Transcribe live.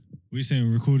What you saying?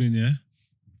 We're recording, yeah?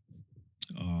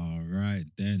 All right,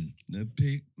 then. They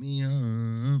pick me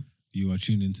up. You are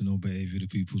tuned into No Behavior, the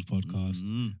People's Podcast.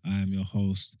 I am your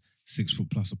host, 6 foot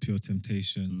plus of pure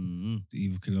temptation, the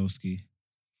Evil Kilowski,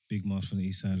 big mouth from the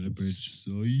east side of the bridge.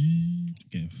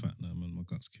 Getting fat now, man. My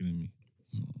gut's killing me.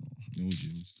 No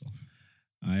gym stuff.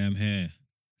 I am here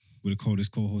with the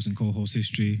coldest co-host in co-host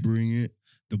history, Bring it.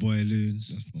 the boy Loons.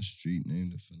 That's my street name,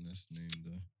 the finesse name,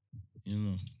 though. You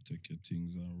know, take your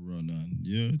things and run on.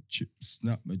 Yeah, chip,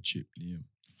 snap my chip name.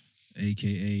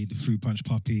 AKA the Fruit Punch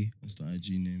Puppy. That's the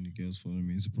IG name. The girls follow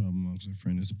me. It's a problem amongst their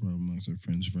friend. It's a problem amongst their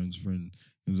friends.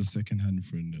 There's a second-hand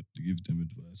friend that gives them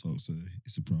advice. Also,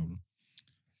 it's a problem.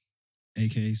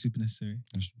 AKA Super Necessary.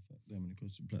 National fact, them when it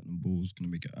comes to Platinum Balls, gonna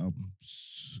make an album.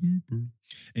 Super.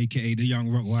 AKA the Young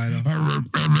Rottweiler.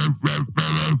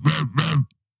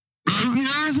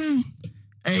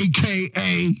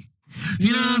 AKA.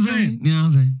 You know what I'm saying? You know what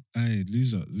I'm saying? Hey,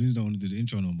 Loons don't want to do the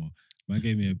intro no more. Man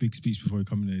gave me a big speech before he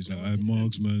come in there. He's like, hey,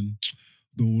 Margs, man,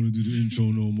 don't want to do the intro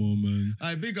no more, man.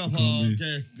 I big up Can't our be.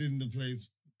 guest in the place.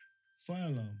 Fire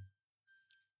alarm.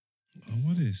 Oh,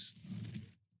 what is?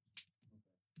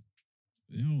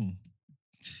 Yo.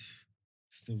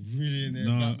 It's the brilliant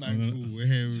Nah, Batman I'm gonna- crew. We're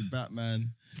here with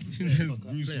Batman. There's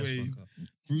Bruce Wayne.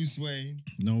 Bruce Wayne.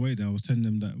 No, wait, I was telling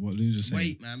them that what Loons was saying.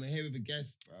 Wait, man, we're here with a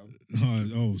guest, bro.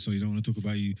 Oh, so you don't want to talk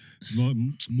about you.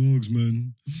 Margs,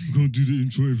 man, we can't do the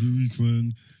intro every week,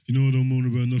 man. You know I don't moan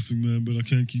about nothing, man, but I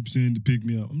can't keep saying to pick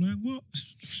me up. I'm like, what?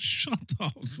 Shut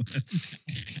up, man.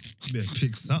 Better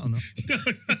pick something up.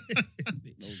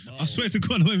 I swear to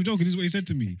God, I'm not even joking. This is what he said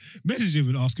to me. Message him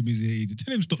and ask him his age.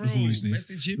 Tell him stop Bro, the foolishness.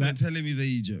 message him Like- and tell him he's an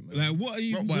Egypt, man. Like, what do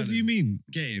you Rottweilers. mean?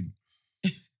 Get him.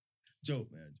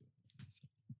 Joke, man.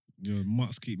 Your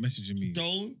mutts keep messaging me.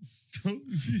 Don't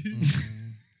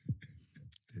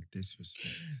The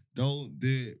disrespect. Don't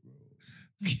do it, bro.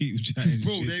 Keep chatting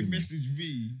Bro, shit they to me. message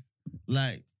me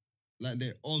like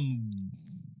they're on.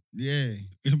 Yeah.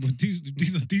 But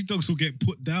these dogs will get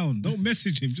put down. Don't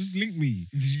message him. Just link me.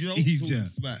 You don't Easier. talk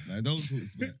smack, man. Don't talk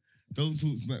smack. Don't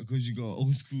talk smack because you got an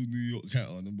old school New York hat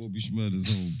on and Bobby Schmurder's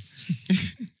home.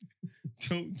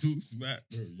 Don't talk smack,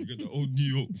 bro. You got the old New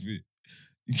York fit.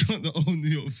 You got the old New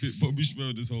York fit. Bobby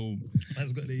Schmurder's home.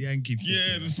 Man's got the Yankee fit.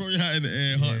 Yeah, just throw your hat in the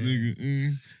air, hot Yeah.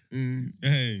 nigga.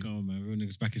 Hey. Come on, man. Real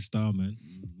niggas back in style, man.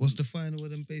 What's the final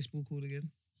of them baseball called again?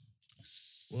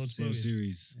 World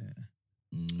Series. Yeah.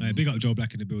 Hey, big up Joe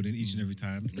Black in the building each and every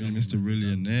time. Mr.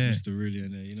 Millionaire. Mr.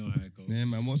 Millionaire. You know how it goes. Yeah,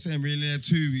 man. What's that Millionaire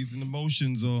too? He's in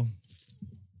emotions or...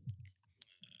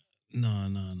 No.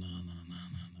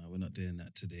 We're not doing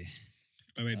that today.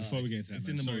 Oh, wait, before we get into that, it's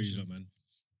man. in the Sorry, motion. you lot, man.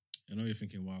 I know you're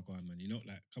thinking, wow, go on, man. You know,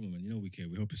 like, come on, man. You know we care.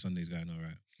 We hope your Sunday's going all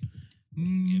right.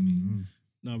 Get me?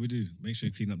 No, we do. Make sure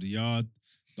you clean up the yard,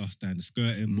 dust down the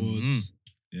skirting boards.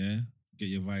 Yeah. Get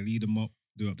your Vileda mop,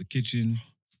 do up the kitchen.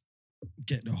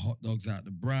 Get the hot dogs out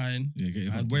the brine. Yeah, get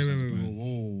your hot And dogs wait, out the brine.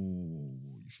 whoa.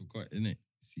 You forgot, innit?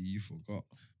 See, you forgot.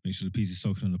 Make sure the peas is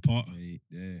soaking on the pot. Wait,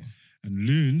 there. And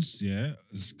Loons, yeah,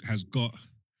 has got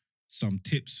some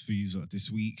tips for you lot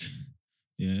this week.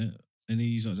 Yeah. Any of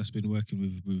you lot that's been working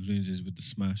with Loons is with the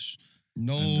smash.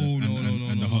 No, And the- no, and- no, and- no,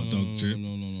 and no, the hot no, dog no, drip.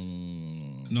 No.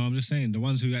 No, I'm just saying the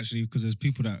ones who actually, because there's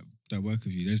people that work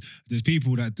with you. There's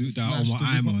people that do that on what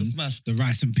I'm on. Smash. The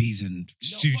rice and peas and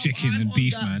stew chicken I'm and on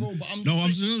beef, that, man. bro, but I'm No,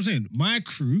 just I'm saying my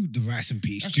crew, the rice and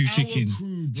peas, That's stew our chicken.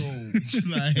 crew, bro.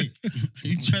 Like,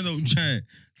 you don't try.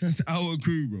 That's our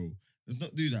crew, bro. Let's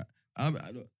not do that.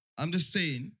 I'm just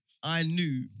saying, I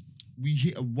knew we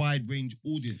hit a wide range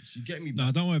audience. You get me?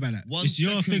 No, don't worry about that. 1 It's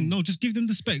your second. thing. No, just give them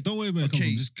the spec. Don't worry about it.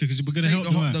 Okay. Just because we're gonna Take help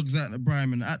the them hot out. dogs out the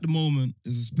brine, and at the moment,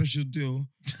 there's a special deal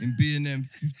in B&M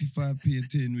 55p a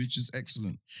tin, which is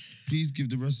excellent. Please give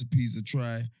the recipes a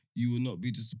try. You will not be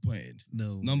disappointed.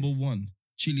 No. Number 1,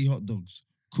 chili hot dogs.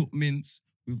 Cooked mince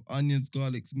with onions,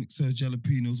 garlics, mixed herbs,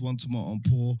 jalapenos, 1 tomato and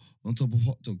pour on top of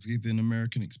hot dogs. Give you an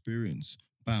American experience.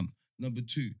 Bam. Number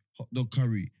 2, hot dog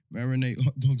curry. Marinate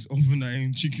hot dogs overnight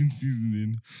in chicken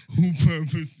seasoning,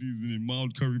 all-purpose seasoning,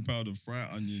 mild curry powder, fried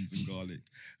onions and garlic.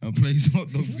 And place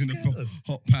hot dogs in a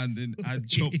hot pan, then add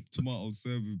chopped tomatoes,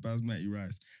 serve with basmati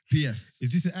rice. P.S.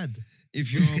 Is this an ad?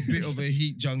 If you're a bit of a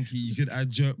heat junkie, you could add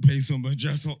jerk paste on my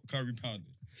just hot curry powder.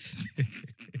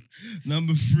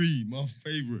 Number 3, my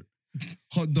favorite.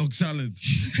 Hot dog salad.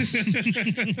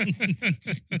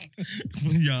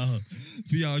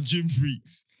 For y'all gym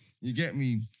freaks. You get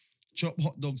me? Chop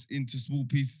hot dogs into small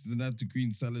pieces and add to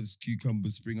green salads,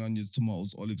 cucumbers, spring onions,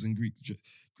 tomatoes, olives, and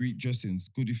Greek dressings.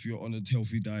 Good if you're on a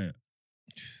healthy diet.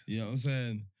 You know what I'm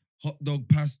saying? Hot dog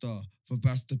pasta for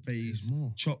pasta paste. There's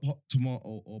more. Chop hot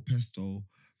tomato or pesto,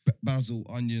 basil,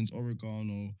 onions,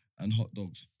 oregano, and hot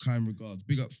dogs. Kind regards.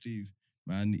 Big up, Steve.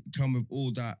 Man, it come with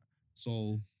all that.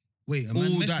 So Wait, a man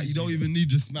all that messaged you don't you even need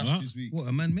to smash What? this week. What,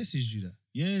 a man messaged you that?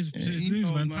 Yeah, it's he loose,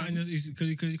 knows, man. man. Because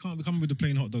you can't be coming with the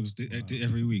plain hot dogs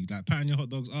every week. Like, pattern your hot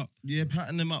dogs up. Yeah,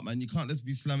 pattern them up, man. You can't just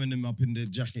be slamming them up in their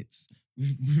jackets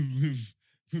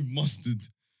with mustard.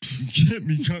 You get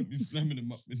me? You can't be slamming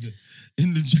them up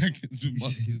in the jackets with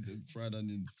mustard and fried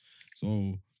onions.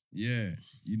 So yeah,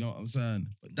 you know what I'm saying.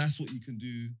 But that's what you can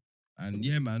do. And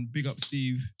yeah, man, big up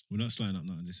Steve. We're not sliding up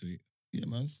nothing this week. Yeah,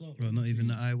 man. Slap Bro, not even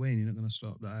the I Wayne. You're not gonna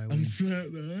slap the I I Wayne. slap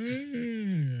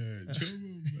that. Come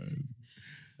on, man.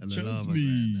 And the Trust lava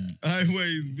me. like I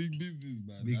ways big business,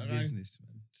 man. that. Big Alright? business,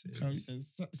 Come man. and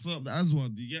slap the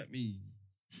Aswan. Do you get me?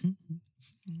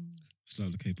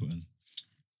 Slap the K putting.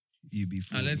 You be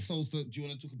And so do you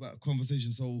want to talk about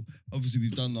conversation? So obviously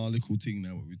we've done our little thing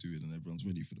now, what we're doing, and everyone's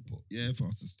ready for the pot. Yeah, for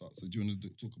us to start. So do you want to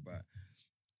talk about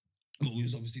what we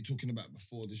was obviously talking about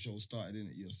before the show started?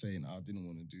 Innit? You're saying I didn't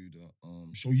want to do the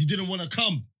show. You didn't want to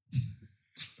come.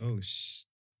 Oh,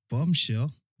 bombshell.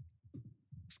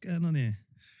 What's going on here?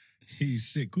 He's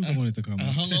sick. Of course I wanted to come. I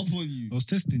hung up on you. I was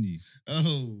testing you.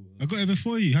 Oh, I got here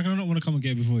before you. How can I not want to come and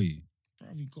get here before you? bro,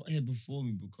 you got here before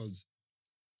me because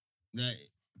like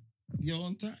you're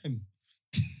on time.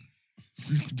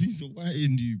 Piece of white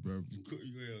in you, bro. You got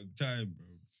you here on time, bro.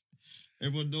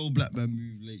 Everyone know black man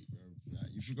move late, bro.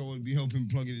 Like, you think I want to be helping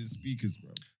plugging in speakers,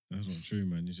 bro? That's not true,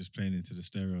 man. You're just playing into the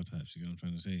stereotypes. You know what I'm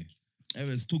trying to say?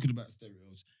 Everyone's talking about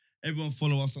stereos. Everyone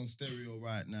follow us on Stereo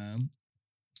right now.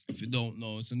 If you don't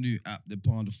know, it's a new app. They're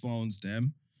on the phones,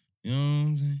 them. You know what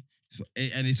I'm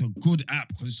saying? And it's a good app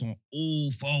because it's on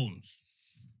all phones.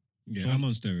 Yeah, So- I'm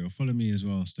on Stereo. Follow me as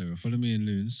well on Stereo. Follow me in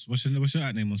Loons. What's your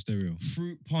at name on Stereo?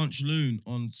 Fruit Punch Loon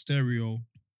on Stereo.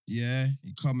 Yeah,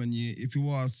 you come and if you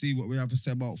want to see what we have to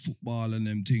say about football and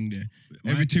them thing there.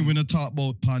 My Everything thing- we talk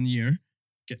about pan here,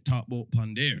 get talk about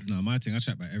pan there. No, my thing, I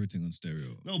chat about everything on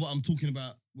Stereo. No, but I'm talking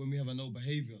about when we have a no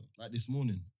behavior, like this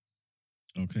morning.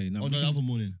 Okay, now Or the other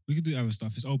morning. we could do other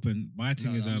stuff. It's open. My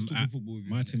thing is I was talking at, football with you.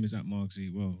 my team is at Marksy.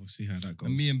 Well, we'll see how that goes.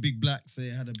 And me and Big Black say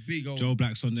had a big old... Joe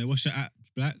Black's on there. What's your at,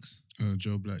 Blacks?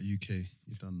 Joe Black UK.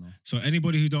 You done now. So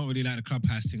anybody who don't really like the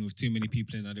clubhouse thing with too many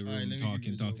people in the Alright, room let me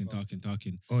give you talking, the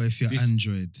talking. Or if you're This-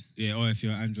 Android. Yeah, or if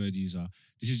you're an Android user,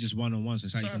 this is just one-on-one. So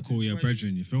it's like you can Start call your with-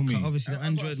 brethren. You feel me? Obviously, the I got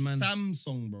Android man.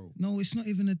 Samsung, bro. No, it's not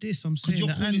even a diss. I'm saying you're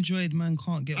the calling- Android man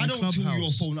can't get I on don't Clubhouse. tell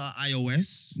your phone at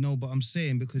iOS. No, but I'm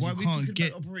saying because Why you we can't talking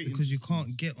get about operating because you systems?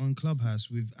 can't get on Clubhouse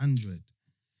with Android.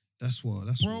 That's what.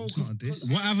 That's Bro, what. It's not a diss. 'cause-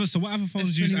 What other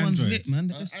phones use S21's Android? lit, man.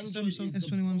 The Android Samsung is the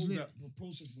S21's lit.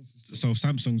 processing system. So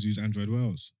Samsungs use Android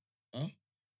Wells.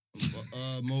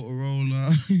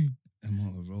 Motorola. A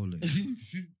Motorola.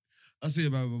 I see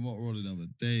about a Motorola the other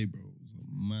day, bro. It was a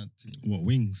mad thing. What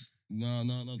wings? No.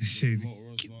 Shady.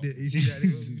 Motorola smart. You see that?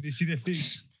 You see that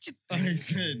thing? I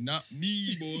said, not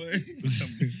me, boy.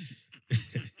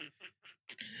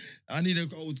 I need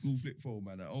an old school flip phone,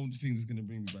 man. The only thing that's gonna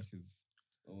bring me back is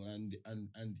Andy.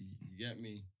 You get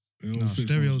me? No,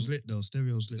 stereo's lit though.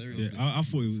 Stereo's lit. Stereo. though. Yeah, I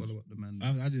thought it was. Follow up the man.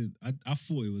 I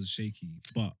thought it was shaky,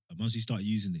 but once you start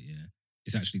using it, yeah,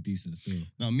 it's actually decent still.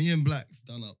 Now, me and Black's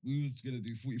done up. We was gonna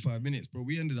do 45 minutes, bro.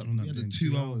 We ended up. I'm not We had a doing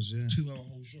 2 2 hour, hours, yeah. 2 hour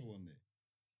whole show on there.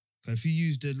 If you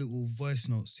use the little voice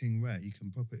notes thing right, you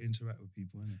can proper interact with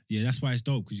people, innit? Yeah, that's why it's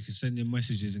dope because you can send them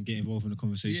messages and get involved in the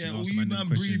conversation. Yeah, well, ask you them man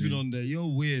questions breathing and- on there. You're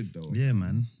weird though. Yeah,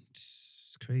 man.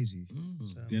 It's crazy.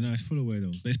 So, Yeah, no, it's full away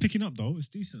though, but it's picking up though. It's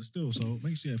decent still, so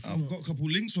make sure. I've got a couple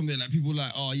links from there. Like people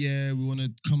like, oh yeah, we want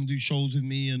to come do shows with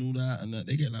me and all that, and that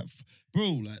they get like, bro,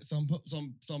 like some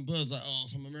birds like, oh,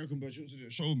 some American bird she wants to do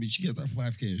a show with me. She gets like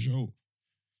 5K a show.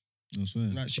 I swear.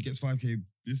 Like she gets 5K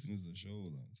listeners a show.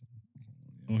 Like, so,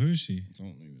 Oh, who is she? I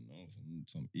don't even know.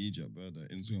 Some Egypt bird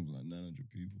that Instagram's like 900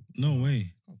 people. No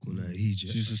way. I'll call her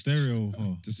Egypt. She's a stereo.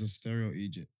 Oh. Just a stereo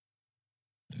Egypt.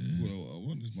 Yeah. Well, I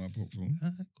want this my pop phone.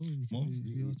 Alright, cool. You Mom, can do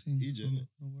your thing. Egypt, Don't- innit?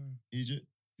 don't worry. Egypt.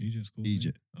 Egypt's cool.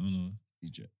 Egypt. I don't know.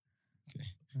 Egypt.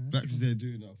 Alright, Blacks is cool. there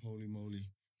doing that. Holy moly.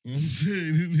 You know what I'm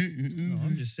saying? No,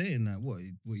 I'm just saying that. What?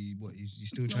 You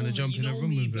still trying to No, jump you in a know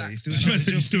room me, with her? Black You still man. trying to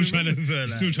You're still jump in a room with her?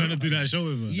 Still like, trying to do that show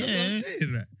with her. Yeah. That's what I'm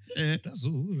saying. Like, Yeah. that's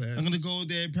all. Like, I'm gonna go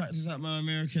there, practice out my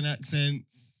American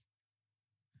accents.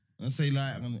 I say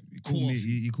like I'm gonna You call me.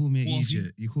 You call me an Coffee.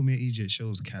 Egypt. You call me an Egypt.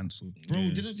 Show's cancelled. bro.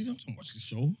 Yeah. Did I watch the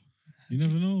show? You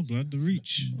never know, blood. The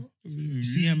reach.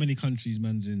 See how many countries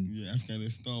man's in. Yeah,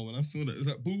 Afghanistan. When I saw that, it's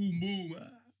like boom, boom,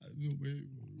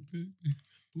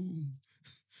 boom.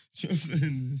 You know what I'm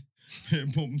saying?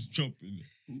 Pen bombs dropping.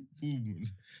 Boom, boom.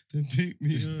 Then pick me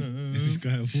Is this up.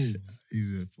 guy a fool?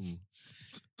 He's a fool.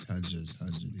 100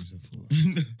 is a four.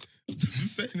 I'm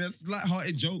saying that's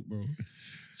light-hearted joke, bro. You know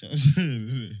what I'm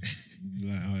saying?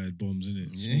 Like I had bombs in it.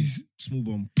 Yeah. Small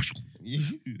bomb. Yeah,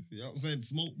 you know what I'm saying?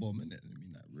 Smoke bomb, innit? I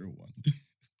mean, that real one.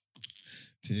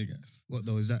 Tear gas. What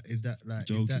though? Is that like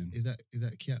Joking. is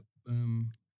that Cap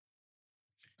on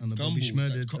the Scumballs, Bobby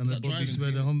Schmurder that on the that Bobby driving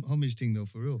Schmurder homage thing though,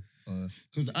 for real?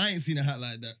 Because I ain't seen a hat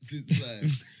like that since, like...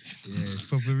 Yeah, it's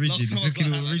proper rigid. Last It's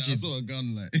time I looking saw a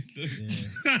hat all like that, I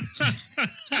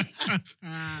rigid.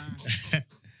 saw a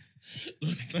gun,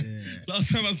 like...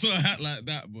 Last time I saw a hat like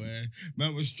that, boy,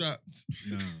 man was strapped.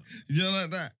 Nah, You know,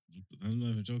 like that? I'm not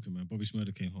even joking, man. Bobby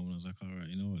Schmurder came home and I was like, all right,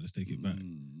 you know what? Let's take it back.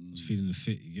 I was feeling the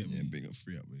fit. You get me? Yeah, big up,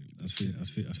 free up, baby. I was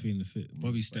feeling the fit.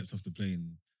 Bobby stepped off the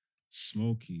plane,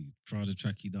 smoky, Prada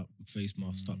trackied up, face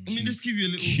masked up. Let me just give you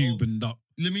a little... Cubaned up.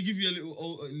 Let me give you a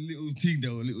little thing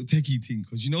though, a little techie thing,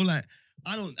 because you know, like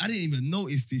I didn't even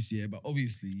notice this year, but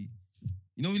obviously,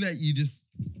 you know, like I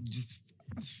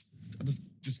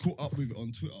just caught up with it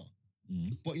on Twitter.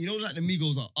 Mm. But you know, like the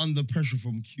Migos are under pressure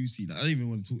from QC. Like I don't even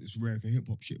want to talk this American hip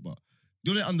hop shit, but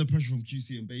you know they're under pressure from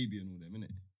QC and Baby and all them,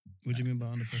 innit? What do you mean by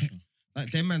under pressure? Like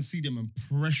them man see them and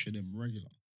pressure them regular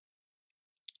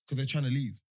because they're trying to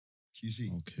leave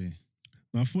QC. Okay.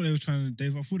 No, I thought they were trying to.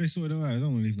 I thought they sorted it out. I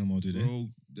don't want to leave no more, do they? Bro,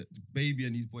 the Baby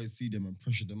and these boys see them and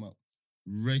pressure them up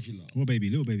regular. What baby?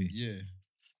 Little baby. Yeah,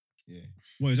 yeah.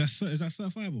 What is that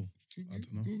certifiable? I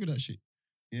don't know. Google that shit.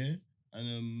 Yeah,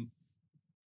 and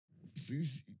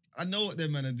I know what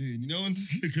them man are doing. You know,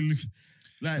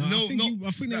 like No,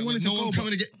 I think they like, wanted no to go. one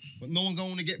coming to get, but no one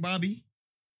going to get Barbie.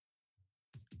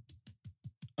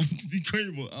 See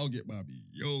Quavo, I'll get Barbie.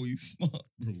 Yo, he's smart,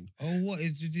 bro. Oh, what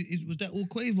was that all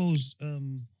Quavo's?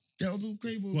 That was all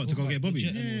Quavo. What, to go get Bobby?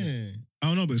 Jet and all Yeah. I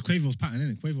don't know, but it's Quavo's pattern,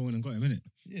 innit? Quavo went and got him, innit?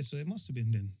 Yeah, so it must have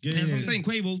been then. Yeah, Yeah, I'm saying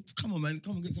Quavo, come on, man.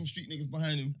 Come and get some street niggas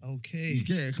behind him. Okay.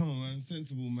 Yeah, come on, man.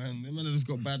 Sensible, man. Them man have just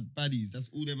got bad baddies. That's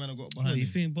all them man have got Well, behind you him.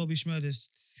 think Bobby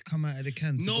Schmurder's come out of the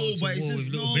can to No, go to but it's war just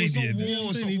with little no, baby? it's not and that? war.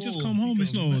 It's saying, not he just war. come home,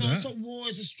 it's not all No, that. it's not war.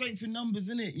 It's a strength in numbers,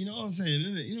 innit? You know what I'm saying,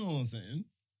 innit? You know what I'm saying?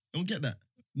 Don't get that.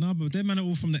 No, but them man are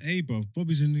all from the A, bro.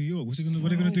 Bobby's in New York. What are they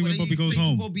gonna do but when then Bobby you goes say to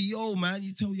home? Bobby, yo, man,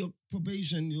 you tell your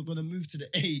probation you're gonna move to the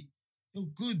A. You're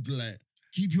good, like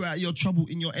keep you out of your trouble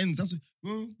in your ends. That's what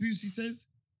Boosie says.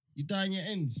 You die in your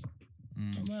ends.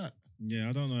 Come out. Yeah,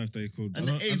 I don't know if they could. And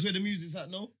the A's where the music's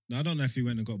at, no? No, I don't know if he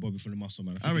went and got Bobby for the muscle,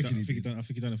 man. I reckon I he think did. I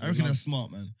think he done it for I reckon love. that's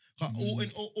smart, man. In all The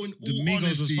honesty,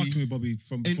 Migos was fucking with Bobby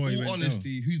from in before he all went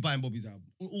honesty, who's buying Bobby's album?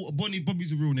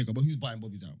 Bobby's a real nigga, but who's buying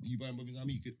Bobby's album? You buying Bobby's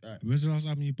album? You could, down. When's the last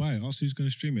album you buy? Ask who's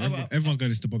gonna stream it. Alright, Everyone's going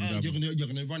to listen to Bobby's album. you're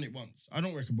gonna run it once. I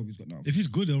don't reckon Bobby's got nothing. If he's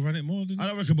good, they'll run it more. I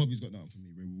don't reckon Bobby's got nothing for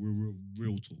me.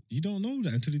 Real talk, You don't know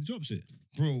that until he drops it.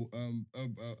 bro.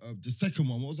 The second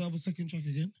one. What was the other second track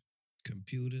again?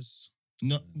 Computers.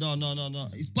 No.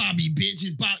 It's Bobby, bitch.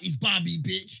 It's Bobby,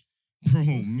 bitch. Bro,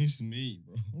 miss me,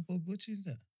 bro. What is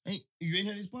that? You ain't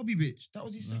heard it's Bobby, bitch. That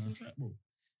was his second track, bro.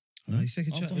 No, his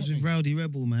second track After was Hot with Wing. Rowdy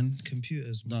Rebel, man.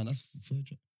 Computers. Man. Nah, that's third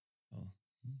track. I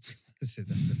said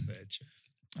that's the third track.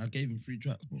 I gave him 3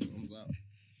 tracks, bro. I was out.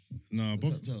 No,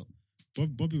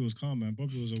 Bobby was calm, man.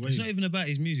 Bobby was away. It's not even about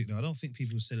his music, though. I don't think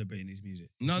people are celebrating his music.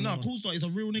 No, It's of more- course not. It's a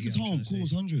real nigga's Yeah, I'm home. trying to Course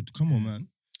say. 100. Come on, man.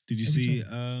 Did you Every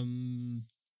see?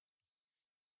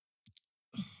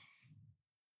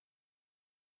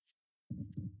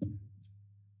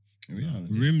 Here we are.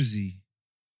 Rimsey.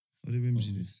 What did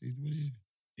Rimsey do? What is it?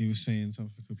 He was saying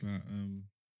something about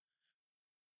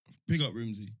Big up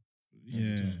Rimsey.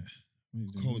 yeah.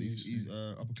 Cold. What He's did he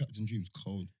say? Upper Captain Dreams.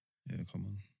 Cold. Yeah, come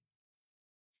on.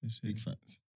 Let's see. Big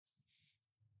facts.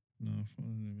 No, I thought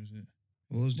it was it.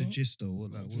 What was the What? gist, though?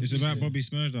 What, like, what It's was about the- Bobby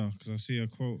Smurda because I see a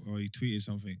quote or he tweeted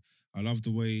something. I love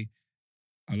the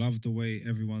way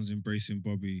everyone's embracing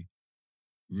Bobby.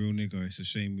 Real nigga. It's a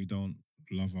shame we don't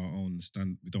love our own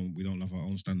we don't love our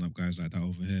own stand-up guys like that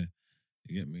over here.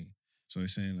 You get me? So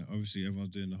it's saying like obviously everyone's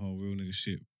doing the whole real nigga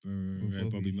shit,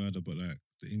 Bobby murder, but like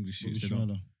the English shit, they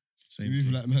don't. Same You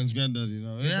thing. like man's granddad, you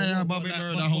know. Yeah, Bobby like,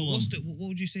 murder. but Hold on. what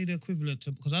would you say the equivalent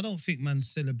to? Because I don't think man's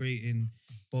celebrating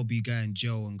Bobby going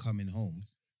jail and coming home.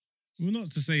 Well,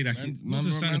 not to say that, Man's not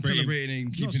to celebrate him. celebrating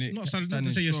him, keeping it. Not to standing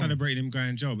say you're strong. celebrating him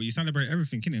going jail, but you celebrate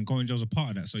everything, innit? And going jail's a part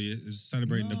of that. So you're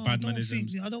celebrating the bad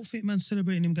mannerisms. I don't think man's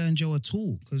celebrating him going jail at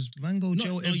all. Because man go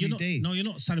jail every you're not, day. No, you're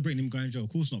not celebrating him going jail. Of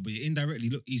course not. But you're indirectly,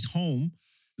 look, he's home.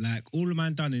 Like, all the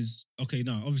man done is, okay,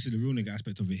 no, obviously the real nigga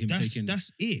aspect of it, him that's taking...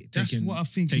 that's it. That's taking- what I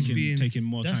think is being. taking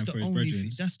more That's time the for his only. brethren.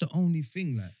 That's the only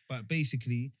thing. Like, but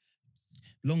basically,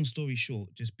 long story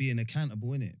short, just being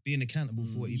accountable in it, being accountable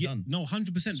for what he done. No,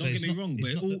 100%. So Don't it's get me not- wrong, but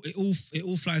it's not it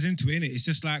all flies into it, innit? It's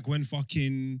just like when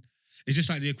fucking... It's just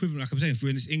like the equivalent, like I'm saying, for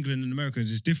when it's England and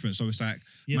Americans, it's different. So it's like,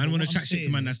 Yeah, man but want to what chat I'm shit to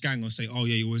saying man is- that's gang or say, oh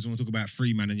yeah, you always want to talk about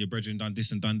free man and your brethren done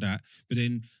this and done that. But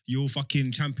then you're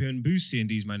fucking champion Boosie and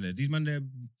these man there. These man there.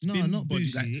 No, been not body-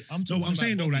 Boosie. like- I'm No, talking what I'm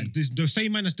saying about though, Bobby. like the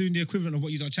same man that's doing the equivalent of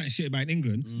what you are chatting shit about in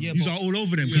England, Yeah, you but- are all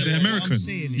over them because Yeah, they're but what I'm American.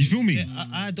 saying You is, feel me?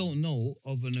 I don't know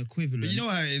of an equivalent. But you know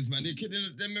how it is, man. They're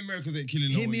killing them Americans ain't killing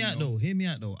no Hear one, me you out know? though. Hear me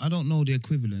out though. I don't know the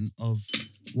equivalent of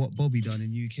what Bobby done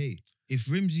in UK. If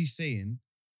Rimsey's saying,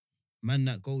 man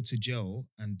that go to jail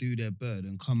and do their bird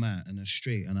and come out and are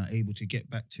straight and are able to get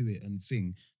back to it and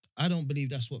thing, I don't believe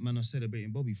that's what man are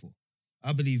celebrating Bobby for.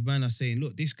 I believe man are saying,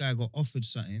 look, this guy got offered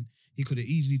something. He could have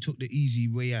easily took the easy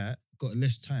way out, got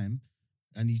less time,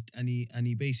 and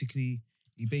he basically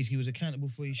was accountable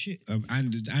for his shit.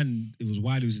 And it was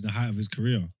while he was in the height of his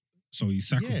career, so he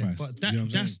sacrificed. Yeah, but You know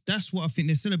what I'm saying? that's what I think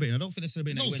they're celebrating. I don't think they're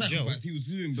celebrating No that he went jail. sacrifice. He was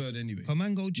doing bird anyway. Come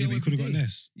and go Yeah, jail. but he could have every got day.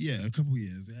 less. Yeah, a couple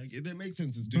years. Yeah, that makes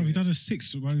sense as Bro, doing he it. done a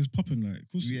 6 while he was popping. Like,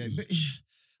 of course. Yeah, but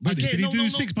But I get- did he no, do no, no.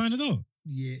 6 behind the door?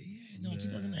 yeah, no,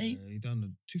 2008. He done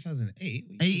the 2008.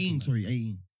 18, sorry,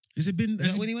 18. Has it been? Is Has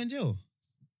that it, when he went jail?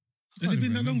 has it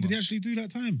been that long? Did he actually do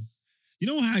that time? You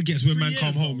know how it gets when 3 man years,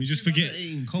 come bro. home, you just forget.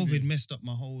 2018, COVID messed up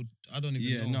my whole. I don't even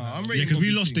Yeah, know. no, how- I'm Yeah, ready. because we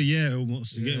Bobby lost thing. a year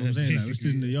almost. You get what I'm Yeah, saying? Like, we're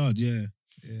still in the yard. Yeah.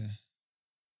 Yeah.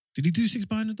 Did he do 6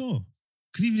 behind the door?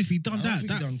 Because even if he done I don't that, think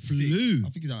that he done 6. flew. I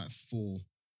think he done like 4.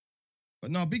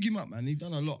 But no, big him up, man. He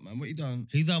done a lot, man. What he done?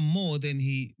 He done more than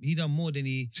he done more than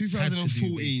he had to do,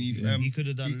 2014, basically. He could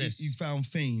have done less. He found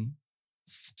fame.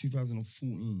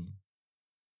 2014.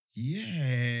 Yeah,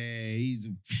 he's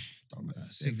done like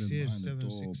 6 7 years, behind the 7, door,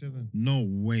 6, bro. 7. No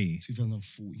way.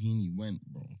 2014, he went,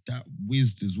 bro. That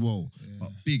whizzed as well. Yeah. But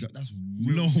big, that's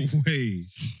real. No big. way.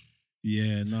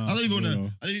 Yeah, no. I don't even no.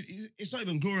 want to. It's not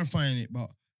even glorifying it, but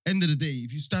end of the day,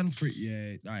 if you stand for it,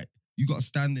 yeah, like you got to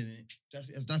stand in it.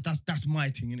 That's my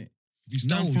thing, innit? If you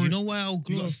No, stand for you it, know why I'll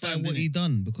gotta glorify stand what in he it.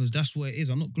 done? Because that's what it is.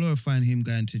 I'm not glorifying him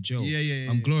going to jail.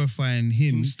 yeah. I'm glorifying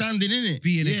him him standing in it,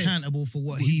 being yeah. accountable for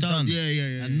what he done.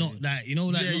 Yeah. And not that, you know,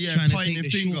 like Yeah, not yeah, trying to pointing take the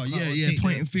the finger. shortcut or Yeah, take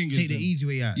pointing the, fingers take the and- easy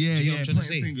way out. Yeah, Do you know yeah, what I'm trying to pointing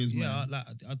say? fingers, yeah, man.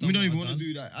 I We don't even want want to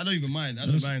do that. I don't even mind. I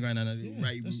don't That's- mind going down the Yeah,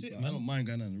 ratty that's route. it, I man. don't mind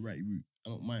going down the ratty route. I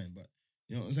don't mind, but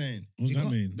you know what I'm saying? What does You that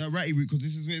can't- mean? That ratty route, because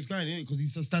this is where it's going, innit? Because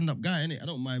he's a stand-up guy, innit? I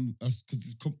don't mind us,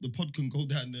 because the pod can go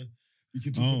down the. We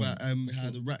can talk Oh. about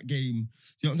how the rat game.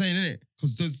 You know what I'm saying, innit?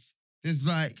 Because there's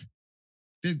like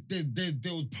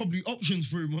there was probably options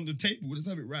for him on the table. Let's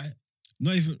have it right.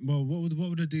 Not even. Well, what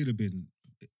would the deal have been?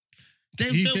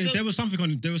 They- There was something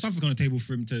on the table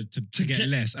for him to get get-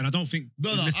 less, and I don't think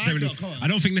No, necessarily. come on. I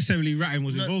don't think necessarily ratting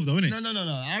was No, involved, though, innit? No.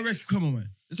 I reckon. Come on, man.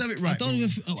 Let's have it right. I don't bro. even.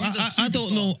 He's a I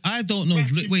don't superstar. know. I don't know.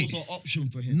 Ratting Wait. was an option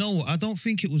for him. No, I don't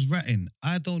think it was ratting.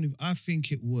 I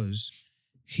think it was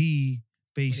he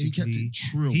basically. he kept it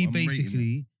trill. He I'm rating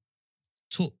basically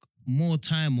took more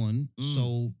time on, Mm.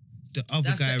 so the other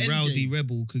That's the guy, end Rowdy game.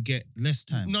 Rebel, could get less it.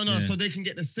 time. No, Yeah. so they can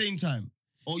get the same time.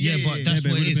 Oh yeah, but that's but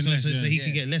it what it would've is. been So, less, so yeah. he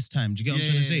could get less time. Do you get what I'm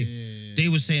trying to say? They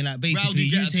were saying like basically Rowdy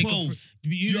you get a take 12.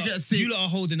 you You lot, get a 6. you lot are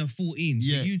holding a 14, so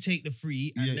Yeah. you take the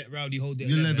 3 and Yeah. let Rowdy hold the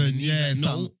 11, 11. And he's yeah, like, no,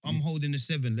 something. I'm holding the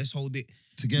 7. Let's hold it.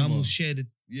 Together. Man will share the.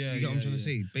 Yeah, You get what I'm trying to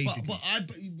say? Basically,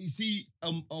 But you see,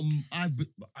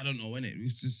 I don't know, innit?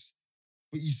 It's just,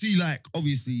 but you see, like,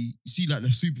 obviously, you see, like, the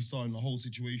superstar in the whole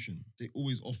situation. They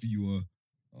always offer you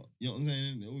you know what I'm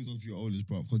saying? They always offer you an oldest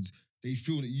bro because they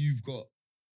feel that you've got.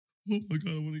 Oh my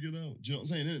god, I want to get out. Do you know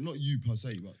what I'm saying? Innit? Not you per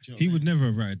se, but do you know what He I'm would saying? never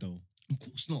have ratted, though. Of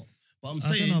course not. But I'm I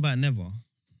don't saying, know about never.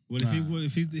 Well,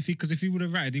 because if he would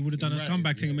have ratted, he would have done a Ratted,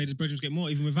 scumbag thing yeah. and made his brethren get more,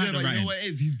 even without yeah, the but you ratting. know what it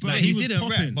is? He's Like, burnt. he he was didn't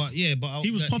popping. rap, but yeah, but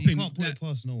He was you popping. can't put Like- it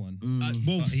past no one.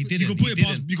 Well, But he you didn't. could put He it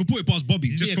past. didn't. You could put it past Bobby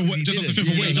just Yeah, for 'cause what, he just off the didn't.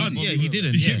 strength of what he Yeah, done. yeah, he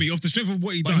didn't. You Yeah. get me? Off the strength of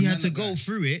what he But done. he had to go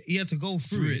through it. He had to go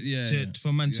through it, yeah.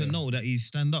 for man to Yeah. know that he's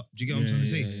stand up. Do you get what I'm trying to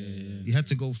say? He had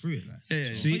to go through it. Like.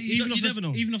 Yeah. See, But you even don't- off you never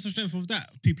know. even off the strength of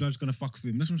that, people are just gonna fuck with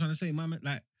him. That's what I'm trying to say, man.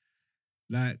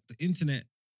 Like the internet.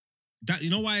 That,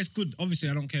 you know why it's good? Obviously,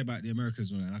 I don't care about the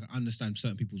Americans or that. I can understand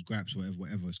certain people's gripes,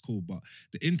 whatever. It's cool, but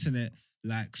the internet,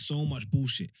 like, so much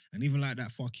bullshit, and even like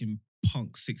that fucking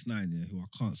punk 6ix9ine, yeah, who I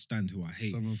can't stand, who I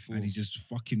hate, 7-4. and he's just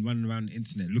fucking running around the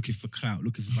internet looking for clout,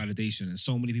 looking for validation, and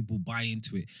so many people buy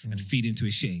into it and feed into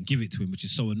his shit and give it to him, which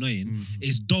is so annoying.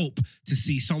 It's dope to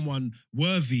see someone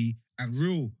worthy and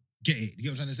real get it. You get what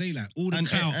I'm trying to say? Like all the And-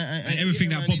 clout and- and everything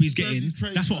yeah, that man, he Bobby's deserves getting. his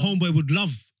praise, That's what man. Homeboy would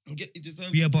love. He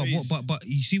deserves Yeah, the but praise. but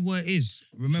you see what it is.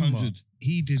 Remember, 100.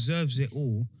 he deserves it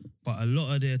all. But a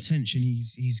lot of the attention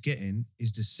he's getting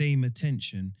is the same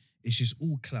attention. It's just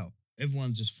all clout.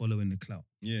 Everyone's just following the clout.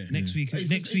 Yeah. Next week, It's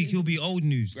next just- week he'll be old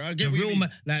news. I get The what you real mean.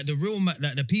 man,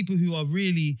 like the people who are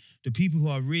really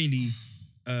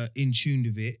in tune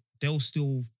with it, they'll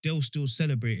still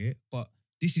celebrate it. But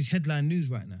this is headline news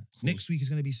right now. Next week is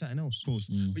going to be something else. Of course.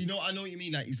 But you know, I know what you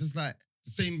mean. Like, it's just like the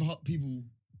same people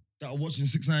that are watching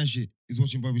 6ix9ine shit is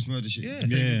watching Bobby Smurder shit. Yeah. It's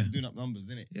the same Yeah. people doing up numbers,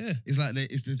 isn't it? Yeah. It's like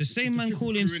it's The same man fickle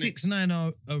calling crew, innit?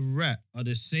 6ix9ine a rat are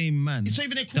the same man. It's not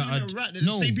even they're calling that him a I'd- rat. They're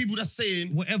no. the same people that's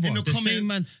saying Whatever. in the the comments, same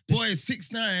man. boy,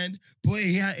 6ix9ine, boy,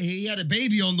 he had a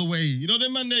baby on the way. You know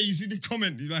them man there, you see the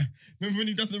comment. He's like, remember when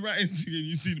he does the ratting thing and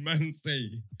you see the man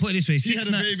say, Put it this way, he had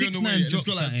a baby on the way and it's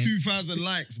got like 2,000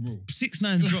 likes, bro.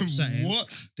 6ix9ine drops something. What?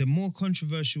 The more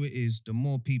controversial it is, the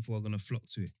more people are going to flock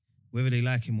to it, whether they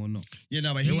like him or not. Yeah,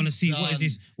 no, but They want to he's see what is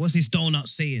this? What's this donut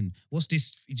saying? What's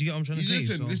this? Do you get what I'm trying to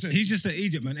say? Listen. He's just an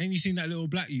idiot, man. Ain't you seen that little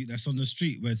black youth that's on the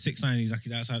street where 6ix9ine, he's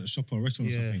outside a shop or a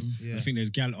restaurant or Yeah, something? yeah. I think there's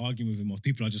gal arguing with him, or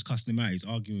people are just cussing him out. He's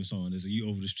arguing with someone. There's a youth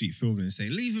over the street filming and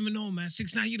saying, "Leave him alone, man.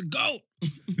 6ix9ine, you the GOAT.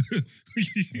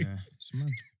 Yeah, it's mad.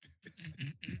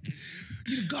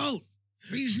 You the GOAT.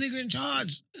 Be this nigga in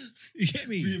charge." You get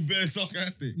me? being bare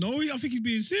sarcastic. No, I think he's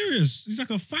being serious. He's like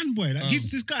a fanboy. Like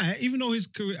this guy, even though his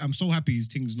career, I'm so happy his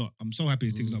thing's not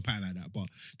patterned like that. But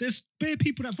there's bare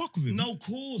people that fuck with him. No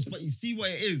cause, but you see what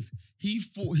it is. He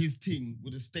thought his thing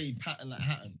would have stayed pattern like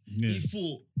Hatton. Yeah. He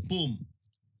thought, boom,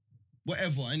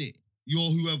 whatever, innit?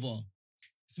 You're whoever.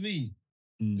 It's me.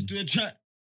 Let's do a chat.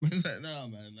 Man's like, nah,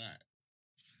 man, nah.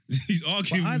 He's But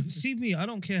arguing. I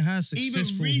don't care how Even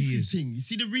successful he Reese's is. thing. You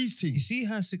see the Reese thing? You see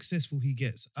how successful he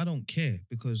gets. I don't care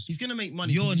because He's gonna make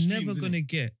money. you're 'cause he never streams, going to innit?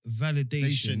 get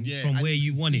validation Yeah, from and where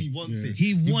you want He it. wants Yeah. it.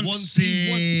 He wants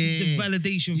the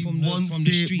validation He from the wants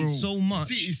street it, bro. so much.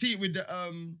 You see it with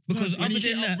the Because when other he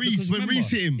hit than up that, Reese, because when remember, Reese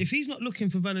hit him. if he's not looking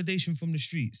for validation from the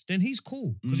streets, then he's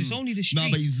cool because it's only the streets. Nah,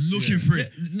 but he's looking for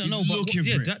it. No, He's but looking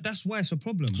for it. that's why it's a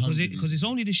problem because 100%. it's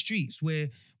only the streets where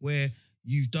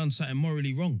you've done something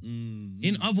morally wrong.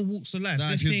 In other walks of life, Nah,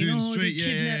 they're if you're saying, doing "Oh, straight, they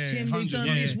kidnapped yeah, him, they 100, done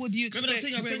yeah. this. What do you Remember that expect?"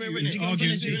 thing I sent you, Do innit? you get what I'm trying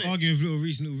to Arguing, say? arguing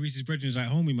with little Reese's brethren is like,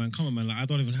 homie man, come on man, like I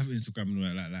don't even have Instagram and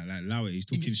all that, like allow it. He's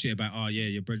talking shit about, oh yeah,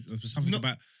 your bread, something No,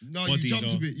 about No, bodies you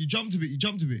jumped or- a bit. You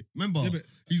jumped a bit. Remember? Yeah, but-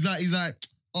 he's like,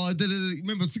 oh,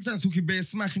 remember 6ix9ine's talking bare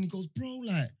smack and he goes, bro,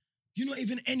 like, you're not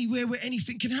even anywhere where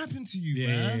anything can happen to you,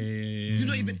 man. You're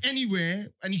not even anywhere,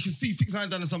 and you can see 6ix9ine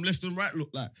done some left and right look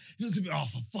like. You know, to be, oh,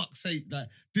 for fuck's sake, like,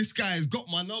 this guy has got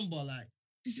my number, like,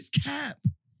 this is cap.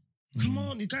 Come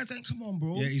on, you guys ain't, come on,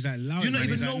 bro. Yeah, he's like, allow you it, don't man. even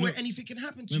He's know like, where look, anything can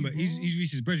happen to remember, you, bro. he's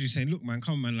Reese's brethren saying, look man,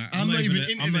 come on man, like I'm not even I'm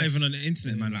not internet. even on the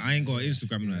internet, man. Like I ain't got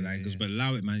Instagram, Yeah, like, yeah. goes, but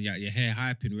allow it, man. Yeah, your hair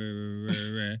hyping,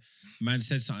 rare. Man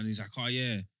said something, he's like, oh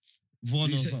yeah, Vaughn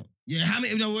He or said- something. Yeah, how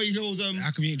many, you know, where he goes,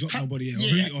 how come you ain't dropped how- nobody yet?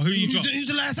 yeah, Or who you dropped? Who's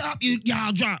the last up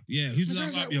y'all drop? Yeah, who's the The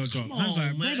last guy's up like, your well, job? come Man's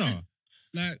like, on, man. brother,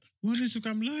 like, we're on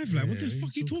Instagram live, like, what the Yeah, fuck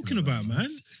what you you talking about, man?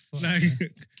 Fuck, Like,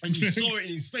 And you saw it in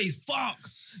his face. Fuck.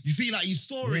 You see, like, you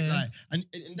saw it, Yeah. like, and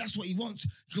that's what he wants.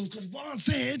 Because Vaughn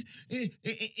said,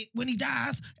 when he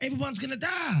dies, everyone's gonna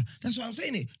die. That's why I'm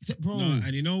saying it. He said, bro, no,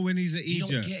 and you know when he's an you don't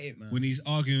idiot, get it, man. when he's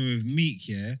arguing with Meek,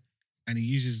 yeah, and he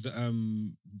uses the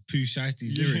Pooh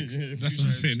Shiesty's Yeah, lyrics. yeah, That's Pooh what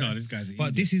I'm Shiesty. saying. No, this guy's an But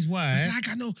idiot. this is why. It's like,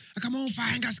 I got my own fire,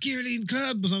 I ain't got scary in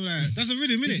club or something like that. That's a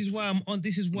rhythm, This innit? is why I'm on.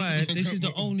 This is why. This is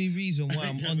the only reason why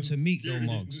I'm onto Meek though,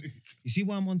 Marks. You see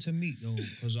why I'm onto Meek though?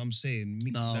 Because I'm saying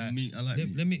Meek. Nah, like, me, I like me.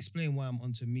 let me explain why I'm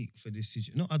onto Meek for this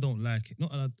situation. Not I don't like it.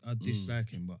 Not I dislike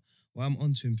him, but why I'm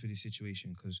onto him for this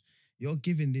situation. Because you're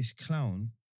giving this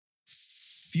clown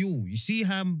fuel. You see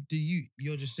how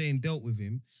you're just saying dealt with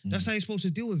him. That's how you're supposed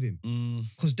to deal with him.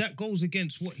 Because that goes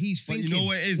against what he's But you thinking. know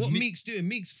what it is? What Meek- Meek's doing?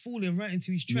 Meek's falling right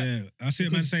into his trap. Yeah, I see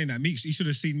a man Because- saying that. Meek, he should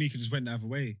have seen Meek and just went the other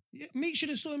way. Yeah, Meek should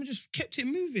have saw him and just kept it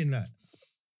moving. Like,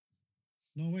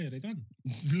 No way, are they done?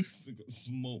 They got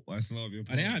smoked by Slavia.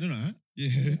 Are they out? I don't know.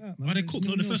 Yeah. Oh, they cooked.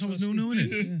 Oh, the first one was 0-0,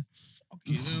 innit? Yeah.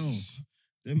 Fucking hell.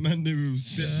 Them man, they will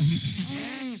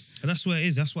And that's where it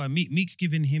is. That's why Meek's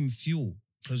giving him fuel.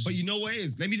 But you know what it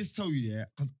is? Let me just tell you that.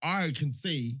 'Cause I can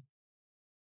say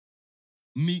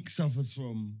Meek suffers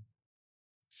from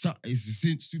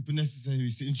it's super necessary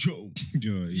syndrome.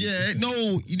 Yeah,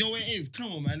 no, you know what it is?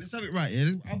 Come on, man. Let's have it right.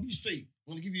 Yeah, I'll be straight.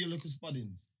 I want to give you a little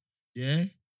spuddings. Yeah?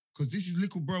 Because this is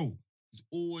little bro. It's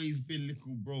always been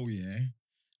little bro, yeah?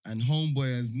 And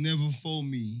homeboy has never phoned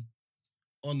me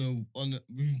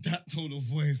with that tone of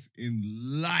voice in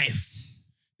life.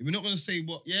 We're not going to say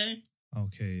what, yeah?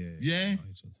 Okay, yeah. Yeah? I know what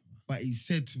you're talking about. But he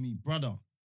said to me, brother,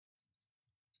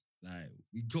 like,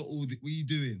 we got all the, what are you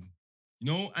doing?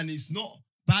 You know? And it's not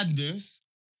badness.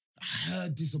 I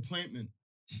heard disappointment.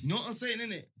 You know what I'm saying,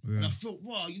 innit? Yeah. And I felt,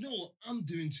 wow, you know what? I'm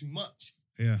doing too much.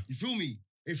 Yeah. You feel me?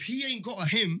 If he ain't got a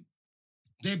him,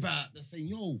 they're saying,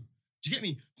 yo, do you get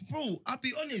me? Bro, I'll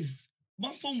be honest.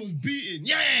 My phone was beating.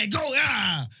 Yeah, go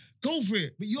for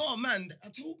it. But you're a man, I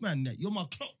told man that you're my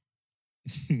clock.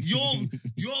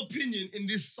 your opinion in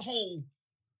this whole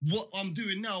what I'm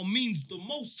doing now means the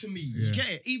most to me. Yeah. You get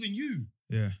it? Even you.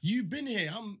 Yeah. You've been here.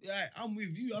 I'm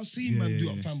with you. I've seen Yeah, man yeah, do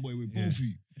yeah. a fanboy with Yeah. both of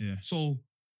you. Yeah. So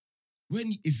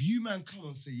if you man come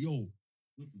and say, yo,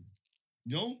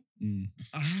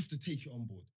 I have to take it on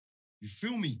board. You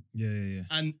feel me? Yeah.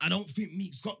 And I don't think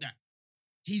Meek's got that.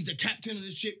 He's the captain of the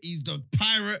ship. He's the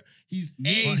pirate. He's But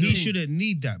he everything. shouldn't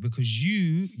need that because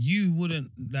you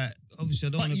wouldn't like. Obviously, I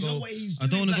don't But want to you know go. what he's I don't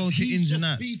doing? wanna go Like, into he's ins and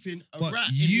just outs. beefing a But rat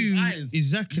in you his eyes.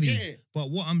 exactly. You get it?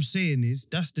 But what I'm saying is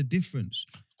that's the difference.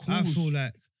 I Course. feel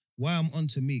like why I'm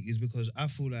onto Meek is because I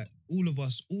feel like all of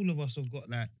us have got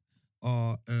like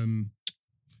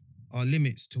our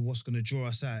limits to what's gonna draw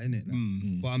us out, innit?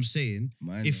 Like, But I'm saying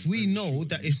Mine if are we very know short,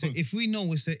 that you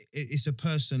it's a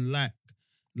person like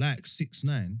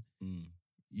 6ix9ine, Mm.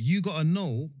 you gotta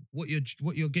know what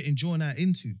you're getting drawn out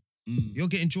into. Mm. You're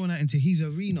getting drawn out into his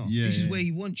arena. Yeah, This is yeah. where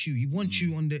he wants you. He wants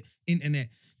you on the internet,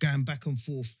 going back and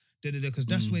forth, because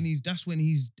that's when he's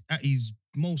at his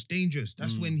most dangerous.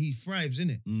 That's when he thrives,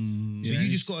 innit? Mm. So Yeah, you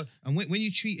it's- just got to, and when you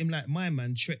treat him like my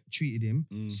man treated him,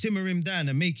 Mm. simmer him down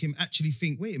and make him actually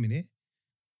think, wait a minute,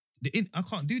 I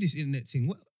can't do this internet thing.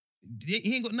 What?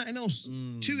 He ain't got nothing else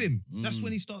to him. That's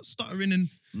when he starts stuttering and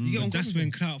you get But on. that's when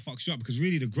clout fucks you up because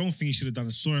really the grown thing he should have done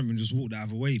is saw him and just walked the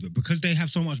other way. But because they have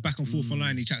so much back and forth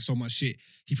online, he chats so much shit.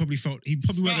 He probably weren't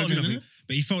Spat gonna on do him, nothing.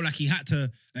 But he felt like he had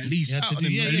to at least He had to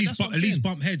do- yeah, at yeah, least that's what bump, I'm at least saying.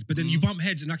 bump heads. But then you bump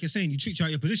heads and like you're saying, you treat you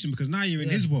out your position because now you're in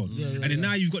his world. Yeah, and then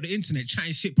now you've got the internet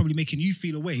chatting shit, probably making you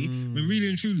feel away. When really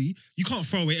and truly, you can't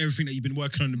throw away everything that you've been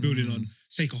working on the building on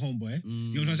sake of homeboy.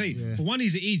 You know what I'm saying? Yeah. For one,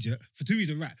 he's an idiot. For two, he's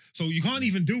a rat. So you can't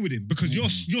even deal with him because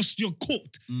you're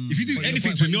cooked. If you do But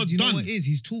anything but to him, you're you know done. what it is?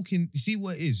 He's talking. You see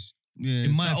what it is? Yeah,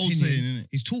 In my that old opinion, saying, innit?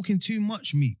 he's talking too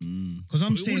much, Meek. Because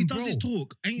I'm But all saying, he does bro, is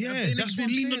talk. Ain't Yeah, that's been what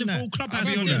I'm leaning on saying, the whole like, clubhouse. I'll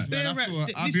be and all honest, that. man. Bare I rats. feel-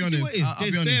 I'll This be is honest, what it is. I'll be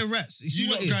There's honest. bare rats. You see You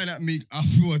what not it is? going at me, I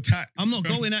feel attacked. I'm not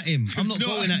going at him. I'm not You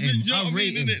know going what at him. you know what I I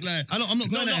rate mean, him. innit? Like, I'm not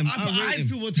going at him. I rate him.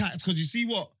 feel attacked because you see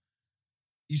what?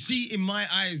 You see in my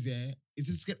eyes, yeah, it's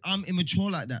just I'm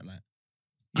immature like that. Like,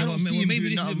 Yeah, I don't well, see him maybe doing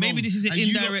this is nothing maybe wrong. this is an And you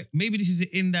indirect. Maybe this is an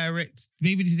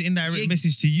indirect Yeah.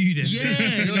 message to you. Then,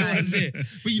 Yeah, You know what I'm like- saying?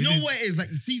 But you know Because- what it is?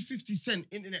 Like, you see 50 Cent,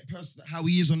 internet person, how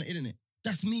he is on the internet.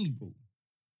 That's me, bro.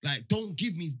 Like, don't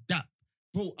give me that.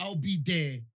 Bro, I'll be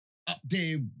there, up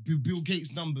there with Bill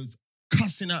Gates numbers,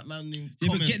 cussing out man in Yeah, but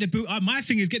comments. get the Bill. My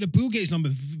thing is get the Bill Gates number.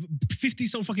 50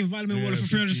 some fucking vitamin Yeah, water for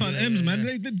 300 something 50, M's, yeah, man.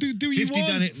 yeah. Like, do what you 50 want.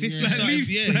 done it. 50 like, done leave,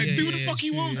 it. Yeah, like, yeah, do what the yeah, fuck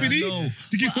you true, want, yeah. Fiddy. I know.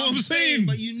 To get But what I'm saying.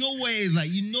 But you know what it is? Like,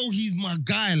 you know he's my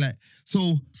guy. Like,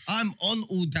 so I'm on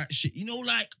all that shit. You know,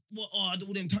 like, what? Oh,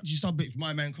 all them touchy subjects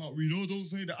my man can't read. Oh, don't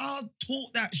say that. I'll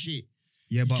talk that shit.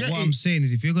 Yeah, but Get what it? I'm saying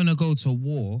is, if you're gonna go to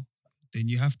war, then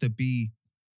you have to be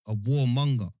a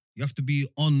warmonger. You have to be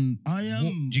on. I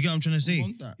am. Do you get what I'm trying to say?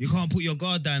 on that. You can't put your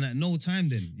guard down at no time.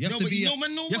 Then you have No, to but be. you know,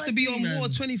 man, no, You have to my be thing, on man. war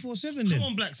 24/7. Come Then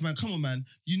on, blacks, man. Come on, man.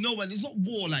 You know, man, it's not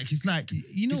war. Like, it's like,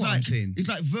 you know it's what like, I'm saying. It's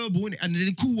like verbal, innit? And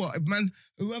then cool, what, man,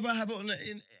 whoever I have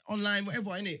it online,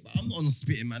 whatever, innit? But I'm not on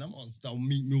spitting, man. I'm on that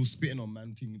Meek Mill spitting on,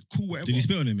 man. Thing. Cool, whatever. Did he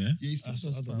spit on him, yeah? Yeah, he's supposed to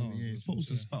I spat don't on know. him. Yeah, he's supposed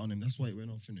to spat on him. That's why it went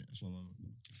off, innit? That's why, man.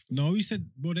 No, he said,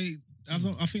 well,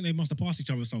 I think they must have passed each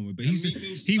other somewhere. But he And said, Meek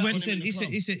Mill he spat went, on him in the club.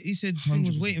 He said Thing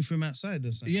was 100%. waiting for him outside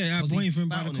or something. yeah, I'm Because he waiting for him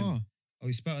by spat the on him. car. Oh,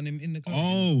 he spat on him in the car.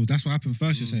 Oh, that's what happened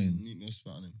first, you're saying. Meek Mill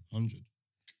spat on him. 100.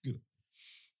 Good.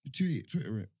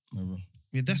 Twitter it, my bro.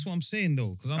 Yeah, that's what I'm saying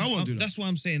though. Because I won't do that. That's what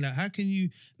I'm saying. Like, how can you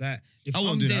like if I I'm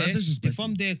won't do that. there, That's disrespectful. if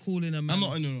I'm there calling a man, I'm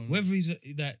not, no. whether he's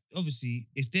that obviously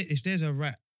if there's a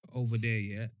rat over there,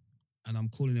 yeah, and I'm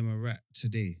calling him a rat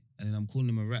today, and then I'm calling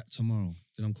him a rat tomorrow,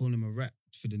 then I'm calling him a rat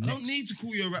for the I next. don't need to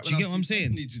call you a rap. Do you get what I'm I saying?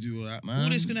 don't need to do all that, man. all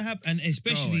that's gonna happen, and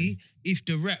especially if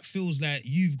the rat feels like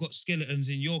you've got skeletons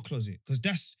in your closet, because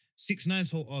that's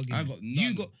 6ix9ine's whole argument. I got you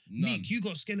none. got None. Meek, you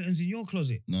got skeletons in your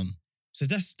closet, None. so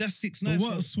that's But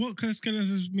 6ix9ine's. what kind of skeletons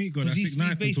has Meek got? That Because 6ix9ine can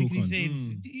talk basically on.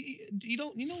 saying you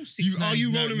don't Are 6ix9ine's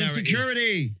you rolling with narrative.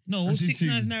 security? No, That's his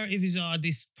 6ix9ine's thing. narrative is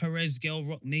this Perez girl,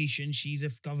 Rock Nation. She's a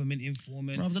government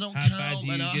informant. Bro, they don't How count, bad do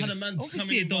man. you I get had it? a man come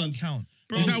Obviously, in it don't and- count.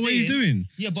 Bro, Is that what he's doing?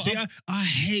 Yeah, but See, I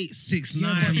hate 6ix9ine,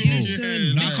 Yeah, but bro.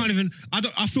 listen, I can't even.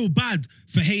 I feel bad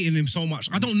for hating him so much.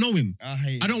 I don't know him. I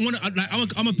hate. I don't want to. Like,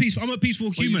 I'm a peaceful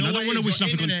But you human. know I don't what want to it wish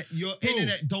is? nothing on. Your Bro.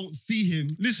 internet don't see him.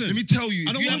 Listen, Let me tell you.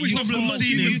 I don't if you wanna have wish your nothing on phone,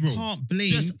 seeing him, you bro. can't blame.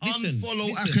 Just listen, unfollow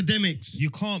listen. academics. You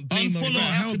can't blame a Unfollow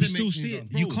rat. how we still academics, see nigga. it.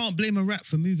 Bro. You can't blame a rat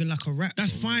for moving like a rat.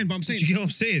 That's bro. fine, but I'm Do saying. you get what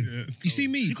I'm saying? You see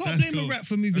me? You can't That's blame a cool. rat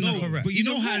for moving No, like a rat. but you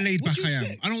know how laid What back do you I am.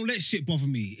 expect? I don't let shit bother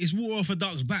me. It's water off a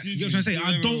duck's back. You know what I'm Excuse trying to say? me,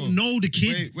 I don't wait, know the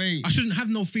kid. Wait. I shouldn't have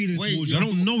no feelings Wait, towards you. I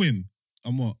you're- don't know him.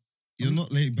 I'm what? You're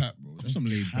not laid back, bro. course I'm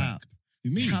laid back.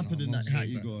 With me, Cap- Happened in Mark's that hat laid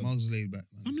you back. got. Mark's laid back,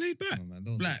 man. I'm laid back. Come on, man,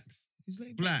 don't- Blacks. He's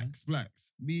laid back,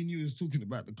 Blacks. Me and you was talking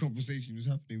about the conversation was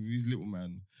happening with his little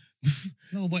man. man.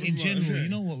 No, but in Right, general, yeah. you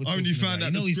know what we're I only talking found about. out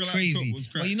You know the he's scrap top crazy. was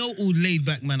crap. But you know all laid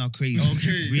back men are crazy. Okay,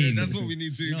 really. yeah, that's what we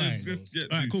need to You know how it let's goes.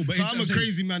 get Alright, to. cool, but So it's- I'm a I'm saying-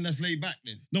 crazy man that's laid back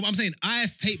then. No, but I'm saying I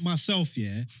hate myself,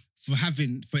 yeah,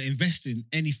 for investing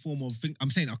any form of thing. I'm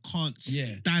saying I can't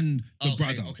Yeah. stand the Okay,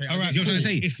 brother. okay, All right, okay, you know what I'm cool. trying to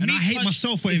say? If And I Meek hate punched-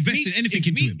 myself for if investing Meek- anything if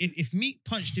into Meek- him. If Meek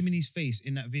punched him in his face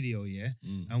in that video, yeah,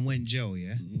 and went jail,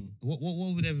 yeah, what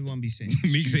would everyone be saying?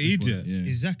 Meek's an idiot. Yeah.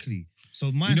 Exactly.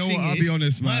 So my You know thing what? I'll is, be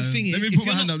honest, my man. thing is, Let me if put my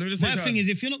you're hand not- up. Let me just say my something. thing is,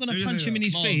 if you're not gonna Let me punch say him in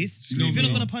his that. face, Margs, if you know you're me, not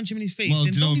gonna man. punch him in his face, Margs,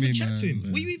 then you know don't even me, chat to him.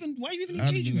 man. Why are you even I'd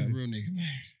engaging be with like him? real nigga,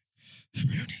 man.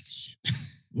 Real nigga shit.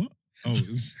 What? Oh,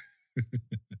 it's-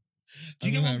 Do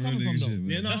you get where I'm coming from,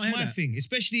 though? Yeah, no, That's I hear my that. thing.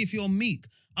 Especially if you're Meek.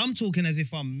 I'm talking as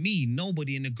if I'm me,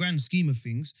 nobody in the grand scheme of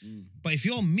things. But if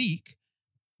you're Meek,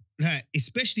 like,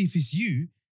 especially if it's you,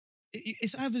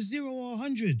 it's either 0 or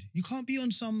 100. You can't be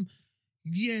on some,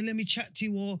 let me chat to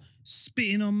you, or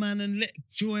spitting on man and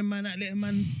drawing man out, letting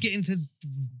man get into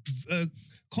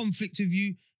conflict with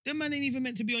you. Them man ain't even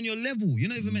meant to be on your level. You're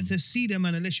not even meant to see them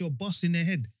man unless you're busting their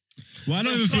head. well, I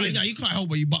don't even feel you can't help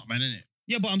but you butt, man, innit?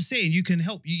 Yeah, but I'm saying you can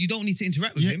help. You don't need to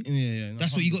interact with him. Yeah.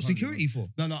 That's what you got security for.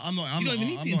 No, I'm not. I'm You not. don't even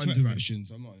need I'm to not interact with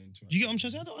interactions. I'm not in interactions. Do you get what I'm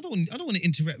trying to say? I don't want to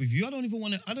interact with you. I don't even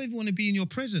want to be in your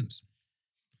presence.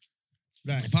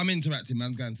 Like, If I'm interacting,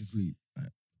 man's going to sleep.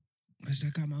 I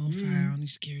got my own fire on the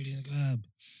security in the club.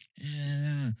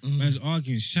 Man's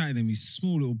arguing, shouting at me,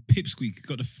 small little pipsqueak,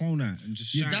 got the phone out and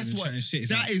just shouting That's and what. chatting shit.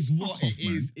 It's That like, is fuck what off, it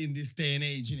man. is in this day and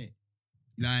age, innit?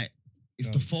 Like, it's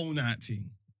the phone out thing.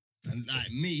 And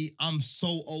like me, I'm so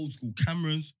old school.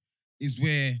 Cameras is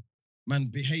where man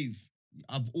behave.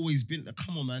 I've always been.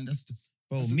 Come on, man. That's the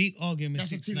bro, That's a- Meek arguing with that's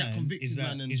the thing 6ix9ine that convicted is like,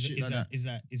 man and is, shit is like like, that. is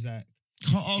like, is like,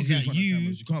 can't argue in is front like of you,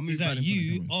 cameras. You can't move is bad like in front of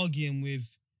you cameras. arguing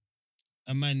with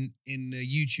a man in the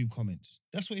YouTube comments.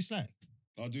 That's what it's like.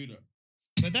 I'll do that.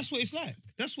 But that's what it's like.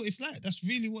 That's what it's like. That's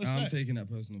really what it's I'm like. taking that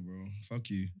personal, bro. Fuck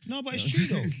you. No, but it's true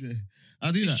though.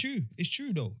 I do that. It's true. It's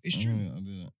true though. It's true. I'll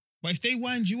do that. But if they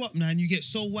wind you up now and you get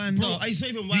so wound Bro, up, I used to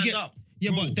even wind get- up.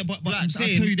 yeah, Bro, but I'm Blacks, I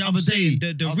saying, tell you the I'm other saying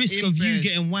day, the I was risk in of you bed.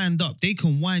 getting wound up, they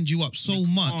can wind you up so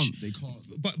much. They can't.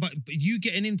 But you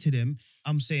getting into them,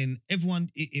 I'm saying everyone,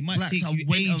 it might Blacks, take I you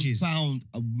went ages. and found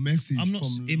a message I'm not.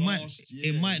 from It last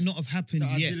year might not have happened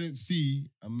that yet. I didn't see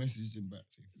and messaged him back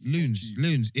to.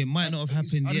 Loons. It might not have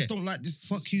happened I yet. just don't like this.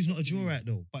 Fuck you's not a draw out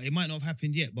though, but it might not have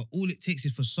happened yet. But all it takes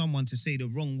is for someone to say the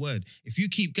wrong word. If you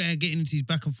keep getting into these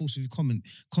back and forth with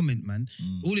comment, man,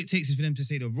 all it takes is for them to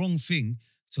say the wrong thing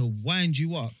to wind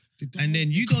you up, and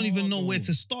then you don't even know where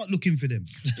to start looking for them.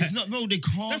 It's not, bro. They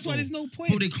can't. That's why though. there's no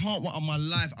point. Bro, they can't. What in my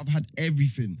life? I've had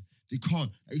everything. They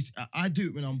can't. I do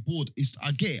it when I'm bored.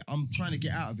 I get it. I'm trying to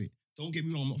get out of it. Don't get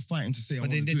me wrong. I'm not fighting to say. But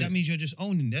then that means you're just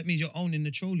owning. That means you're owning the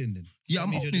trolling. Then Yeah, That I'm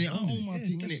means owning you're it. just I owning own my Yeah,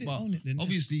 thing, that's innit? it, But own it then.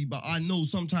 obviously, but I know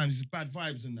sometimes it's bad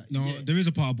vibes and that. No, You get it? there is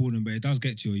a part of boredom, but it does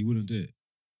get to you or you wouldn't do it.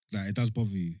 Like, it does bother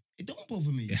you. It don't bother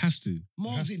me. It has to.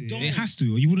 Margs, has it to, don't. It has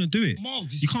to, or you wouldn't do it.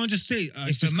 Margs, You can't just say, it's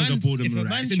If just a because man, of boredom. if and a all that.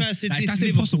 man It's tries to diss that's Liverpool,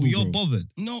 impossible, you're bro. bothered.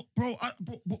 No, bro.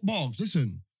 Margs,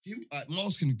 listen.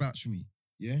 Margs can vouch for me.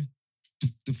 Yeah,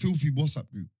 the filthy WhatsApp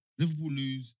group. Liverpool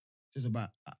lose. There's about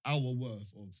an hour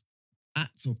worth of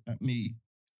acts at me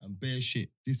and bare shit.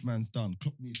 This man's done.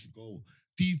 Clock needs to go.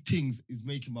 These things is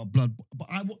making my blood. But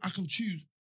I can choose.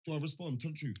 Do I respond?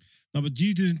 Tell the truth. No, but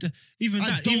you do even I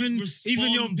that. don't Even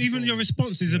respond, your bro.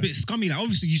 response is a bit scummy. Like,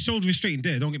 obviously, you showed restraint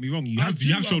there. Don't get me wrong. You I have do,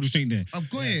 showed restraint there. I've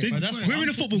got Then it. But that's we're what in I'm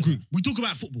a football talking group. We talk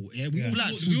about football. Yeah, we Yeah. all Blacks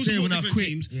support, we all was there support when I different quit.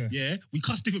 teams. Yeah. Yeah, we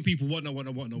cuss different people. Whatnot.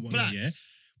 Blacks. Yeah,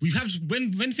 we have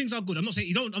when things are good. I'm not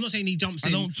saying he jumps I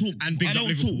in. don't talk. And bigs I up don't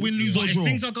Liverpool. talk win, lose But or if draw.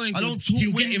 things are going I good, don't talk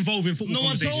he'll win. get involved in football No,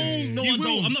 I conversations. don't. No, You I will.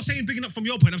 don't. I'm not saying bigging up from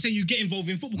your point. I'm saying you get involved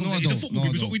in football No, I conversations. It's a don't. football No,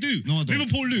 I group. It's what we do. don't. No, I don't.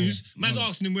 Liverpool lose. No, Man's I don't.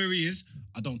 asking him where he is.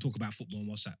 I don't talk about football on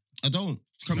WhatsApp. I don't.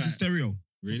 Come to Right. stereo.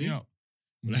 Really? Yeah.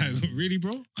 Like, really,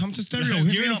 bro? Come to stereo. Like,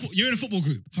 Hit you're, me in up. you're in a football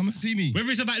group. Come and see me.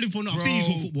 Whether it's about Liverpool or not, I've seen you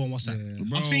Bro. talk football on WhatsApp.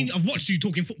 Bro. I've watched you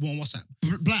talking football on WhatsApp.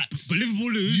 Blacks. But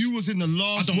Liverpool lose. You was in the I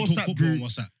last don't talk WhatsApp football on group,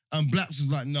 WhatsApp. and Blacks was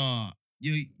like, nah.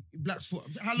 Blacks for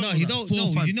how long? No, was you that? don't. 4 or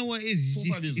No, 5? you know what it is. 4 or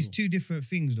 5 years It's ago. two different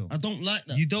things though. I don't like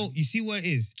that. You don't. You see what it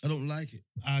is. I don't like it.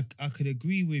 I could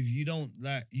agree with you. You don't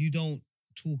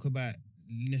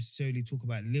necessarily talk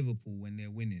about Liverpool when they're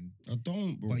winning, I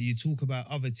don't, bro. but you talk about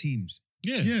other teams.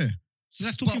 Yeah. yeah, So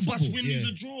that's but talking what's football. win, Yeah. lose,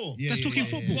 a draw. Yeah, That's talking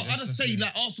football. But I just say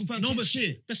like Arsenal fans. No, say but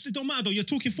shit. It don't matter though. You're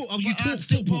talking football. You But I talk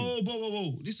still, football.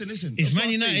 whoa. Listen. If That's what Man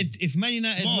I United, say. if Man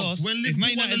United Mark, lost, when if Liverpool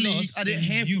Man won the United league, lost, I didn't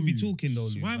then hear you'd from be you. talking though.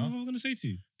 Why am Luke, I going to say to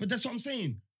you? But that's what I'm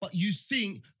saying. But you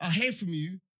think I hear from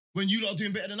you when you lot are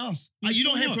doing better than us. And you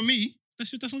Sure don't hear not. from me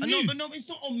That's on I you. know, but no, it's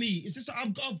not on me. It's just that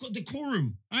I've got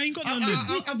decorum. I ain't got none.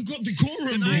 I've got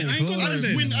decorum, bro. I ain't got I none just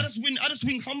then. win. I just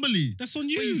win humbly. That's on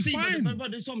you. But you see, Fine.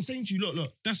 but that's what I'm saying to you.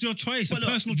 Look. That's your choice. But A look,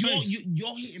 personal choice.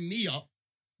 you're hitting me up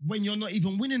when you're not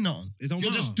even winning nothing. It don't You're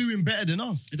matter. just doing better than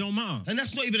us. It don't matter. And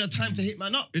that's not even a time to hit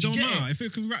man up. It Do you don't get matter. it? If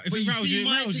it But rattles see, you, it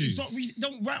my rattles thing, you. it's not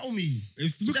don't rattle me.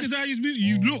 Look at how you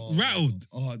look rattled.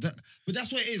 But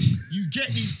that's what it is. You get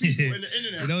these people in the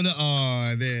internet. You know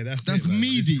that? There. That's me,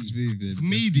 meaty. D. It's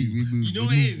me, D. We move. You know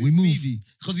what it is? We move.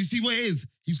 Because you see what it is?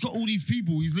 He's got all these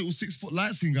people, these little 6 foot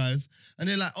lighting guys, and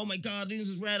they're like, oh my God, this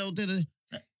is rattled.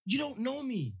 You don't know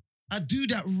me. I do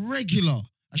that regular.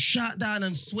 I shout down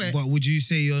and sweat. But would you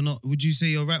say you're not? Would you say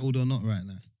you're rattled or not right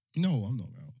now? No, I'm not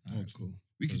rattled. Alright, cool.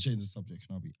 We can change the subject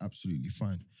and I'll be absolutely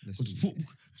fine. Let's Because do it.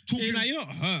 talking... Like, you're not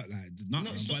hurt, like nothing.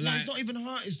 No, it's but not, like, it's not even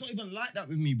hurt. It's not even like that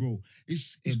with me, bro.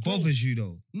 It's It growth. bothers you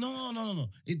though. No.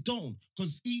 It don't.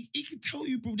 Because he can tell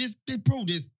you, bro,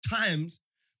 there's times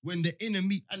when the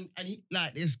enemy, and he,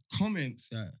 like, there's comments,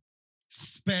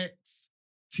 Specs,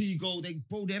 Tigo,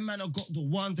 them man have got the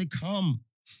ones, they come.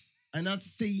 And I'd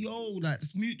say, yo, like,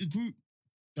 let's mute the group.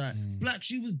 Like, Black,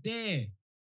 she was there.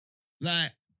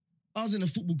 Like, I was in a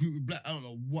football group with Black. I don't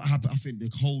know what happened. I think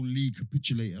the whole league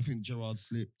capitulated. I think Gerard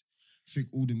slipped. I think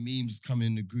all the memes coming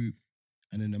in the group.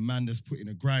 And then the man that's putting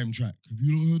a grime track. Have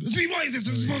you not heard? It's me, what is this?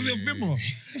 It's supposed to be a bimmer.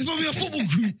 It's supposed to be a football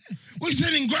group. What you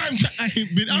sending grime track? I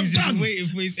ain't been. I'm He's done. just waiting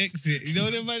for his exit. You know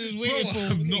what man is waiting Bro,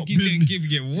 for? I've not give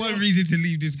been- one reason to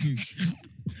leave this group.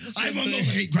 I've not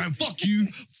hate grime. Fuck you.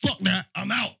 Fuck that.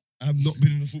 I'm out. I've not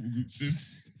been in a football group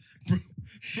since. Bro,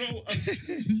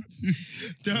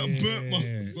 that burnt my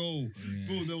soul.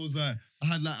 Bro, there was like, I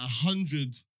had like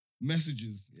 100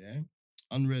 messages,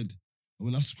 unread. And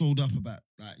when I scrolled up about,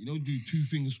 like, do 2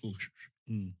 finger scroll,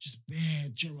 just bare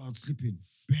Gerard slipping,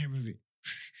 bare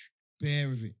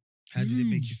of it. How did it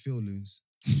make you feel, Loons?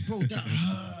 Bro, that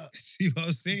hurt. See what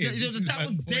I'm saying? That This is was my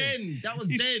point. then. That was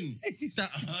then. That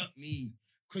hurt me.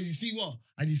 Because you see what?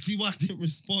 And you see why I didn't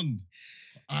respond?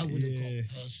 I would have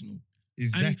got personal.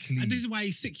 Exactly. And this is why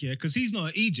he's sick here, because he's not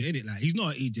an idiot, innit? Like, he's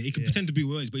not an idiot. He can pretend to be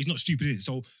what he is, but he's not stupid, innit?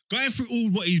 So going through all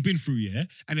what he's been through,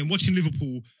 and then watching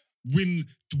Liverpool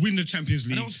win the Champions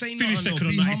League, don't say finish nothing, second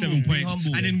on be 97 humble, be points,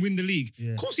 humble. and then win the league.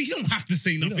 Yeah. Of course, he don't have to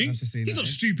say don't nothing. have to say He's not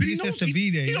nothing. stupid. He just has to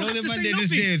be there. He You don't know have the to man say there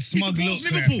just nothing. there, He smug supports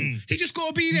look, Liverpool. like, He just got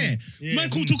to be there. Yeah, Man,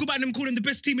 cool talk about them calling the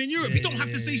best team in Europe. He don't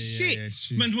have to say shit. it's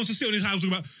true. Man wants to sit on his house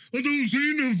talk about, I don't say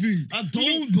nothing. I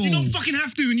don't, You don't though. fucking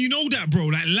have to, and you know that, bro.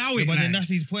 Like, allow it. But then like. that's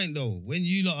his point, though. When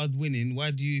you lot are winning, why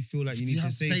do you feel like you need You to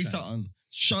have to say something?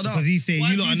 Shut up. Because he's saying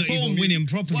Why you do lot are not phone even me? winning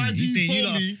properly. Why do He's saying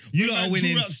phone me you when lot man are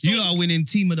winning. drew that You stone? lot are winning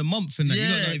team of the month and that. You lot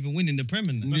Yeah. are not even winning the Prem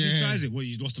and that. But if Yeah. he tries it,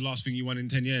 what's the last thing you won in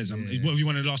 10 years? What have you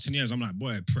won in the last 10 years? I'm like,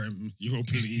 boy, Prem,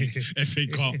 Europa League, FA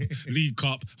Cup, League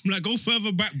Cup. I'm like, go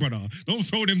further back, brother. Don't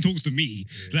throw them talks to me.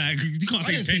 Like, you can't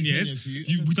say didn't 10 say 10 years. years for you.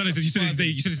 You said it five today.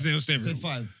 You said it today on I said Stereo.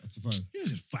 5. I said 5. You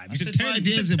said 5. I You said said 10. 5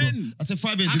 You years said ago. 10. I said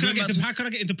 5 years. How can, Remember I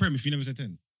get into Prem if you never said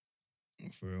 10?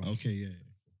 For real. Okay, yeah.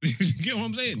 You get what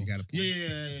I'm saying? You got a point.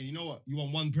 Yeah. You know what? You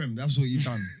won 1 Prem. That's what you've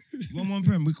done. You won 1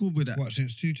 Prem. We're cool with that. What,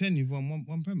 since 210 you've won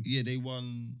one Prem? Yeah, they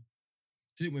won.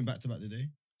 They didn't win back to back today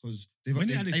because they've When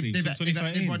did Alex leave?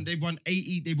 2013? they've won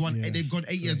 80. They've gone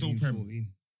 8 years old Prem. 14.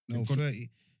 No, They've got- 30.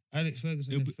 Alex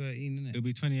Ferguson It'll had 13, isn't It'll it?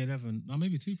 be 2011. No,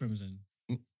 maybe 2 Prem then.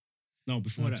 Mm. No,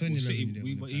 before that. 2011 City, we didn't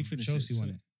win the he Prem. finished Chelsea it. won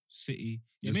it. City.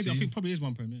 Yeah, Yeah, maybe. I see? think probably is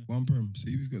 1 Prem, yeah. 1 Prem.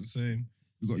 See, we've got the same.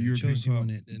 We've got European Chelsea Cup. won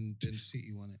it, then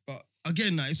City won it. But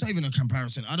again, like, it's not even a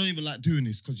comparison. I don't even like doing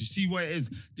this because you see what it is.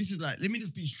 This is like, let me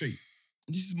just be straight.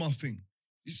 This is my thing.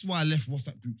 This is why I left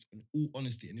WhatsApp groups in all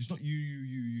honesty. And it's not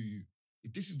you.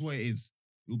 If this is what it is,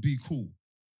 it'll be cool.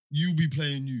 You be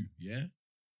playing you, yeah?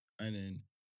 And then,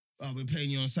 we're playing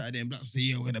you on Saturday and Black will say,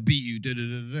 yeah, we're going to beat you,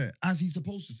 as he's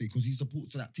supposed to say because he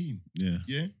supports that team, Yeah.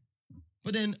 yeah?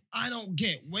 But then I don't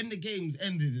get when the game's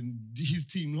ended and his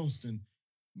team lost and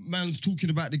man's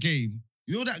talking about the game.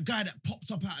 You know that guy that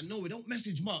pops up out of nowhere, don't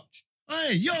message much.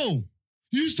 Hey, yo,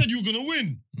 you said you were going to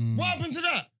win. What happened to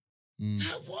that?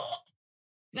 Like, what?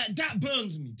 Like, that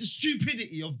burns me. The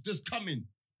stupidity of just coming.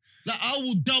 Like, I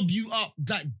will dub you up.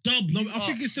 Like, dub No, you I up.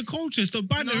 think it's the culture. It's the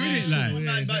banner, No, innit? Yeah, Like,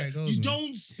 that's how it goes, you man.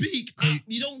 don't speak.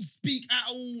 You don't speak at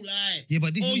all. Like, Yeah,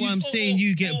 but this Oh, is why you- I'm oh, saying oh,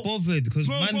 you get oh. bothered because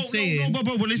man saying, bro,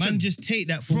 listen. man just take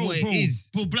that for what it is.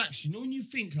 Bro, Blacks, you know when you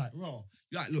think like, raw,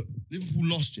 like, look, Liverpool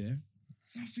lost, yeah?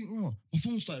 And I think, raw, my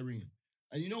phone started ringing.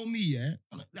 And you know me, yeah?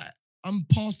 I'm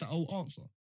past that old answer.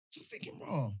 So I'm thinking,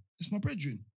 raw, it's my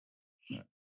brethren. Like,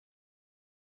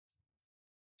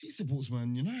 he supports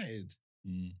Man United.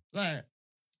 Like,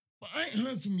 but I ain't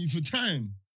heard from you for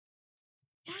time.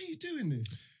 Why are you doing this?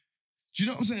 Do you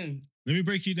know what I'm saying? Let me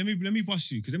break you. Let me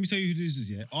bust you. Because let me tell you who this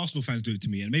is. Yeah, Arsenal fans do it to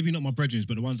me, and maybe not my brethren,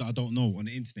 but the ones that I don't know on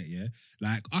the internet. Yeah,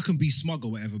 like I can be smug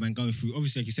or whatever, man. Going through,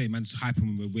 obviously, like you say, man's hyping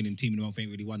when we're winning. Team in the month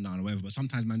ain't really won now or whatever. But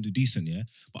sometimes man do decent. Yeah,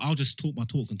 but I'll just talk my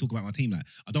talk and talk about my team. Like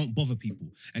I don't bother people,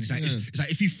 and it's like it's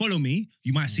like if you follow me,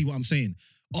 you might see what I'm saying.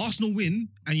 Arsenal win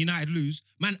and United lose,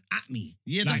 man, at me.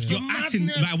 Yeah, like that's you're atting.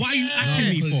 madness. Like why are you atting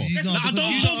me for? Like, I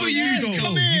don't bother you though.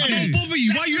 Come here. I don't bother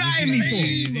you. Why are you atting me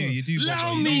for? You do. Allow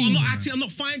bother. me. I'm not acting. I'm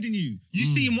not finding you. You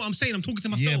seeing what I'm saying? I'm talking to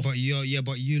myself. But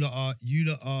you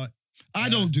lot are. I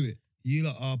don't do it. You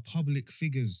lot are public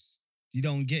figures. You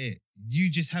don't get it. You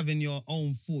just having your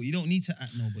own thought. You don't need to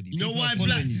act nobody. You know People why are following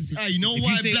blacks is? you. You know If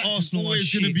why you say blacks is Arsenal are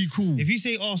always gonna shit, be cool. If you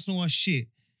say Arsenal are shit,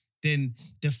 then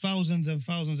the thousands and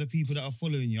thousands of people that are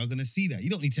following you are gonna see that. You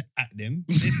don't need to at them.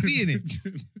 They're seeing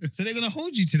it, so they're gonna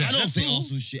hold you to that. I don't That's say all.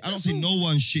 Arsenal shit. I don't That's say all. no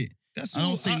one shit. That's I all.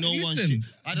 don't say no one listen, shit.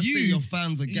 I just say your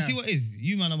fans are You gas. see what it is?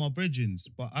 You man are my brethren,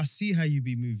 but I see how you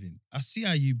be moving. I see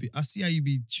how you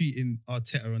be treating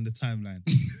Arteta on the timeline.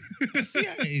 I see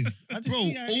how it is. I just Bro,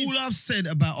 see how it all is. I've said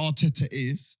about Arteta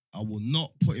is I will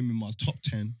not put him in my top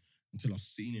 10 until I've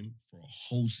seen him for a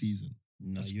whole season.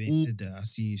 No, That's you ain't all- said that. I've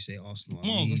seen you say Arsenal are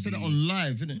Mark, I said it meaty. on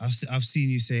live, innit? I've seen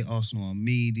you say Arsenal are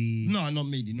meaty. No, not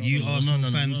me. No, You no, no, Arsenal no,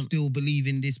 no, fans no. still believe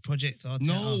in this project, Arteta?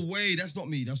 No way, that's not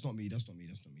me. That's not me.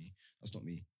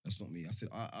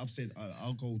 I've said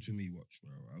I'll go to me watch,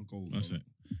 bro. I'll go. That's it.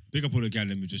 Big up all the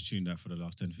Gallon who just tuned out for the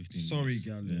last 10, 15 Sorry, minutes.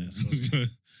 Gallon. Yeah.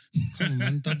 Come on,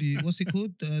 man. What's it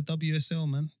called? WSL,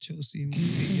 man. Chelsea, Man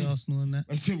City, Arsenal, and that.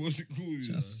 I said, what's it called?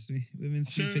 Just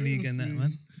Women's Super League and that,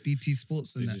 man. BT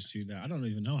Sports They and that. just tuned out. I don't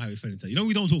even know how it fell into. You know,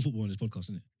 we don't talk football on this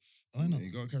podcast, innit? Why not?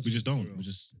 We just don't.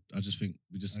 I just think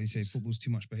we just. You say football's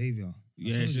too much behaviour.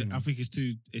 Yeah, I think it's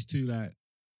too like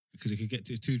because it could get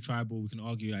to, it's too tribal. We can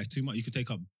argue like it's too much. You could take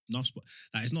up enough.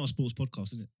 Like it's not a sports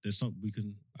podcast, is it? There's something we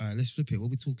can. All right, let's flip it. What are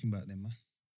we talking about then, man?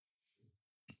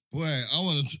 Boy, I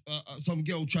want to. Some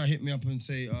girl try to hit me up and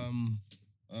say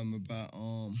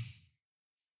about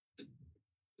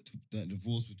that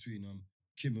divorce between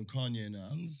Kim and Kanye and that.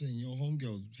 I'm just saying your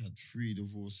homegirl's had 3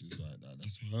 divorces like that.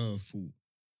 That's her fault.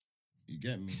 You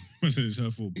get me? I said it's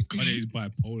her fault. Kanye is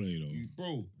bipolar, you know.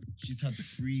 Bro, she's had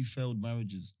 3 failed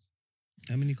marriages.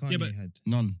 How many Kanye but- had?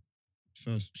 None.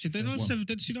 First. Shit, they first done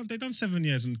one. 7. They done 7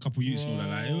 years and a couple years and all that.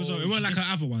 Like, it Bro, weren't like she's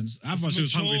her other ones. Her other one, she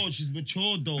was mature, hungry. she's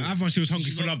mature though. Her other one, she was hungry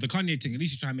She's for not- love. The Kanye thing, at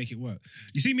least she try and make it work.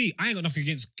 You see me, I ain't got nothing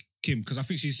against Kim because I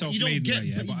think she's But you don't self-made. get- Like,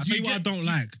 yeah, but but I do tell you you what I get- don't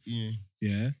like. Yeah.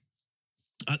 Yeah.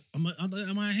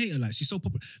 Am I a hater? Like, she's so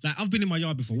popular. Like, I've been in my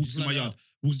yard before. Walked into my yard.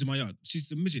 Walked into my yard.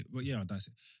 She's a midget. But yeah, that's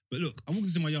it. But look, I walked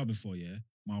into my yard before, yeah.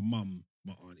 My mum,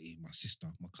 my auntie, my sister,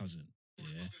 my cousin, yeah.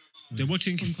 They're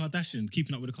watching Kim Kardashian,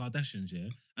 keeping up with the Kardashians, yeah.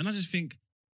 And I just think,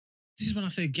 this is when I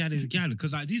say gal is gal.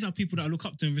 Because like, these are people that I look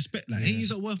up to and respect. Like, ain't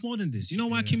you worth more than this? You know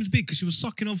why Kim's big? Because she was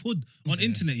sucking off hood on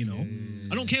internet, you know.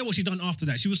 I don't care what she done after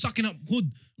that. She was sucking up hood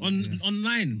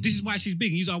online. This is why she's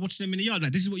big. You are watching them in the yard.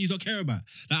 Like, this is what you don't care about.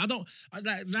 Like,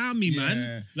 allow me,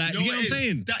 man. Like, you get what I'm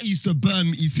saying? That used to burn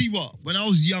me. You see what? When I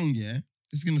was young, yeah,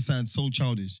 this is gonna sound so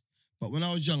childish, but when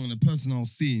I was young and the person I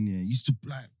was seeing, yeah, used to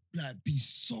like be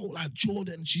so like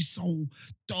Jordan. She's so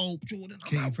dope, Jordan. I'm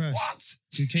Katie like, Price. what?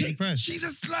 Katie Price. She's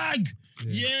a slag.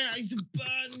 Yeah. Yeah, it used to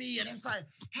burn me, and I was like,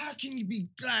 how can you be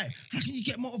like? How can you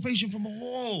get motivation from a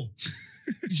whore?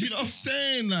 You know what I'm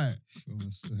saying?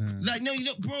 Like, no, you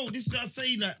know, bro, this is what I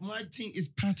say, like, my thing is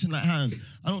pattern like hand.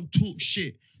 I don't talk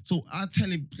shit. So I tell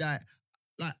him, like,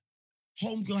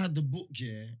 homegirl had the book,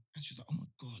 yeah, and she's like, oh my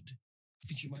God, I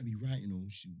think she might be right, you know,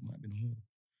 she might have been a whore.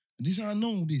 And this is how I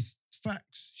know this.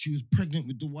 Facts. She was pregnant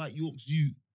with the White York's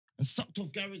youth and sucked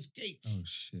off Garrett's Gates. Oh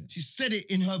shit. She said it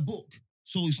in her book.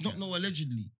 So it's not no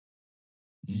allegedly.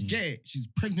 You get it? She's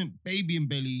pregnant, baby in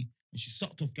belly, and she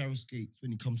sucked off Gareth Gates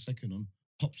when he comes second on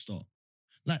Popstar.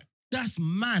 Like, that's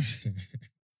mad.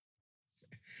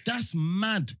 That's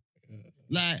mad.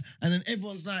 Like, and then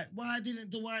everyone's like, why didn't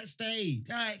Dwight stay?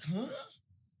 Like, huh?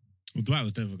 Well, Dwight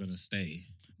was never going to stay.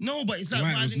 No, but it's like,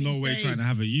 Dwight why was didn't no he way stay? trying to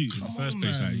have a youth in Come the first on,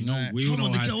 place. man. Like, you know, Like, we all come know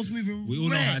on, the how girl's moving we all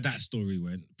know how wreck. that story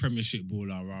went. Premiership baller,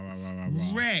 rah rah rah rah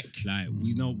rah. Wreck. Like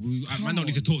we know, Come I don't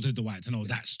need to on. talk to Dwight to know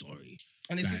that story.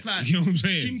 And it's just like, you know what I'm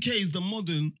saying? Kim K is the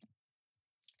modern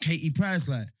Katie Price,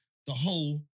 like, the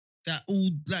whole, that all,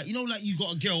 like, you know, like, you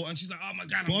got a girl and she's like, oh my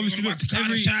God, But obviously, look,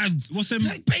 every what's them?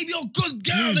 like, baby, you're a good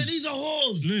girl, and these are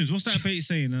hoes. Loons, what's that bait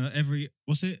saying? Every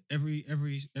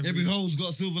Every hoe's got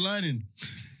a silver lining.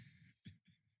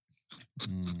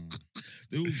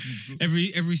 They all-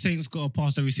 every saint's got a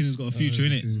past, every sinner's got a future,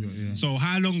 innit? Yeah. So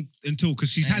how long until?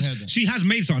 Because Ain't heard that. she has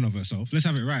made something of herself. Let's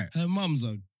have it right. Her mum's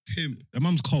a pimp. Her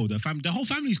mum's cold. The whole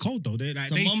family's cold though.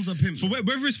 The mum's a pimp. For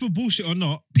whether it's for bullshit or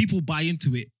not, people buy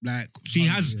into it. Like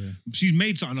she's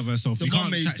made something of herself. The You mum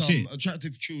can't made chat some shit.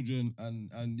 attractive children,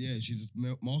 and yeah, she just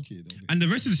marketed it. And the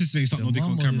rest of the sisters ain't something no dick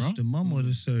on camera. The mum or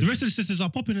the surgeon? The rest of the sisters are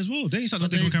popping as well. They ain't something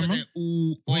no dick on camera.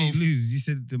 Wait, Luz, you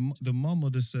said the mum or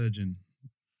the surgeon?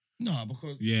 Nah,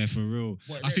 because Yeah, for real.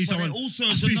 But I see they- but they someone. also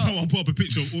I see do not- someone put up a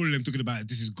picture of all of them talking about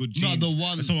this is good jeans. No, the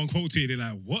one- And someone quoted it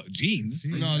like, "What jeans?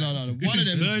 no. This One of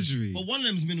is them, surgery." but one of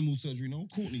them's minimal surgery. No,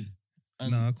 Courtney.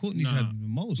 And Nah, Courtney's Nah. had the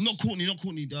most. Not Courtney. What's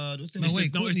No, the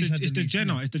wait, Courtney's had It's the the least,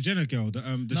 Jenner. innit? It's the Jenner girl. The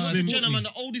No, slim. the gentleman,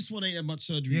 the oldest one ain't had much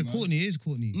surgery. Yeah, man. Courtney is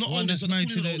Courtney. Not The one oldest, that's one, married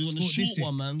the to oldest one, the short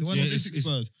one, man. The one Yeah, that's it's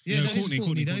bird. Yeah, Yeah, that is Courtney,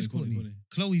 Courtney. That is Courtney. Courtney.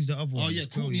 Chloe's the other one. Oh yeah,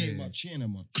 Courtney Chloe, ain't much. She ain't that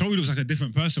much. Chloe looks like a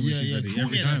different person when Yeah, she's yeah. ready Courtney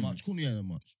every ain't that time. much. Courtney ain't that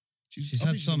much. She's I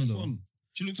had think some, the best though. one.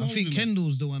 She looks I think older.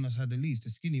 Kendall's the one that's had the least, the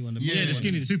skinny one. Yeah, the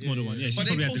skinny, the supermodel one. Yeah, she's But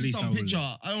they probably had the posted least some out of picture.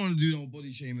 them. I don't want to do no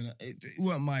body shaming. It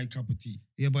weren't my cup of tea.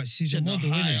 Yeah, but she's She a had the model,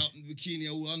 high innit? out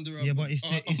bikini all under her. Yeah, but it's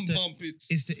the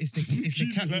It's it's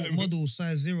the catwalk model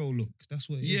size 0 look. That's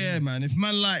what it is. yeah, innit? man. If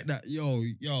man like that, yo,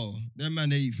 them man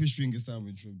they eat fish finger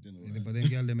sandwich for dinner. Yeah, right? but then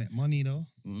girl they make money though.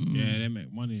 Yeah, they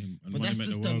make money, and But money that's make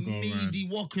the just the world go around. meaty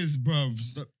walkers, bruv.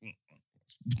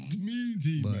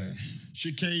 Meaty, But man.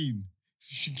 Chicane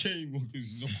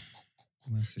walkers. You know,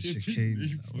 that's a You think chicane.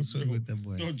 they What's wrong with that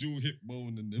boy? dodge all hip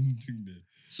bone and them thing there.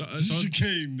 So,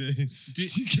 Chicane there. do-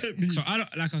 You get me? so I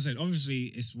don't, like I said, obviously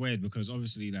it's weird because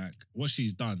obviously like what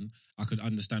she's done, I could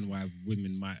understand why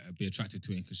women might be attracted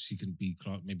to it because she can be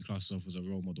maybe class herself as a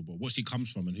role model, but what she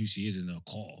comes from and who she is in her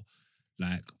core,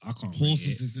 like I can't. rate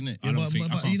Horses, it. isn't it? I don't think.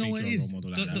 I can't you know think what it you're a is? role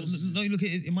model like that. No, you look at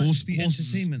it. It might just be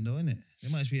Horses. entertainment, though, innit? They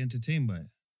might just be entertained by it.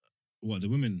 What the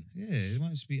women? Yeah, it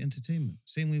might just be entertainment.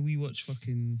 Same way we watch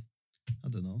fucking, I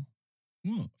don't know.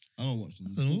 What? I don't watch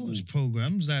them. I don't know, we watch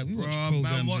programs like we watch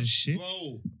programs and shit.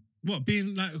 Bro, What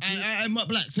being like? I'm not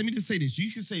black. So let me just say this.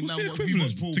 You can say What's man the watch, we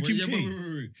watch equivalent to programs. Kim Yeah,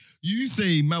 K? wait. You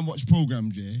say man watch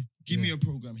programs, yeah? Give me Yeah. a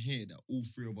program here that all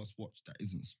three of us watch that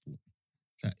isn't sport.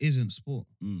 That isn't sport.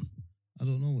 Mm. I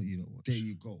don't know what you don't watch. There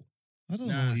you go. I don't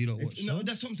know what you don't If- watch. No, though.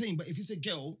 that's what I'm saying. But if it's a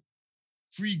girl,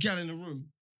 3 gal in a room,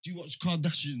 do you watch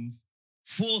Kardashians?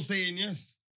 4 saying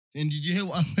yes. And did you hear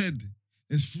what I said?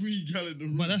 There's 3 gal in the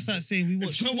room. But that's like saying we If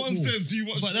watch someone football. says, do you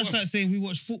watch But that's what? like saying we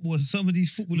watch football and some of these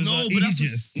footballers No, are but that's a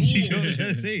idiots. sport. You know what I'm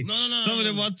trying to say? No. Some of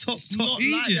them are top It's not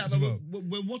like idiots, that, bro. but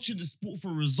we're watching the sport for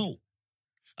a result.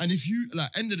 And if you, like,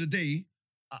 end of the day,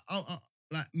 I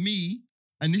like me,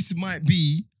 and this might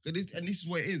be, and this is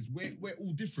what it is, we're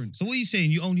all different. So what are you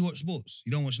saying? You only watch sports?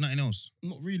 You don't watch nothing else?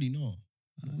 Not really, no.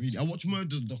 Not really. I watch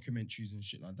murder documentaries and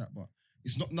shit like that, but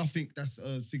it's not nothing that's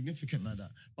significant like that.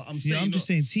 But I'm saying, Yeah, I'm just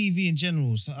saying TV in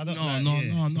general. So I don't. No, like, no,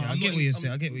 yeah. no, no, Yeah, I I'm get not- what you're I'm-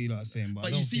 saying. I get what you lot are saying, but I But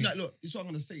don't you see, think, like, look, this is what I'm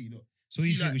gonna say. Look, so what do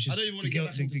you see, think like, we should? I don't even want The to get girl,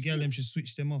 back the, into the girl sport. them should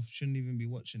switch them off. Shouldn't even be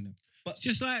watching them. But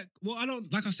just like, well, I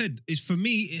don't, like I said, it's for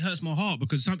me, it hurts my heart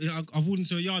because I've walked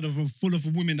into a yard full of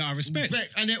women that I respect.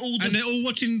 And they're all just And they're all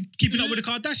watching Keeping Up with the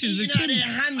Kardashians and eating out Kim. their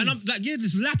hands. And I'm like, yeah,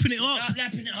 just lapping it up.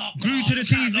 lapping it up. Glued to the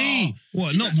TV.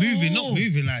 What? Not That's moving, all. not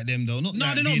moving like them though. Not No,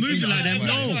 like they're not being moving like them,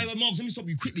 ignorant, no. right? Marks, let me stop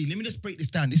you quickly. Let me just break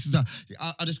this down. This is I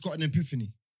just got an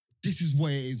epiphany. This is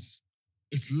what it is.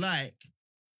 It's like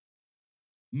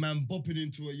man bopping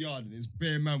into a yard and it's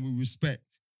bare man with respect.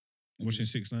 Watching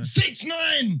 6ix9ine.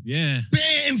 6ix9ine! Yeah.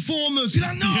 Bare informers. You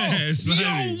don't know. Yeah,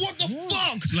 slightly. Yo, what the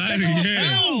fuck? Slightly, That's how yeah.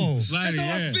 I feel. Slightly, That's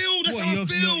how I yeah. feel. That's What, how I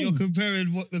feel. you're comparing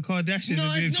what the Kardashians No,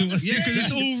 are doing it's to not us. the Yeah, because it's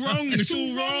same. all wrong. It's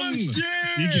all wrong.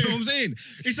 Yeah. You get what I'm saying?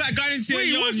 It's like going into Wait,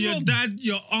 your yard, what's your wrong? dad,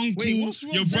 your uncle, Wait, what's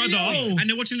wrong? your brother, Yo. and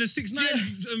they're watching the 6ix9ine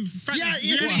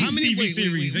Yeah, reality how many- TV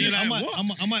series. And you're like,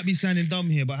 what? I might be sounding dumb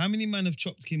here, but how many men have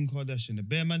chopped Kim Kardashian? The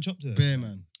Bear Man chopped her. Bare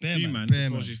man. Bear Few Man. man, Bare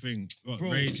before man. she think. What, Bro,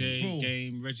 Ray J, bro.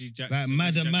 Game, Reggie Jackson. Like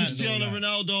Madder Man. Cristiano like-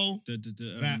 Ronaldo.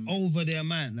 Like over there,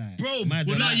 man. Like, Bro, mad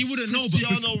well, relax. Like you wouldn't know, but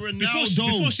Cristiano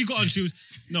before she got on, she was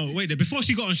before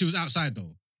she got on, she was outside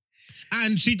though,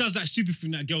 and she does that stupid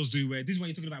thing that girls do, where this is why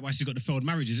you're talking about why she got the failed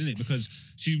marriages, isn't it? Because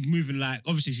she's moving like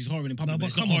obviously she's whoring in public, No, but but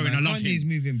it's not come on, whoring. man. I love Kanye's him.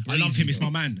 moving I love him. brazy, It's bro.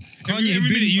 my man. Kanye Every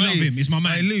minute you love him. It's my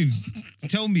man. Hey, Loons,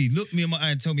 tell me, look me in my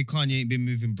eye and tell me Kanye ain't been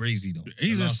moving brazy though.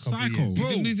 He's the a last couple of psycho. years. He's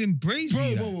been moving brazy.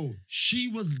 like. Bro. She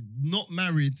was not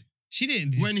married She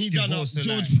didn't. when he done up divorce her,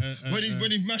 George. like, When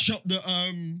he mashed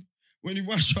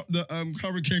up the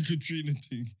Hurricane Katrina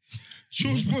thing.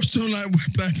 George Bush don't like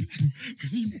white black people.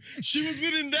 She was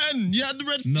with him then. You had the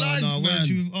red flags, No, man. when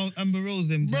she with Amber Rose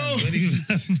them Bro. times, when he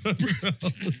was Amber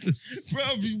Rose. Bro,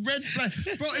 red flag.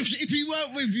 Bro, if he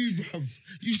weren't with you, bro,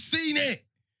 you've seen it.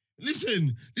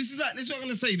 Listen, this is what I'm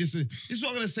gonna say. This is what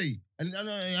I'm gonna say. And I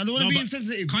don't want to No, be but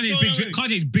insensitive.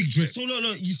 Kanye's big drip. So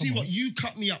look, you see Come what on. you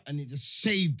cut me up and it just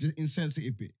saved the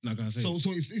insensitive bit. No, go on, say So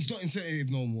it. it's not insensitive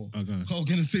no more. Oh, go on. I'm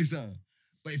gonna say something.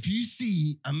 But if you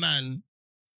see a man,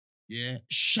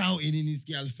 shouting in his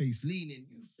gal face, leaning,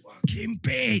 you fucking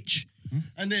bitch,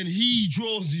 and then he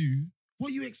draws you, what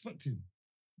are you expecting?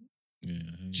 Yeah.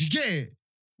 Do you get it?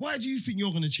 Why do you think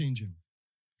you're gonna change him?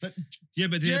 Like, Yeah,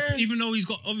 but even though he's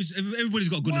got, obviously, everybody's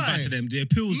got good and Why? bad to them, the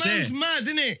appeal's man's there. mad,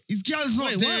 innit? His gal's not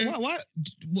Wait, there. why?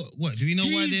 What? Do we know why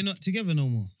He's- they're not together no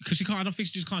more? Because I don't think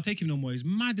she just can't take him no more. He's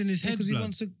mad in his head, Because he blood.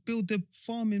 wants to build the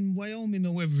farm in Wyoming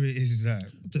or wherever it is. Like,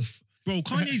 what the Bro,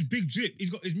 Kanye's big drip. He's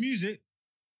got his music.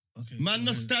 Okay. Man,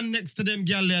 not stand next to them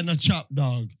gal there and a chop,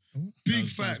 dog. Big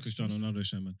facts. Cristiano Ronaldo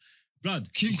show, man.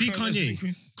 Blood, Kim you see Kardashian, Kanye?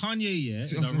 Chris. Kanye, yeah,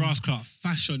 See is what a I'm saying? rascal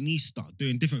fashionista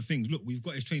doing different things. Look, we've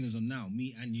got his trainers on now.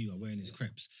 Me and you are wearing his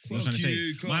crepes. You know what I'm trying to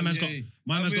say? Fuck you, My man's got Kanye.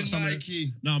 my man's I'm got some of the,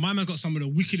 Nike. no, my man's got some of the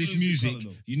wickedest Shows you music colour,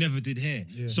 though. you never did hear.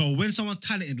 Yeah. So when someone's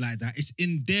talented like that, it's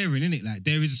endearing, isn't it? Like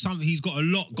there is something he's got a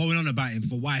lot going on about him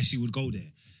for why she would go there.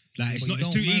 Like it's But not. you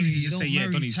It's don't too marry- easy to you just don't say, yeah,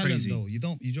 marry Donny's talent, crazy. Though.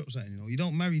 You drop something, you know. You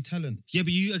don't marry talent. Yeah,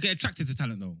 but you get attracted to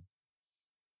talent though.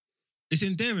 It's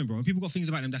endearing, bro. And people got things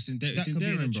about them that's endearing. That It's could be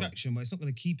an endearing, bro. attraction, but it's not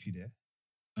going to keep you there.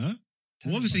 Huh? Well,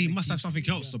 Talent's obviously, he not gonna must have keep something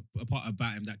you, else apart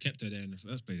about him that kept her there in the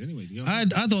first place. Anyway, do you know what I I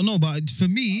mean? don't know, but for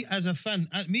me as a fan,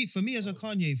 for me as a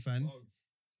Kanye fan,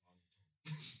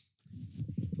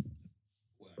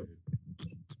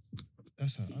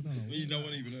 that's how I don't know. You don't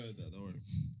want to even heard that, don't worry.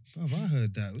 Bruv, I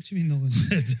heard that. What do you mean no one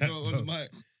heard that? No, on the bruv? mic.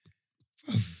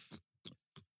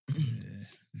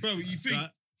 Bro, you think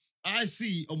I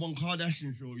see on one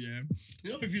Kardashian show, yeah?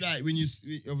 You know, if you like, when you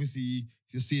obviously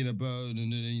you're seeing a bird and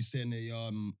then you stand there,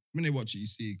 when they watch it, you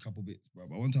see a couple bits, bro.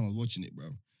 But one time I was watching it, bro,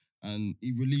 and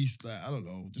he released like, I don't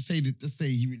know, just say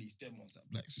he released them ones that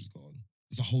Blacks has got on.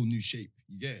 It's a whole new shape.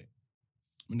 You get it?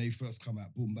 When they first come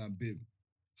out, boom, bam, bim.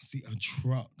 I see a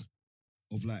truck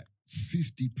of like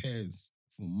 50 pairs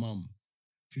for mum,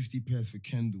 50 pairs for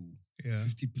Kendall, Yeah.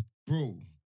 50, bro.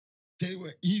 They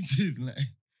were eating like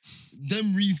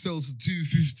them resales for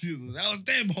 250. That was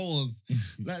them hoes.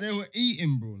 Like they were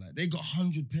eating, bro. Like they got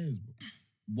 100 pairs, bro.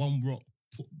 One rock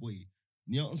put boy.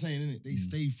 You know what I'm saying? Innit? They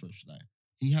stayed fresh. Like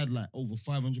he had like over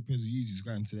 500 pairs of Yeezys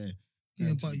going to there.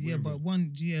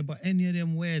 But any of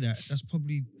them wear that. That's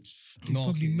probably you No,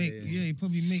 probably okay, make yeah. you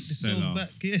probably make the Sell sales off. back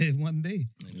one day.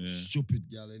 Yeah. Stupid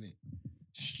gal, innit?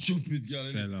 Stupid gal,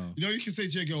 innit? Sell out. You know, you can say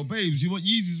to your girl, babes, you want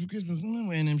Yeezys for Christmas? I'm not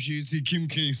wearing them shoes. See Kim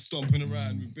K stomping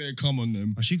around with bare cum on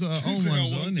them. But she got her She own said, I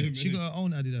ones, though, want innit? them, She innit? got her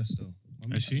own Adidas though.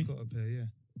 Has she? She's got a pair, yeah.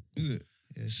 Is it?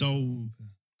 Yeah, she's So- got her own pair.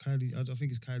 Kylie, I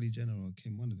think it's Kylie Jenner or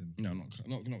Kim, one of them. No, not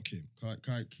Kim.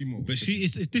 Kim. But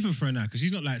it's different for her now because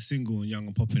she's not like single and young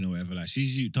and popping or whatever. Like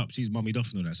she's used up, she's mummied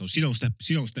off and all that. So she don't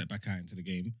step back out into the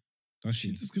game, does she?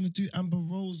 She's just gonna do Amber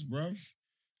Rose, bruv.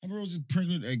 Amber Rose is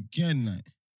pregnant again, like.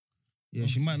 Yeah,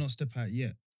 she might not step out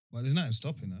yet, but there's nothing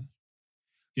stopping her.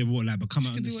 Yeah, but what, like, but come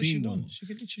out She on can the do what she scene though. wants. She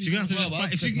can literally. She's gonna have to Well, just I'll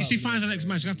find, if step she out finds her with next it,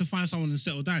 man, she's gonna have to find someone and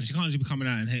settle down. She can't just be coming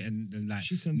out and hating and like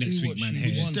She can next do week, what man, she hair.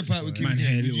 Would you wants, step out with Kim Man, K?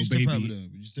 hair, Would you little step out baby. with her?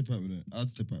 Would you step out with her? I'd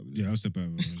step out with her. Yeah, I'll step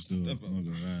over. Still, Step I'm not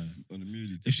gonna lie. On the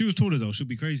muley. If she was taller though, she'd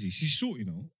be crazy. She's short, you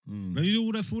know. Like, you know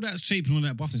all that shape and all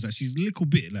that buffness. Like she's a little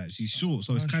bit like she's short,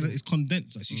 so it's kind of it's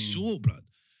condensed. Like she's short, blood.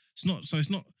 It's not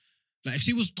like if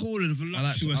she was taller and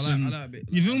voluptuous I and like a bit.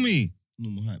 you feel me?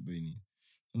 Normal height, Beanie.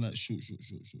 I like short. Yeah.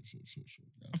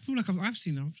 I feel like I've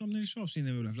seen them. I'm nearly sure I've seen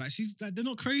them in real life. Like she's like they're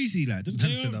not crazy. Like Man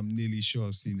said I'm nearly sure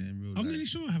I've seen it in real life. I'm nearly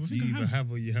sure I have. I think You I either have.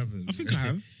 have or you haven't. I think I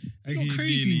have. They're not Aki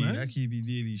crazy, nearly, man. Aki be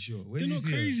nearly sure. Where They're did you not see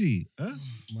her? crazy. Huh?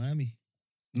 Miami.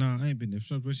 Nah, I ain't been there.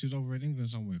 Where she was over in England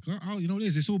somewhere. You know what it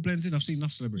is? This all blends in. I've seen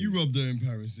enough celebrities. You robbed her in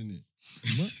Paris, innit?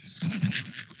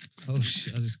 What? Oh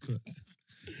shit! I just clicked.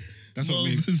 That's what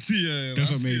made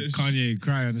Kanye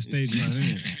cry on the stage, man,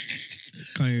 isn't it?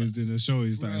 Kanye was doing a show.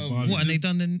 He's like, Bro, bawling. What? And they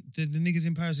done the niggas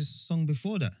in Paris' song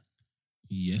before that.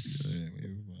 Yes.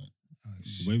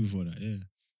 Oh, Way before that, yeah.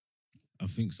 I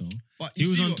think so. But He you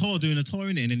was see on what- tour doing a tour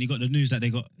in it, and then he got the news that they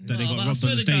got Nah, but I robbed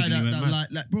swear on the the guy stage, and he that, went that mad.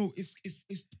 like, bro,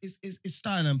 it's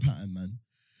style and pattern, man.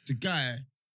 The guy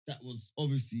that was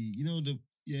obviously, you know,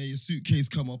 your suitcase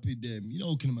come up in them. You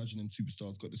know, can imagine them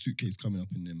superstars got the suitcase coming up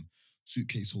in them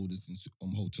suitcase holders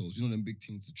in hotels. You know them big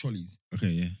things, the trolleys. Okay,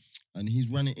 yeah. And he's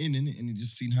running in it, and he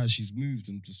just seen how she's moved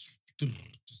and just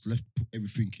left put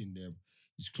everything in there.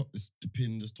 He's clocked the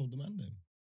pin and just told the man then.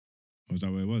 Was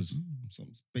that where it was?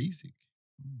 Something basic.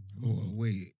 Oh,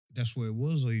 wait, that's where it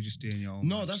was, or you just doing your own?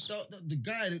 No, maths? that's the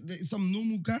guy. It's some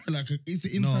normal guy. Like it's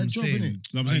an No, inside I'm job, saying,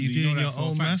 innit? No, I'm Are saying, you do you know doing that your for a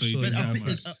own fact, maths or you or think But is I that that think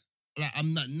maths? maths? like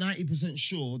I'm not 90%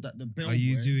 sure that the bellboy. Are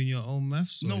you doing your own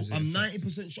maths? or No, is it I'm a fact?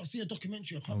 90% sure. I see a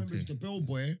documentary. I can't remember if Okay. it's the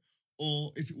bellboy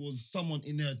or if it was someone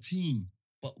in her team.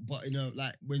 But in a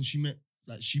like when she met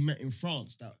in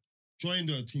France that joined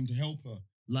her team to help her,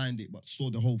 lined it, but saw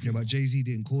the whole Yeah, thing. but Jay-Z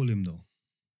didn't call him though.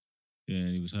 Yeah,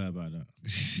 he was hurt about that.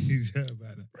 He's heard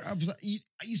about that. I was like, you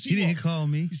see He what? didn't call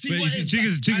me. You see But what you it see,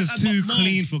 is? Jigga's Like, too Marv,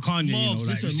 clean for Kanye, you know. Marv, Like,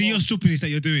 you listen, see your Marv. stupidness that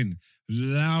you're doing.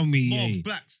 Allow me, Marks, yeah.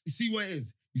 blacks. You see what it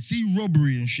is? You see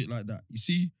robbery and shit like that. You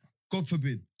see, God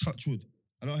forbid, touch wood.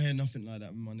 I don't hear nothing like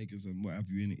that with my niggas and what have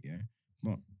you in it, yeah.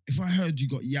 But if I heard you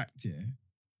got yacked, yeah,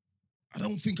 I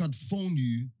don't think I'd phone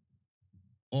you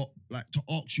or like to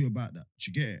ask you about that.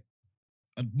 Do you get it?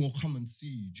 I'd more come and see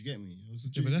you. Do you get me?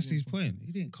 Yeah, but that's his point.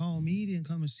 He didn't call me. He didn't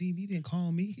come and see me. He didn't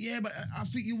call me. Yeah, but I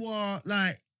think you are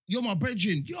like you're my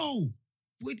brethren. Yo,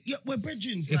 we're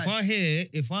brethren.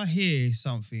 If I hear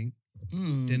something,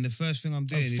 then the first thing I'm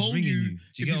doing is phone ringing you. you. Do you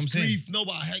If get what I'm it's saying? grief, no,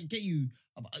 but I get you.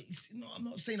 No, I'm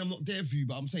not saying I'm not there for you,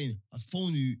 but I'm saying I'd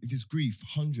phone you if it's grief,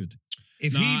 100.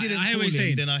 If Nah, he didn't I hear call what him, you're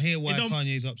saying. then I hear why It don't-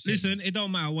 Kanye's upset. Listen, it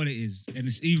don't matter what it is, and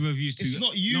it's either of you two. It's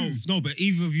not you. No, but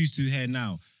either of you two here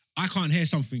now. I can't hear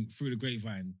something through the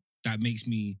grapevine that makes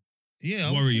me yeah,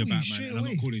 I'll worry call you about, man. straight And I'm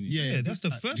away. not calling you. Yeah, that's the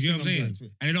Do first Do you thing know what I'm I'm saying?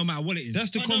 doing. And it don't matter what it is.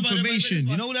 That's the Oh, no, but confirmation. this You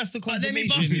one- know, that's the But let me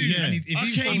confirmation. buff you. Yeah. And if you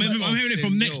Okay, come but back I'm off, hearing it then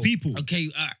from yo, next people. Okay,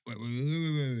 wait.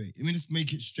 Let me just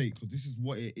make it straight because this is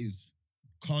what it is.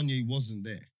 Kanye wasn't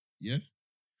there. Yeah?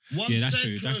 Yeah, that's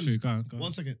true. That's true. Go on.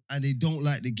 1 second. And they don't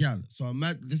like the gal. So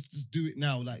let's just do it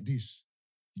now like this.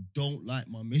 You don't like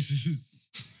my missus.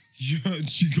 She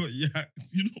got yacked.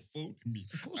 You're not phoning me.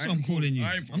 Of course I I'm ain't calling you.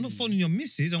 I ain't I'm not you. phoning your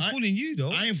missus. I'm I- calling you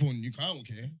though. I ain't phoning you. I don't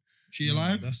care. She No,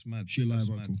 alive? That's mad. She alive, That's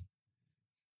right, mad. cool.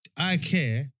 I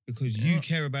care because you Yeah.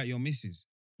 care about your missus.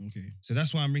 Okay. So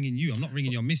that's why I'm ringing you. I'm not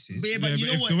ringing your missus. But yeah, but you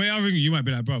know if what? the way I ring you, you might be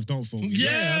like, bruv, don't phone me. Yeah,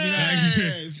 I'll be like,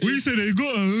 yes. we said they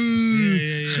got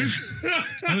Yeah.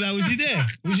 I'm like, was you there?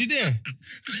 Was you there?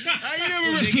 I ain't never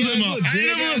Did wrestled they get them her up. good? I Did ain't they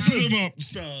never get her wrestled good? them up,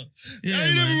 star. Yeah, I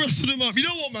ain't never man. wrestled them up. You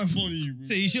don't want my phone in you.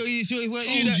 So you sure it weren't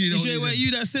you Told that you you don't sure it need weren't them.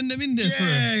 you that send them in there for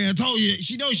her? Yeah, I told you.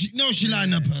 She knows she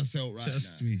lined up herself right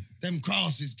Trust now. me. Them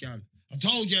crosses, gal. I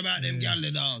told you about them Yeah.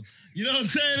 gal, dog. You know what I'm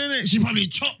saying, innit? She probably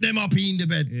chopped them up in the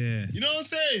bed. Yeah. You know what I'm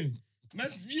saying? Man,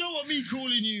 you know what me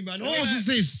calling you, man? Horse is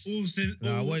this?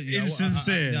 Nah,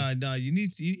 you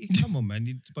need to, come on,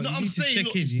 man. But No, you I'm need to saying, check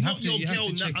look, in. it's You have not to, your you have girl.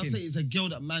 to Now, check I'm in. saying it's a girl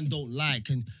that man don't like,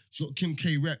 and she got Kim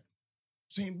K rep.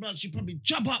 Saying, bro, she probably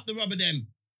chop up the rubber them.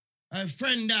 Her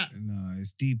friend that. No,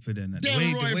 it's deeper than that.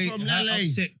 Delroy from how LA.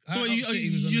 upset- So how you, upset he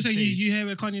was on you're the saying stage. you hear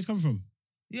where Kanye's come from?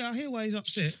 Yeah, I hear why he's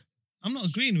upset. I'm not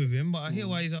agreeing with him, but I hear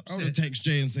why he's I would upset. have text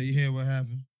Jay and say, you hear what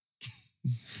happened?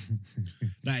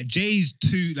 Like Jay's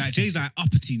like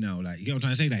uppity now. Like you get what I'm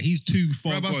trying to say? Like he's too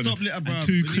far Bruv, I gone stopped litter, and bruv.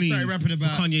 too When he clean started rapping for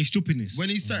about- Kanye's stupidness. When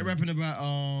he started rapping about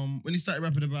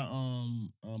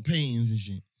paintings and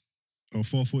shit. Oh,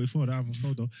 444, that album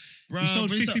sold though. Bruv, He sold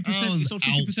when he 50%. started- He sold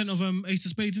 50% of Ace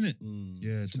of Spades, innit?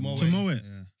 Yeah, Tomorrow. Yeah.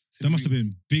 That must have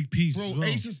been big piece. as Bro, well.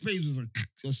 Ace of Spades was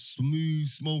a smooth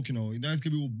smoking on. Now it's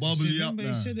gonna be all bubbly up Remember,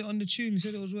 now. he said it on the tune. He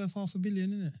said it was worth $500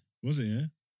 million, innit? Was it? Yeah.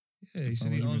 Yeah, he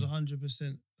said he 500 owns million.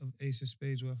 100% of Ace of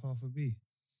Spades worth $500 million.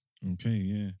 Okay.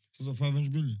 Yeah. Was it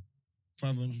 500 billion?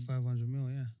 500? 500 mil,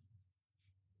 yeah.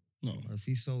 No. If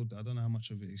he sold, I don't know how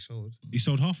much of it he sold. He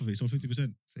sold half of it. He sold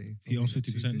 50%. Say, He owns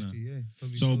probably 50% now. 250, Yeah,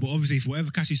 probably So, sold but it. obviously, for whatever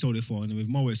cash he sold it for, and with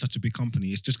Moet it's such a big company,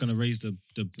 it's just gonna raise the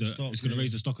stock, it's gonna yeah.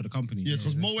 raise the stock of the company. Yeah,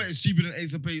 because Moet is cheaper than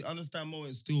Ace of Spades. I understand Moet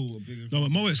is still a bigger. No, but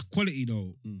Moet's quality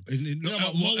though. Mm. I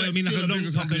but Moet's mean, like still a a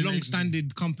bigger company than long-standing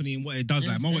company in what it does.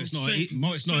 Like It's- Moet's it's not, strength-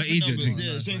 Moet's not an strength in agent numbers, thing.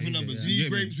 Yeah, No, strength in no, numbers. yeah. You You need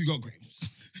get me? grapes, we got grapes.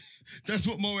 That's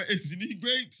what Moet is. You need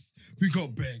grapes, we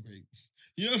got bare grapes.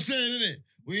 You know what I'm saying, innit?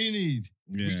 What you need?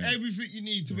 Yeah, Everything you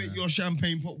need to make your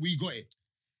champagne pop, we got it.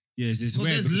 yeah, it's Because weird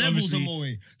there's because levels of obviously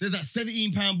Moet. There's that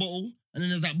 £17 bottle, and then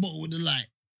there's that bottle with the light.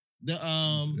 The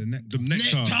the nectar,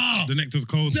 the nectar's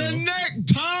cold. The though.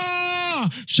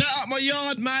 nectar! Shout out my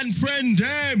yard man friend,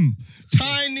 them.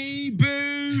 Tiny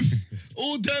Booth.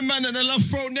 All them man and they love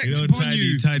throw nectar upon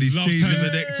you. tiny Love stays turn in the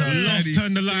the- nectar. Love Tiny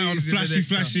turn the light on, stays in the flashy,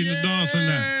 nectar. flashy in the dance and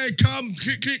that. Yeah, come,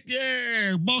 click,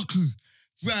 yeah, buckle.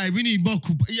 Right, we need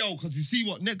buckle. Yo, because you see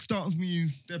what next starts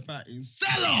means step out in.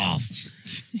 Sell off!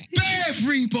 Bare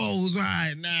free bowls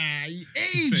right now. You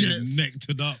Saying agents.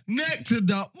 nectared up.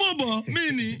 Nectared up. Bubba,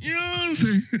 mini, you know what I'm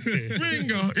saying?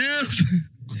 Ringo,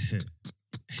 yeah.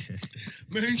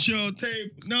 Make sure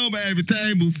table, no baby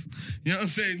tables. You know what I'm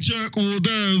saying? Jerk hors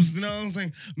d'oeuvres, you know what I'm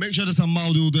saying? Make sure there's some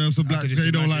mild hors d'oeuvres for I blacks, could just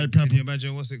they don't imagine- like pepper. Can you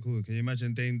imagine what's it called? Can you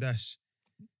imagine Dame Dash?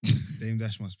 Dame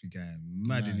Dash must be going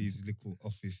mad in Man. his little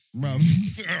office. Bruv.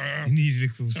 In his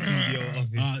little studio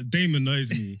office. Dame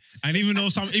annoys me, and even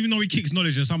though he kicks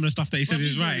knowledge and some of the stuff that he says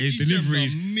is right, his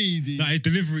deliveries, his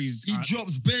deliveries. He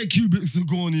drops bare cubic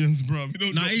Zirconians, bruv.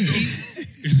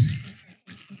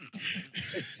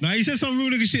 Nah, he says some real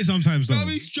nigga shit sometimes though. Bruv,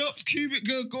 he drops cubic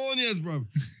Zirconians, bruv.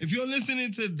 If you're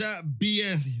listening to that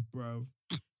BS, bruv,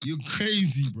 you're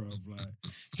crazy, bruv. Like,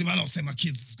 see, I don't send my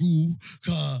kids to school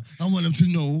because I want them to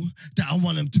know that I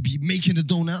want them to be making the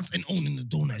donuts and owning the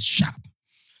donut shop.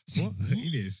 What? He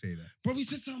didn't say that. Bro, he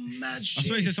said some mad shit. I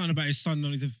swear he said something about his son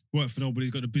not need to work for nobody.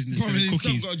 He's got the business Probably selling his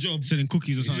son cookies. got a job. Selling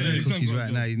cookies or something. Yeah, Yeah, his son Cookies got a right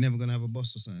job. now, he's never gonna have a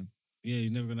boss or something.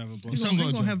 he's never gonna have a boss. His How son you got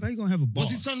a gonna job. have a boss?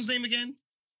 What's his son's name again?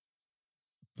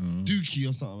 Uh, Dookie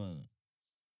or something like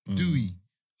that. uh, Dewey.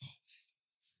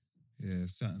 Yeah,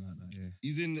 something like that. Yeah.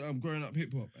 He's in Growing Up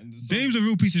Hip Hop. And the son- Dame's a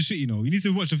real piece of shit, you know. You need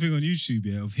to watch the thing on YouTube,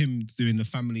 yeah, of him doing the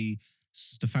family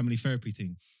therapy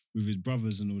thing with his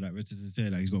brothers and all that.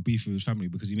 Like he's got beef with his family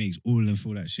because he makes all of them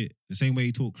feel that shit. The same way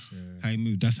he talks, how he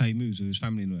moves. That's how he moves with his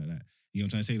family and all that. You know what I'm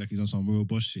trying to say? Like he's on some real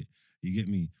boss shit. You get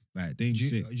me? Like Dame's Do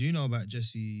sick. you know about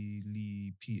Jesse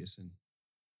Lee Peterson?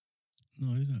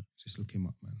 No, who's that? Just look him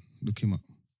up, man. Look him up.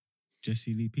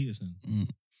 Jesse Lee Peterson.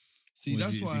 See, What is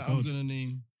that's he- is why he I'm called? gonna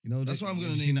name. You know, That's that- what I'm gonna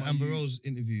you've name seen the my Amber youth. Rose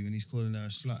interview and he's calling her a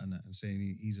slut and that and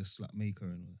saying he's a slut maker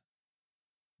and all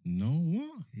that. No,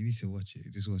 what? You need to watch it.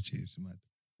 Just watch it. It's mad.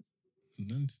 I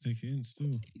don't need to take it in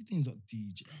still. His name's not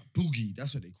DJ. Boogie.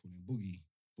 That's what they call him. Boogie.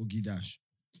 Boogie Dash.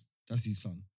 That's his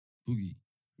son. Boogie.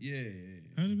 Yeah.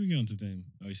 How did we get onto Dame?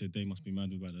 Oh, you said Dame must be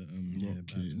mad about the Yeah,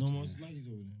 Okay. about No it, more yeah. slaggies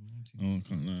over there. Oh, I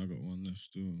can't lie. I got one left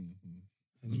still.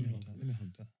 Let me hold that. Let me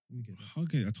hold that. Let me get that.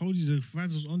 Okay, I told you the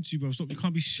fans was onto you, bro. Stop. You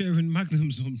can't be sharing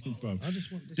magnums on me, bro. I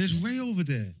just want this. There's Ray over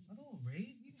there. I don't want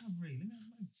Ray. You can have Ray. Let me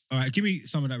have mine. All right, give me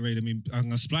some of that Ray. I mean, I'm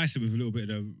gonna splice it with a little bit of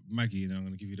the Maggie, and then I'm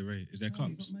gonna give you the Ray. Is there Oh,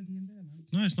 you cups? got Maggie in there, man.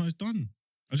 No, it's not. It's done.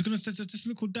 I was just gonna just a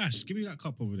little dash. Give me that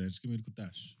cup over there. Just give me a little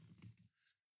dash.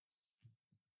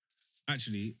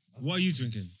 Actually, what are you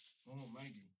drinking? No,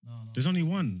 Maggie. No, no. There's only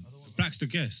one. I don't want Black's the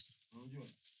guest. No, you want?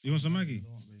 You want some I Maggie?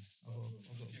 don't want Ray. I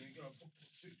got Can we go?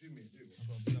 Do me.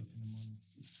 to be up in the morning.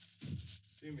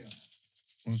 Do me.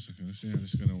 1 second. Let's see how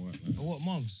this is gonna work. Now. Oh, what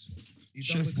mugs? You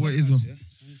Chef, done with what is Clubhouse, them?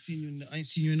 yeah? I ain't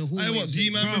seen you in the hallway. Hey, what, do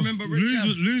you man Bruv, remember Red Cam?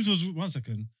 Loons was 1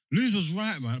 second. Loons was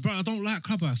right, man. Bro, I don't like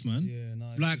Clubhouse, man. Yeah,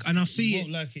 no. Like, and I see you it.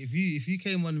 won't like it. If you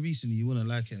came on recently, you wouldn't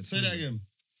like it. At Say all. that again.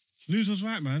 Loons was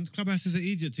right, man. Clubhouse is an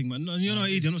idiot thing, man. No, you're not an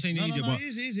idiot. I'm not saying you're an idiot, but it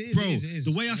is, bro, it is.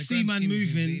 the way I In the see grand man scheme of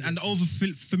things, moving it and is. the over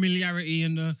familiarity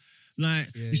and the like,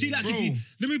 Yeah, you see, yeah. like Bro, if you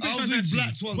let me break I was something down with to you.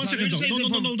 Blacks one 1 time. second, Let me say no,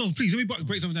 something no, please let me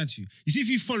break something down to you. You see, if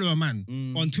you follow a man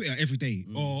on Twitter every day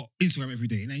or Instagram every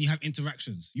day, and then you have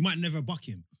interactions, you might never buck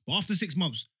him, but after 6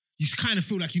 months, you kind of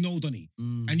feel like you know Donny,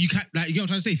 and you can't, like, you get what I'm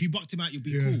trying to say. If you bucked him out, you'd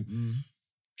be cool.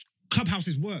 Clubhouse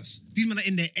is worse. These men are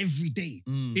in there every day,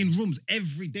 in rooms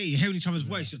every day, hearing each other's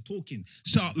voice, you're talking,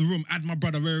 start up the room, add my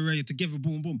brother, Ray, together,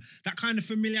 boom, boom. That kind of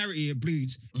familiarity it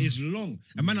bleeds is long.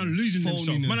 And man are losing themselves.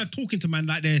 Phoniness. Man are talking to man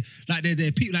like they're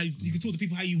people, like you can talk to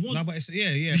people how you want. No, but it's, yeah.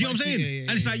 Do you get what I'm but saying? yeah,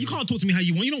 And it's like, you can't talk to me how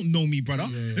you want. You don't know me, brother.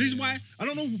 Yeah, And this is why I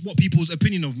don't know what people's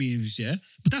opinion of me is, yeah?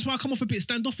 But that's why I come off a bit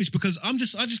standoffish because I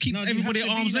just keep No, you everybody have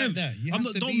at to be arm's like length. that. You I'm have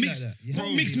not, to don't be mix, like that. You have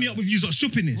don't to mix be me like up with you lot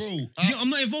strippiness. Bro, I'm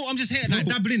not involved. I'm just here like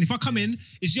dabbling. If I come in,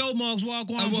 it's yo, Margs,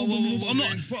 Wagwan,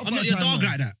 I'm not your dog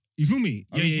like that. You feel me?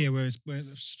 Yeah. We're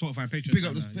Spotify, Patreon. Big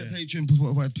up the time now, yeah. Patreon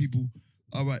Spotify people.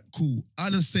 All right, cool.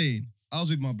 I was saying, I was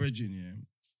with my brethren,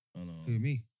 yeah. And, Who,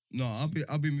 me? no,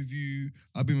 I've been with you.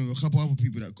 I've been with a couple other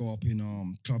people that go up in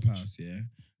Clubhouse, yeah.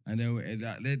 And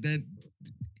they're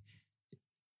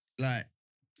like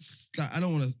I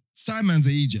don't want to. Simon's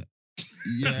an Egypt,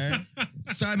 yeah.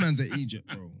 Simon's an Egypt,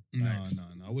 bro. No,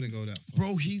 Like, I wouldn't go that far.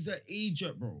 bro, he's an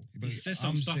Egypt, bro. He says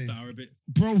some I'm stuff saying- that are a bit.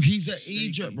 Bro, he's an shaky.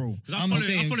 Egypt, bro. 'Cause I I'm follow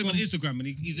saying him on from- Instagram and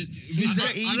He's I an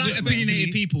like Egypt, opinionated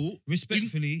man. people.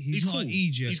 Respectfully, he's not cool. an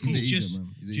Egypt. He's cool. He's He's an just, Egypt,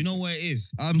 man. He's an do you know Egypt. where it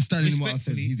is? I'm standing in what I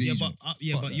said. Respectfully, He's an yeah, Egypt.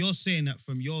 but Fuck you're saying that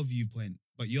from your viewpoint,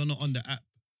 but you're not on the app.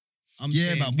 I'm yeah,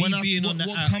 saying but me when I being on what, the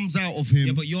what app, comes out of him,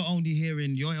 yeah, but you're only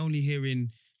hearing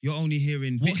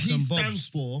what bits he and stands bobs.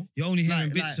 for. You're only hearing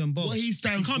bits and bobs. What he You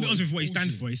stands can't for. be honest with is what he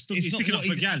stands for. bullshit. He's It's sticking not up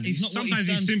what for gal. it's not what he Sometimes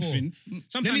he's stands for. simping.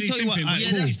 Sometimes me he's tell you what, simping. alright, but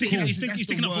cool, he's sticking cool. he's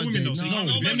sticking up for women though. So you No, can't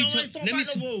no, let no, me no, it's not let me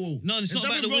about the whoa. No, it's not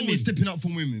about the wrong women. with stepping up for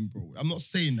women, bro. I'm not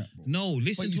saying that, bro. No,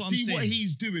 listen But to you what I'm see saying. what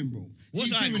he's doing, bro. What's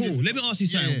He's alright, doing cool. this- Let me ask you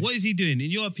something. Yeah. What is he doing? In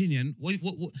your opinion, what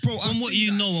Bro, I from what see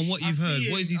you that. know and what I you've see heard,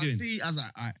 it. what is he I doing? see it as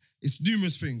it's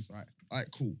numerous things. Alright,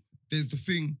 cool. There's the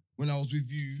thing when I was with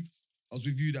you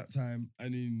that time,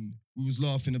 and then we was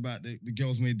laughing about the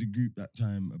girls made the group that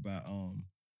time about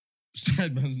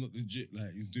Sideman's not legit.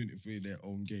 Like he's doing it for their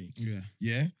own gain. Yeah.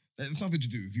 Yeah, it's nothing to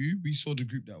do with you. We saw the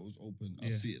group that was open. I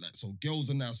Yeah. see it like so. Girls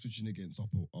are now switching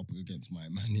up against my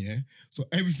man. Yeah, so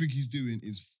everything he's doing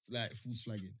is like false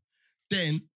flagging.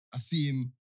 Then I see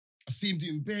him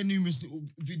doing bare numerous little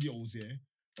videos. Yeah,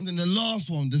 and then the last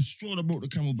one, the straw that broke the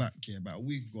camel back. Yeah, about a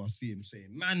week ago, I see him saying,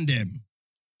 "Man, them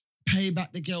pay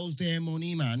back the girls their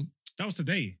money, man." That was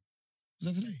today.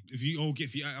 Was that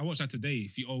today? I watched that today.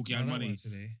 If you all get No, that money, weren't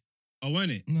today. oh,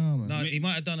 weren't it? No, man. No, he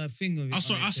might have done a thing of it. I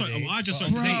saw. on it today, I just saw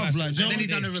but it today. Bruv, like, And then he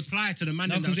done a reply to the man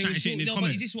No, that was because chatting shit in his but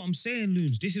comments. this is what I'm saying,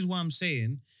 Loons. This is what I'm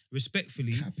saying.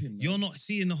 Respectfully, Capping, man. you're not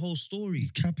seeing the whole story.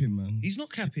 He's capping, man. He's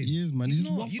not capping. He is, man. He's He's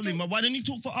just not. You waffling, don't- man. Why didn't he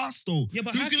talk for us, though? Yeah,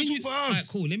 but who's how gonna can talk you? for us? Alright,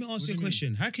 cool. Let me ask you a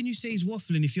question. How can you say he's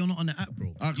waffling if you're not on the app, bro?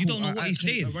 Alright, You cool. don't know what he's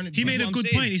saying. He made a good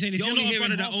point. He's saying, if You're you're only not a hearing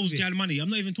brother that half owes of it. gal money, I'm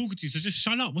not even talking to you, so just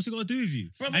shut up. What's it got to do with you?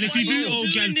 Bro, And if why you are do you owe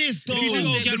gal, doing this, though? if you do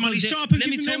owe gal money, shut up and Let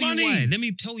give me them their tell you money. why. Let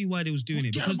me tell you why they was doing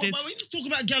it. Because But when you talk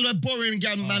about gal like borrowing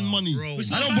gal man Oh, money, bro. It's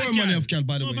I not don't about borrow money gal. off gal,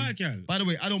 by It's the not way. about gal. By the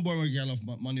way, I don't borrow gal off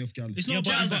money off gal. It's not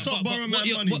gal. about- Stop borrowing my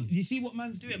money. you see what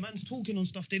man's doing? Man's talking on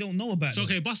stuff they don't know about. It's though.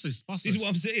 okay, bust this. This is what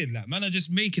I'm saying. Like, man are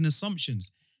just making assumptions.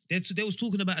 They was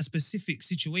talking about a specific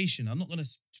situation. I'm not gonna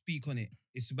speak on it.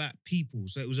 It's about people.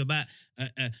 So it was about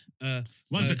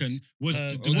One second. Was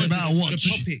was about a watch. The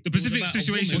topic. the It was specific about a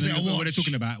situation woman. Was it a what they're watch?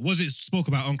 talking about? Was it spoke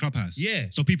about on Clubhouse? Yeah.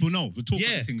 So people know. We're talking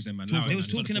Yeah. about things then, man. They Allow it, was man.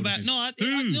 It's not talking the about foolishness. no,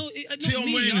 Who? not Tion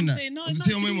me. Wayne I'm and that. saying no, Was it's it not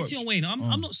Tion to Wayne do watch? with Tion Wayne.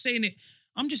 I'm not saying it.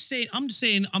 I'm just saying.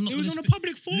 I'm not. It was gonna on a spe-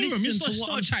 public forum. Listen It's to not what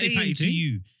a I'm chatty saying patty to thing.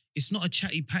 you. It's not a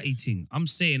chatty patty thing. I'm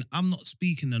saying I'm not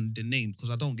speaking on the name because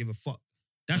I don't give a fuck.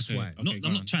 That's Okay, why. okay, I'm go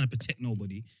on. not trying to protect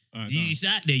nobody. All right, go on. It's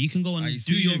out there. You can go and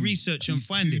do your research and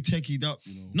find it. Techied up,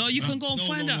 you know. No, you can go and No,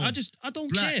 find no, out. no. I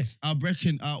don't care. Blacks, I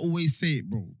reckon, I always say it,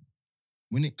 bro.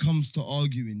 When it comes to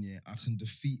arguing, yeah, I can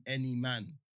defeat any man.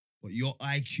 But your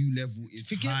IQ level is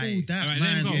Forget high. all that, All right, let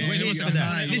him man. go. Yeah, Wait, yeah, what's yeah, that? yeah.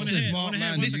 I wanna Listen, hear, smart I wanna hear,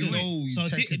 man, one you second. know, So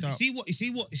tech it up. see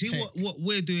Tech. what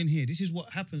we're doing here. This is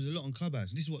what happens a lot on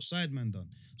Clubhouse. This is what Sideman done.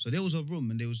 So there was a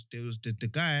room and there was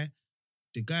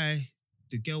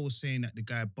the girl was saying that the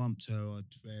guy bumped her or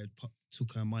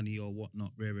took her money or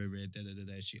whatnot.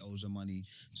 She owes her money.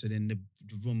 So then the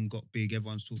room got big.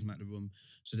 Everyone's talking about the room.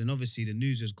 So then obviously the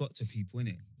news has got to people,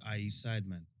 innit? I.e.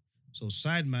 Sideman. So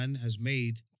Sideman has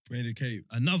made Bring the cape.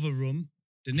 another room.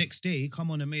 The next day, come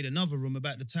on and made another room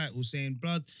about the title saying,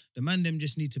 blood, the man them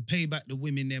just need to pay back the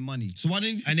women their money. So why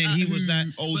didn't And then he was like,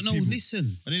 but no, people?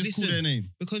 listen. I didn't call their name.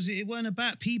 Because it weren't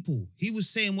about people. He was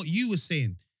saying what you were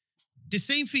saying. The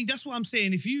same thing, that's what I'm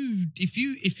saying. If you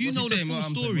What's know he the saying? full What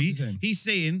I'm saying? story, What's he saying? he's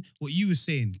saying what you were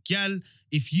saying. Gal,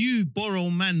 if you borrow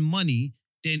man money,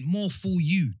 then more fool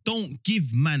you. Don't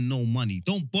give man no money.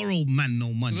 Don't borrow man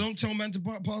no money. So don't tell man to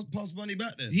pass money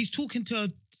back then. He's talking to a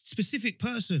specific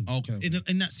person Okay.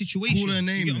 in that situation. Call her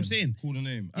name. You get what I'm then. saying? Call her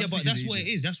name. Yeah, but that's what it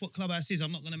is. That's what Clubhouse is.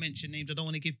 I'm not going to mention names. I don't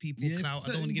want to give people Yes, clout.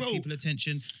 I don't want to give bro. people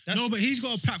attention. That's, No, but he's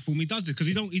got a platform. He does this because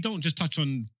he don't just touch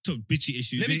on bitchy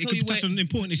issues. Let me He tell could you touch where- on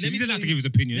important issues. let He me doesn't have tell to you- give his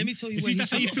opinion. let me tell you If where that's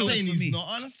how he you comes feel. from. saying for he's me. not.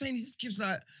 I'm not saying he just gives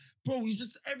like, bro. He's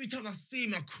just every time I see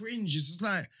him, I cringe. It's just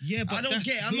like, Yeah, but I don't that's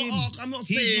get. him. I'm not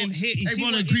He's saying not here. You see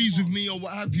everyone what agrees he- with me or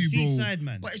what have you, See bro.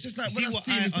 Sideman. But it's just like You when see I what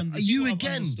see him, it's like, un- are see you what I've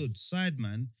again? understood?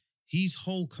 Sideman, his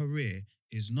whole career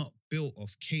is not built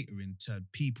off catering to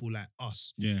people like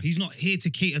us. Yeah. He's not here to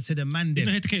cater to the man He's them.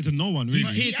 not here to cater to no one, He's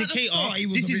really. here At to the cater. start, he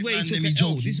was This a is bit where he took man-demy an L.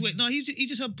 joking. This is where he's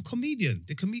just a comedian.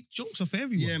 Jokes are for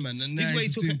everyone. Yeah, man. And This now is where he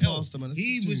he's took doing an L. pasta, man.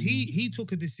 He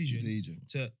took a He's decision agent.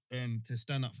 to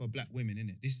stand up for black women,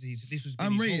 innit? This was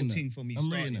I'm his rating whole that. thing from he I'm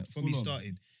started. rating that, From he full on.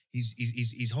 started.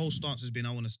 His whole stance has been,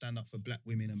 I want to stand up for black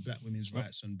women and black women's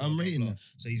rights and blah, I'm blah, rating blah. that.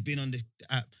 So he's been on the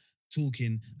app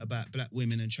talking about black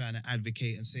women and trying to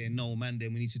advocate and saying, no, man,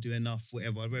 then we need to do enough,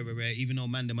 whatever, rare. Even though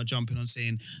man, them are jumping on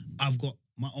saying, I've got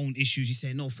my own issues. He's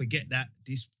saying, no, forget that.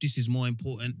 This is more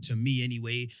important to me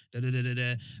anyway. And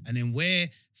then where,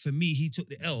 for me, he took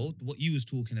the L, what you was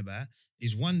talking about,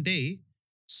 is one day,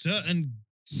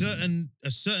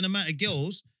 a certain amount of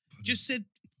girls just said,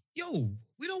 yo,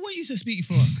 we don't want you to speak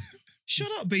for us. Shut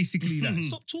up, basically. Like,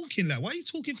 stop talking. Like, why are you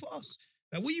talking for us?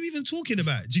 Like, what are you even talking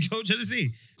about? Do you know what I'm trying to say?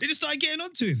 They just started getting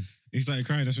onto him. He started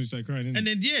crying. That's when he started crying,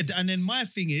 isn't And then my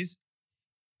thing is,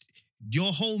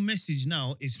 your whole message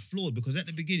now is flawed because at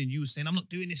the beginning you were saying, I'm not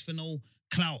doing this for no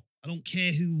clout. I don't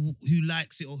care who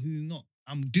likes it or who not.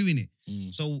 I'm doing it.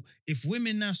 Mm. So if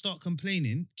women now start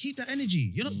complaining, keep that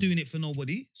energy. You're not doing it for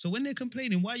nobody. So when they're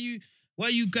complaining, why are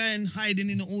you going hiding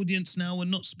in the audience now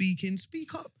and not speaking?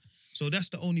 Speak up. So that's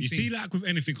the only You thing. see, like with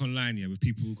anything online, yeah, with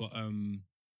people who got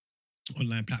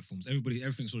online platforms,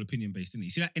 everything's all opinion based, isn't it?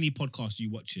 You see, like any podcast you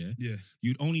watch, yeah, Yeah.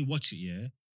 you'd only watch it, yeah,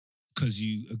 because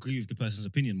you agree with the person's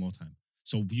opinion more time.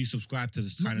 So you subscribe to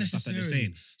this Not kind of stuff that they're necessarily.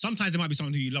 saying. Sometimes there might be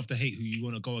someone who you love to hate, who you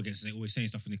want to go against, and they're always saying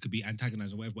stuff, and it could be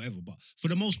antagonized or whatever. But for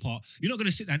the most part, you're not going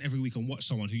to sit down every week and watch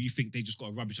someone who you think they just got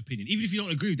a rubbish opinion, even if you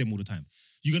don't agree with them all the time.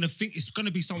 You're going to think it's going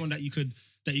to be someone that you can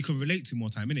relate to more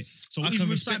time, innit? So I even can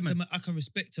with respect Sideman- I can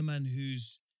respect a man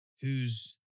who's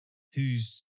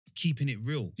keeping it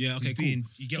real. Yeah, okay, Who's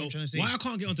cool. You get what I'm trying to say? Why I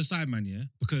can't get onto Sideman, yeah?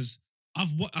 Because I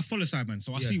follow Sideman,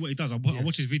 so I Yeah. see what he does. I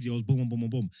watch his videos, boom, boom, boom, boom,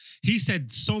 boom. He said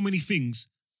so many things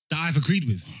that I've agreed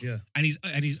with. Yeah. And he's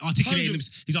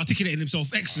articulating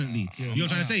himself excellently. Yeah. You know what I'm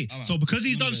trying to say? I'm out. So because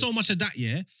he's done so much of that,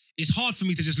 yeah, it's hard for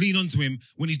me to just lean onto him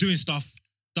when he's doing stuff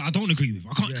that I don't agree with.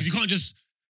 I can't, because you can't just,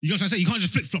 you know what I'm saying? You can't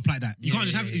just flip flop like that. You Yeah, can't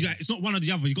just yeah, have, yeah. it's like, it's not one or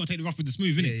the other. You got to take the rough with the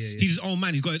smooth, innit? Yeah, yeah, yeah. He's his own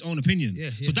man. He's got his own opinion. Yeah,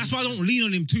 So yeah. that's why I don't lean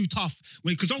on him too tough.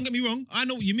 Because don't get me wrong, I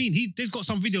know what you mean. There's got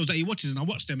some videos that he watches and I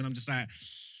watch them and I'm just like,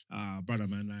 brother,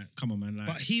 man, like, come on, man. Like,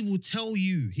 But he will tell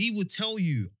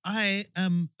you, I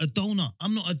am a donut.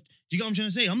 I'm not a. Do you get what I'm trying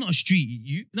to say? I'm not a street.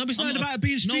 You. no, but it's I'm not not about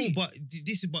being street. No, but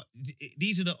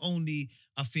these are the only.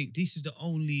 I think these are the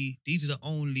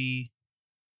only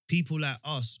people like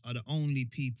us are the only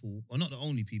people, or not the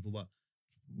only people, but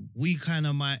we kind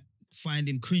of might find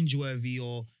him cringeworthy,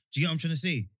 or do you get what I'm trying to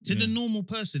say? To the Yeah. normal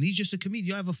person, he's just a comedian.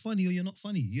 You're either funny or you're not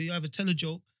funny. You either tell a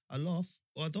joke, I laugh,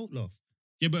 or I don't laugh.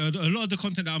 Yeah, but a lot of the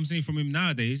content that I'm seeing from him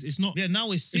nowadays, it's not. Yeah, now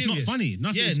it's It's serious. not funny.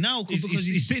 Nothing. Yeah, It's- now it's- because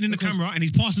he's sitting in the because- camera and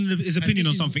he's passing his opinion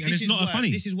on this is- something, and this it's is not why-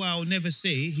 funny. This is why I'll never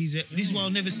say he's a. This is why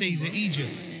I'll never say he's an Egypt.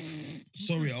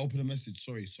 Sorry, I opened a message.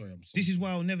 Sorry, I'm sorry. This is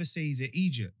why I'll never say he's an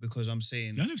Egypt, because I'm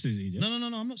saying I never said he's no.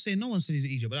 I'm not saying no one said he's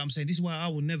an Egypt, but I'm saying this is why I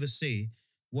will never say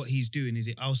what he's doing. Is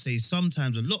it? I'll say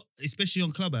sometimes a lot, especially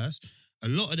on Clubhouse, a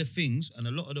lot of the things and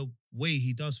a lot of the way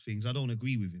he does things, I don't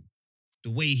agree with him. The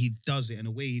way he does it and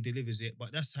the way he delivers it,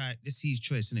 but that's his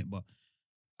choice, isn't it? But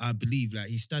I believe like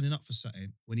he's standing up for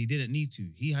something when he didn't need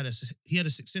to. He had a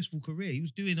successful career. He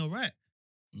was doing all right.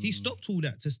 He stopped all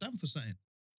that to stand for something.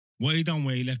 What he done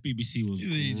where he left BBC was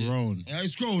He's an Egypt. grown. Yeah,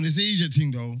 it's grown. It's the Egypt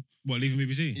thing, though. What, leaving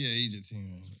BBC? Yeah, Egypt thing.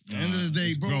 Man. At the end of the day,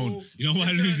 it's bro. grown. You know why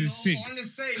I lose his sick? I'm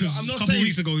just saying. Because I'm a not couple saying.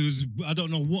 weeks ago, he was, I don't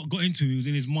know what got into him. He was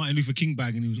in his Martin Luther King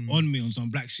bag and he was on me on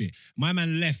some black shit. My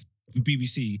man left the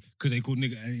BBC because they called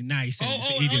nigga, and now he said it's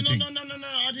the idiot thing. No.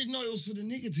 I didn't know it was for the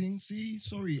nigga thing. See,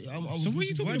 sorry. I was So what are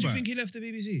you talking Why do you about? think he left the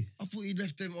BBC? I thought he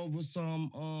left them over some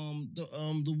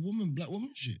the black woman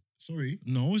shit. Sorry.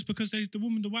 No, it's because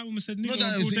the white woman said nigga Not on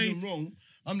that broad it's day. even wrong.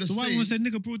 I'm just The white saying. woman said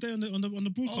nigga broad day on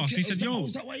the broadcast. Okay, He said, yo.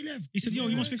 is that why he left? He said, yo,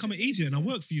 you must think I'm an idiot and I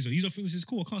work for you. So you don't think this is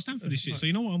cool. I can't stand for this shit. So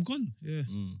you know what? I'm gone. Yeah.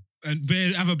 And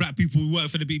bare other black people who work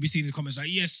for the BBC in the comments like,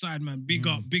 yes, side man, big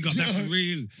up, that's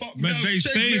real. Fuck Man, me, they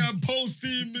check stayed. me and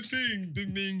posting the thing,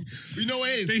 ding ding. You know what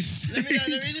it They is? Let me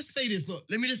stayed. just say this. Look,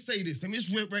 let me just say this. Let me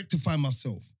just rectify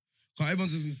myself. Because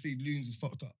everyone's just gonna say Loons is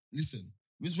fucked up. Listen,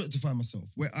 let me just rectify myself.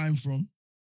 Where I'm from,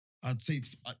 I'd say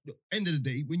at the end of the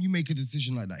day, when you make a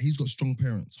decision like that, he's got strong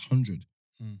parents, 100.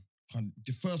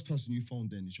 The first person you phone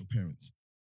then is your parents.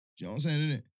 Do you know what I'm saying,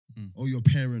 innit? Or your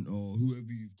parent or whoever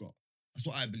you've got. That's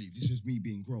what I believe. This is me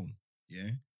being grown.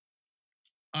 Yeah.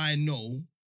 I know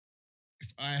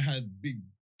if I had big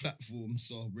platforms,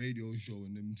 so radio show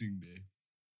and them thing there,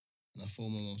 and I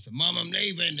phoned my mom and said, Mom, I'm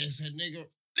leaving. They said, nigga,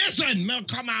 listen, man,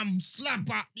 come on, slap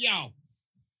up, yo.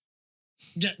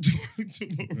 Get to work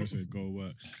tomorrow. That's it, go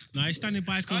work. Nah, he's standing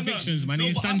by his I know. convictions, man. No,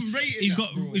 He but stands, I'm rating he's that,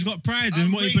 got bro. he's got pride in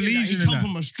I'm what he rating believes that. in. He And come that.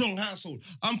 from a strong household.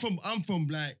 I'm from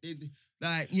like,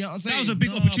 you know what I'm saying? That was a big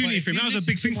No, opportunity but for him. if That you was a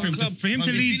big listen thing to for him. my club, For him to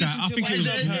if you leave that, listen I to think my it was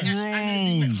club,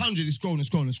 grown. 100, it's grown.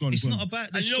 It's not about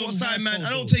the And you know what, strong side man? I household,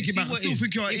 don't though. take it See back. I what still it is?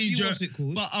 think you're an If you- what's idiot, it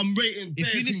called? but I'm rating If bare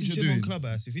you things listen to you're him on doing.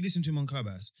 Clubhouse,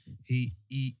 he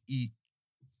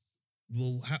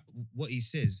what he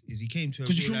says is he came to a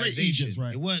 'Cause you can rate realization. Egypt,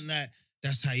 right? It weren't like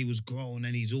that's how he was grown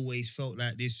and he's always felt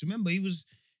like this. Remember, he was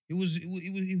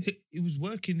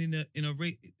working in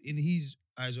his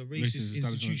as a racist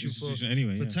institution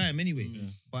anyway. for yeah. time anyway.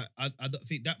 But I don't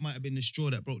think that might have been the straw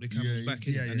that broke the camel's Yeah, back,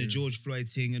 yeah, innit? yeah, And the yeah. George Floyd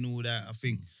thing and all that. I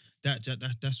think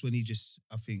that's when he just,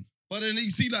 I think. But then you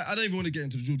see, like, I don't even want to get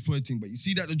into the George Floyd thing, but you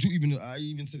see that I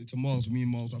even said it to Miles, me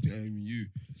and Miles, I think even you,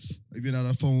 even had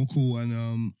a phone call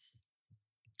and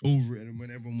over it, and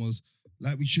when everyone was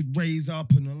like, we should raise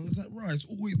up, and I was like, right,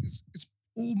 it's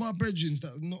all my brethren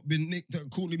that have not been nicked that are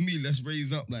calling me, let's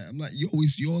raise up. Like, I'm like, yo,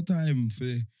 it's your time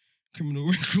for criminal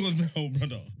record now,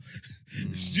 brother.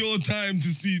 It's your time to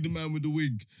see the man with the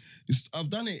wig. I've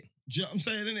done it. Do you know what I'm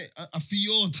saying, innit? I feel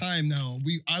your time now.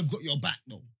 I've got your back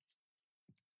though.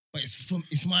 But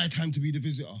it's my time to be the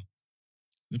visitor.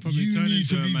 They probably You turned need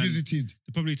into to a be man. visited.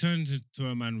 They probably turned to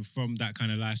a man from that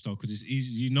kind of lifestyle because it's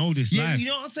easy. You know this Yeah, life. you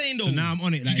know what I'm saying though. So now I'm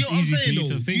on it. Do Like, you it's get what I'm easy for saying you though?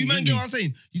 to think. Do you man innit? get what I'm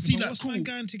saying? You see, But like, what's cool. man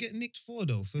going to get nicked for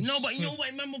though? No, but you know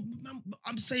what, man,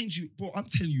 I'm saying to you, bro, I'm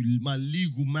telling you, my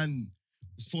legal man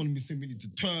was phoning me saying we need to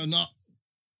turn up.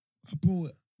 Bro,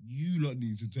 you lot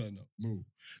need to turn up, bro.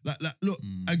 Like, look,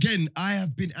 again, I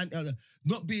have been,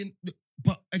 not being,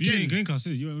 but You again, ain't Glenn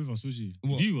Castle, you weren't with us, was you?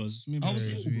 What? You was. Me and I was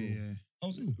Barry. ill, bro. I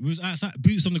was ill. We was outside,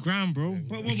 boots on the ground, bro.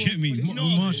 Bro, You get me? you know We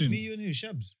I was marching. Me, you, and who?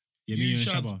 Shabs. Yeah, me, you and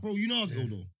Shabs, Shabba. bro, you know I was ill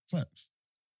though. Facts.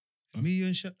 Me, you,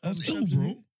 and Shabs. I was ill, bro.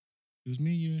 It was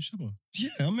me, you, and Shabba. Yeah,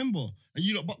 I remember. And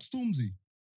you lot bucked Stormzy.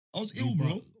 I was ill,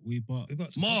 bro. We bought. We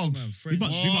about to Margs. man, We Fred. bought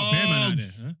Bear Man out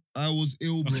there, huh? I was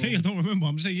ill, bro. Okay, I don't remember.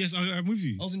 I'm saying yes, I'm with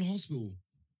you. I was in the hospital.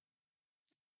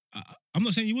 I'm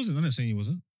not saying you wasn't. I'm not saying you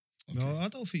wasn't. No, I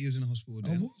don't think he was in the hospital I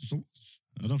then. was.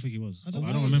 I don't think he was. I don't I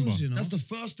think don't he remember. was, you know. That's the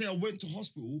first day I went to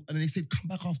hospital, and then they said come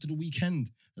back after the weekend,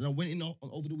 and I went in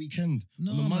over the weekend.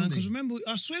 No, on the man, Monday. because remember,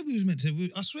 I swear we was meant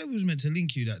to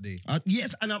link you that day.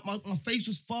 Yes, and my face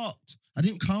was fucked. I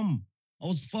didn't come. I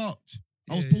was fucked.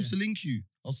 I was Yeah, supposed to link you.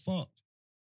 I was fucked.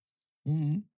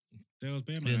 Mm-hmm. There was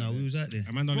Bear Man. Yeah, no, out we there. was out there.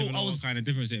 And man don't Bro, even know I was- what kind of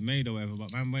difference it made or whatever,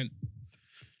 but man went.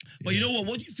 But you know what?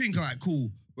 What do you think? All right, cool.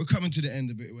 We're coming to the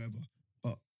end of it, whatever.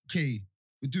 But okay,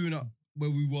 we're doing up where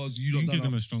we was. You You don't can done give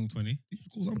them up. a strong 20. Yeah,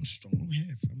 of course, I'm strong. I'm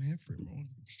here for it, bro. I'm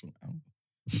strong out.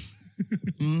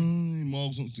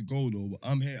 Margs wants to go though, but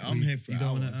I'm here. I'm here for you an don't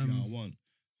hour wanna, if y'all want.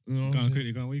 You know what Go I'm on, saying?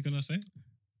 quickly, go on. What are you gonna say?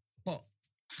 But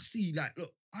I see, like,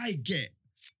 look, I get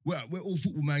we're all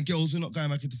football man. Girls, we're not going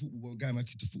back into football, but we're going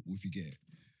back into football if you get it.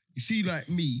 You see, like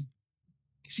me,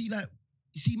 you see,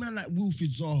 man, like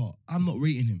Wilfried Zaha, I'm not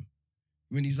rating him.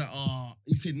 When he's like,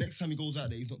 he said next time he goes out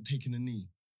there, he's not taking a knee.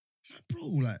 Like, bro,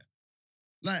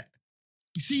 like,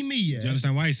 you see me, yeah? Do you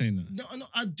understand why he's saying that? No,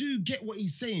 I do get what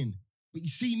he's saying, but you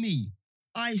see me,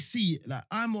 I see it. Like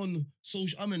I'm on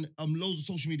social, I'm in loads of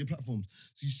social media platforms.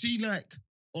 So you see, like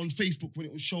on Facebook when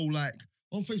it will show, like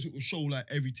on Facebook it will show like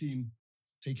every team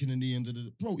taking a knee under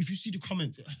the. Bro, if you see the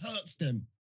comments, it hurts them.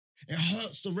 It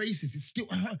hurts the racists. It's still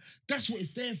hurt. That's what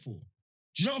it's there for.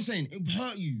 Do you know what I'm saying? It will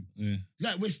hurt you. Yeah.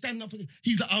 Like we're standing up.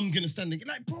 He's like, I'm gonna stand again.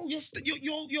 Like, bro,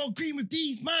 you're agreeing with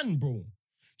these man, bro.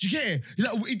 Do you get it?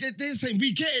 Like, they're saying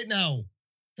we get it now,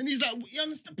 and he's like, you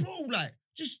understand, bro? Like,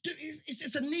 just do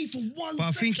it's a need for 1 second. But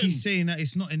I think he's saying that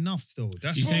it's not enough though.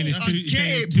 That's He's what- saying it's that's- too, I he's get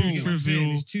saying it, it's too bro.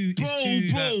 trivial. It's too, bro,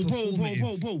 like,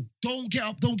 performative. bro. Don't get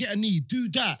up, don't get a knee. Do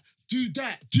that,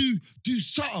 do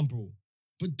something, bro.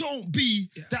 But don't be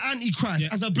the Antichrist Yeah.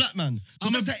 as a black man.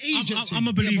 I'm That's an agent.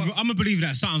 a believer. I'm a believer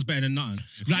that something's better than nothing.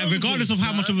 Like 100, regardless of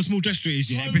how much man. of a small gesture it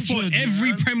is, yeah. 100, Before every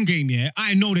man. Prem game, yeah,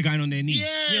 I know they're going on their knees.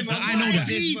 Yeah, Like, but I know why that,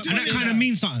 is he and doing that kind that? of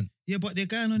means something. Yeah, but they're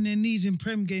going on their knees in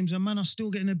Prem games and man are still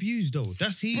getting abused though.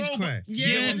 That's his Bro, cry. but- yeah,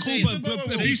 what I'm cool, saying? but So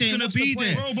abuse he's is saying, gonna what's the be point?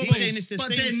 there. Bro, He's saying it's the but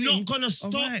same they're thing. not gonna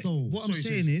stop Alright, though. What I'm Sorry,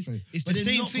 saying sorry, is, sorry. it's But the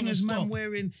they're same not thing gonna as man stop.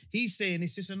 wearing. He's saying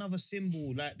it's just another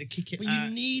symbol, like the kick it But out.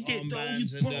 you need it though,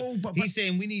 armbands you and bro. But he's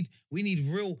saying we need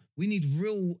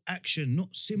real action,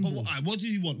 not symbols. what do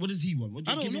you want? What does he want? What,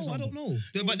 I don't give me know. an I don't example.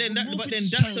 know. But then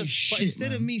Wilfried's that's chatting the.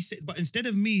 shit, But instead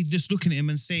of me just looking at him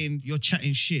and saying you're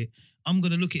chatting shit, I'm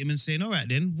gonna look at him and saying, all right,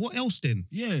 then what else? Then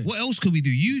Yeah. what else could we do?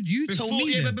 You tell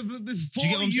me. Yeah, then. but before Do you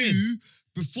get what I'm saying?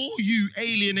 before you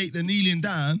alienate the kneeling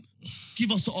down,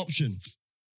 give us the option.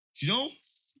 Do you know?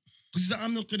 Because he's like,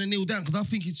 I'm not gonna kneel down because I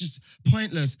think it's just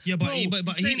pointless. Yeah, but Bro, he's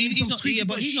saying not. some Yeah, screaming,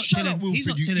 but he's not shut telling. up, Wilfried, He's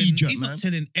not you telling. Egypt, He's man. not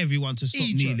telling everyone to stop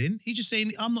Egypt. kneeling. He's just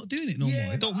saying I'm not doing it no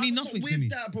more. It don't but mean I'm nothing not to me. with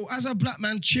that, bro. As a black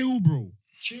man, chill, bro.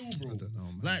 Chill, bro. I don't know,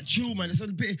 man. Like chill, man. It's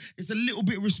a little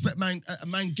bit of respect, man. A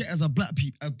man get as black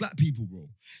people, bro.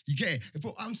 You get it.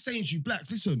 Bro, I'm saying to you,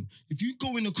 blacks, listen. If you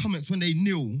go in the comments when they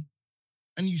kneel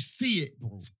and you see it,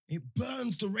 bro, it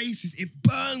burns the racists. It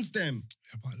burns them.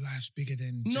 Yeah, but life's bigger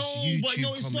than No, just YouTube but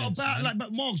no, it's not comments, about man. like.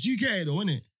 But Marks, you get it though,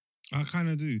 innit? I kind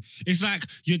of do. It's like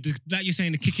you're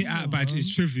saying the kick it out badge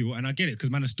is trivial, and I get it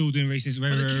because man are still doing racist,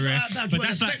 But the kick it out badge But weren't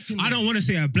that's like affecting I them. don't want to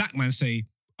say a black man say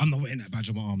I'm not wearing that badge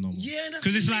on my arm no more. Yeah, that's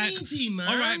because it's like needy, man.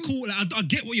 all right, cool. Like, I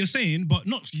get what you're saying, but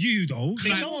not you though. They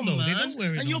Like, don't though. They man. don't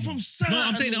wear it And no you're more. from South. no,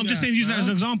 I'm saying I'm just saying using that as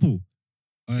an example.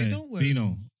 They Hey, don't wear it Bino, no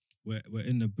more. we're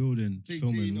in the building Big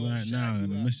filming Bino, right shout now, and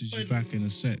you I'll out. message you back in a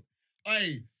sec.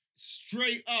 Hey,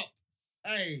 straight up.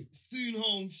 Hey, soon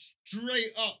home,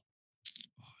 straight up.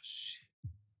 Oh shit!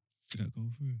 Did that go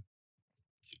through?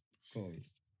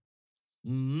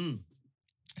 Mm-hmm.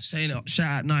 Saying it,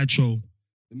 shout out Nitro.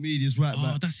 The media's right Oh,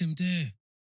 back. that's him there.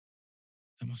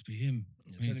 That must be him.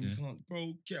 Tell Right him you there. can't,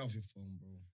 bro, get off your phone, bro.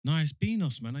 Nice,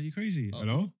 Beanos, man. Are you crazy? Oh.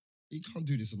 Hello? You can't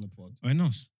do this on the pod. Oi,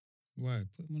 Nos. Why?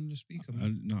 Put him on the speaker,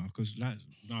 man. No, because I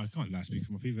can't last speak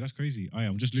for my people. That's crazy.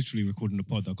 I'm just literally recording the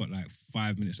pod. I've got like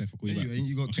 5 minutes left. I'll call you back.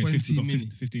 You got Okay, 20 got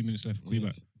minutes. 15 minutes left. I'll call you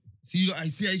back. See, look, I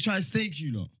see how you try to snake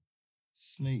you, lot.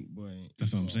 Snake, boy.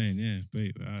 That's what I'm saying. Yeah,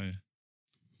 babe.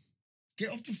 Get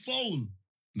off the phone.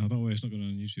 No, don't worry. It's not going on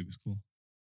YouTube. It's cool.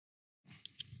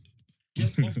 Get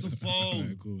off the phone.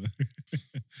 Alright, cool.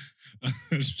 I'll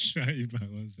just try you back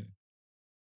one sec.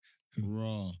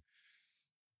 Raw.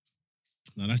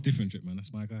 No, that's different, Drip, man.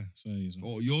 That's my guy. Sorry,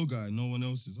 Oh, your guy, no one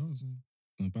else's. Oh, so-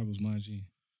 no, Babel's my G.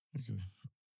 okay.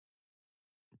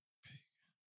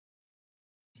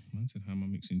 Man said, how am I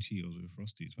mixing Cheetos with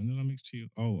Frosties? When did I mix Cheetos?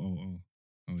 Oh,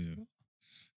 yeah.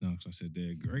 No, because I said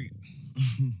they're great.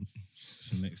 That's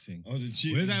the next thing. Oh, the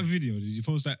cheat. Where's that video? Did you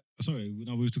post that? Sorry,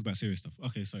 no, we were talking about serious stuff.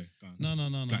 Okay, sorry. Go on.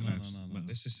 No. Black lives. No.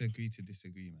 Let's just agree to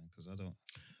disagree, man, because I don't.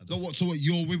 No, what? So what?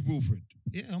 You're with Wilfred.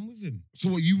 Yeah, I'm with him. So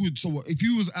what? You would? So what? If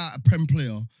you was at a Prem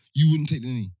player, you wouldn't take the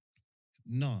knee.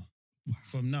 No.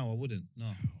 From now, I wouldn't. No.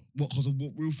 What? Because of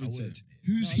what I Wilfred wouldn't. said.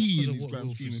 Who's No, not he 'cause in of this what grand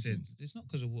Wilfred scheme of said. things? It's not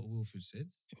because of what Wilfred said.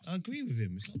 I agree with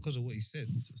him. It's not because of what he said.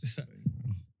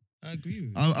 I agree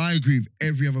with him. I agree with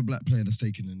every other black player that's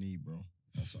taking the knee, bro.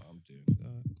 That's what I'm doing.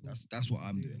 Alright, cool. That's what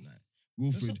I'm doing. Like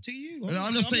That's Wilfred. up to you. And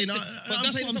I'm just saying, not but but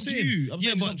that's that's what what I'm it's up to saying. you. I'm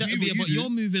Yeah, saying it's but up to you what you but do. you're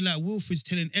moving like Wilfred's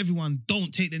telling everyone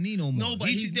don't take the knee no more. No, but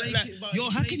he's just making- but yo,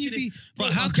 he's how can you making be? it- But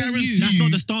Bro, how I can guarantee you? That's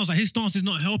not the stance. Like, his stance is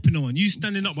not helping no one. You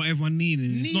standing up while everyone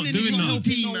kneeling. It's not Kneeling doing is not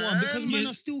nothing. helping no man. one because men Yeah.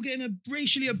 are still getting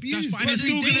racially abused. That's fine. And every they're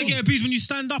still day. going to get abused when you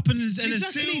stand up and it's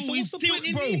Exactly. still... So what's the point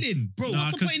in bro, kneeling? bro,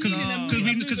 Nah, What's the point in kneeling and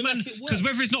moving like it works? because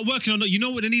whether it's not working or not, you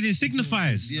know what the kneeling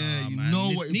signifies. Yeah, Nah, you man. know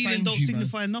what it Kneeling thank don't you,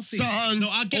 signify man. nothing. Something No,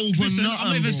 I get. over Listen, nothing, I'm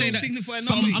not even bro. saying that. Signify I'm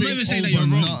nothing. not even saying that over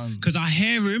you're wrong nothing. because I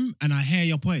hear him and I hear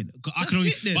your point. I can only,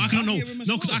 That's it then. but I can I know. hear him as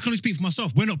No, because well. I can only speak for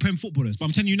myself. We're not Prem footballers, but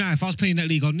I'm telling you now, if I was playing that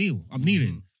league, I'd kneel. I'm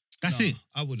kneeling. That's Nah, it.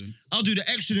 I wouldn't. I'll do the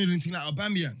extra kneeling thing like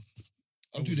Aubameyang.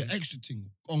 I'll do the extra thing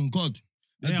on God.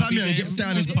 Yeah, I'll be Aubameyang there. gets down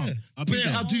I'll and be pump. there. I'll be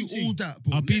there. I'll do all that,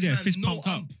 bro. I'll be Let there, man fist know pumped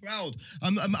up. I'm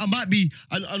proud. I might be.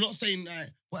 I'm not saying like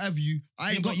whatever you. I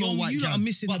ain't Yeah, got but your you white lot gal, are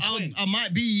missing but the point. I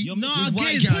might be. You're with missing- I white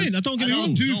get his gal, point. Don't get me and I'll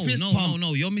wrong. do fist pump.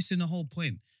 No. You're missing the whole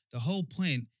point. The whole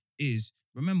point is,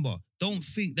 remember, don't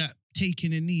think that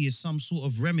taking a knee is some sort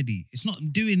of remedy. It's not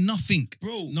doing nothing.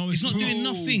 Bro, No, It's not bro, doing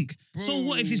nothing. So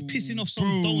what if it's pissing off some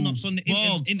donuts on the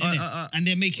internet and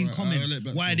they're making Right, comments? let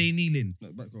Black Why are go. they kneeling?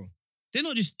 Let back go. They're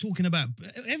not just talking about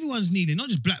everyone's kneeling, not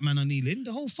just black men are kneeling.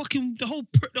 The whole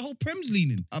Prem's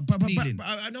leaning. Kneeling.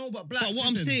 I know, but black. But what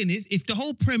I'm saying is, if the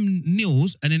whole Prem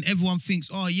kneels and then everyone thinks,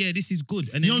 oh yeah, this is good,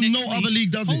 and then You know, next no other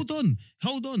league does it.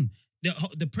 Hold on.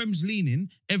 The Prem's kneeling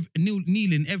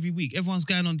every week. Everyone's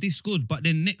going on this good, but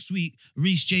then next week,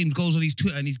 Reece James goes on his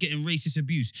Twitter and he's getting racist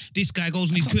abuse. This guy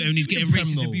goes on his That's Twitter and he's not getting the Prem,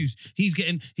 racist though. abuse. He's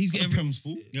getting the Prem's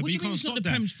fault. Yeah, What but do you you mean can't it's not stop the that.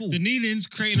 Prem's fault? The kneeling's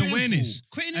creating Prem's awareness. fault.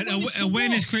 Creating And awareness for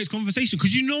awareness what? creates conversation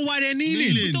because you know why they're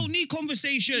kneeling. We don't need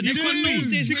conversation. You Everyone could knows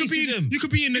be. there's You could be. racism. You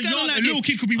could be in the You don't yard. like A little it.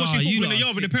 kid could be watching you football in the lot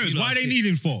yard with are their parents. sick. Why are they You lot are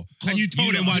kneeling for? And you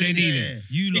told them why they're kneeling.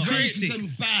 You lot It are creates- sick.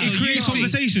 It creates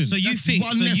conversation. So you That's think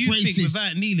one less racist.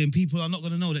 without kneeling, people are not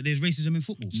going to know that there's racism in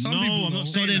football? Some No, people I'm know. not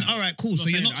So saying then, that. all right, cool. I'm So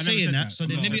not you're saying not that. I never saying said that. that. So I'm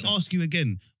then not let me saying that. ask you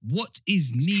again. What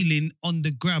is kneeling on the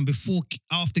ground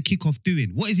after kickoff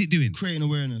doing? What is it doing? Creating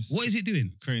awareness. What is it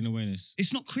doing? Creating awareness.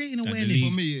 It's not creating That the awareness. league-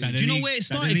 For me, that do the you know league- where it that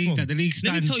the started league- from? That the league Let me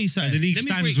stands. tell you something. That the league Let me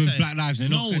stands break with something. black lives. They're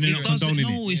No, not, and they're it not doesn't. condoning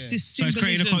No, it. it's just So it's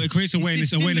creating symbolism. it creates It's awareness.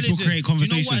 just Awareness will symbolism. create Do you know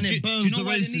conversation. why And the- it burns do you know the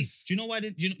why the racists. knee- Do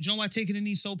you know why taking the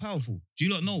knee is so powerful? Do you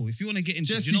not know? If you want to get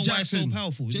into it, do Jesse you know why it's so Jackson.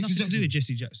 powerful? It's Jesse nothing to do Jackson. with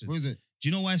Jesse Jackson. What is it? Do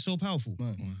you know why it's so powerful?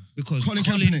 Right. Because Colin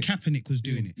Colin Kaepernick. Kaepernick was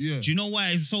doing it. Yeah. Do you know why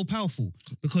it was so powerful?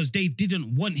 Because they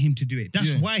didn't want him to do it. That's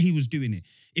Yeah. why he was doing it.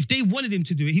 If they wanted him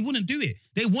to do it, he wouldn't do it.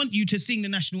 They want you to sing the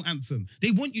national anthem.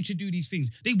 They want you to do these things.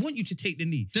 They want you to take the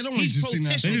knee. They don't want He's you to sing that.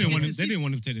 protesting They didn't want him. against They the- didn't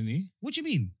want him to take the knee. What do you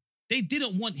mean? They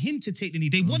didn't want him to take the knee.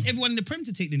 They want everyone in the Prem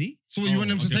to take the knee. So you want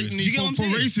them to okay, take the racist. knee Do you get for what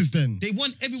I'm saying? racists then? They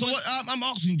want So everyone. what, I'm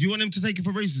asking, do you want them to take it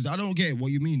for racists? I don't get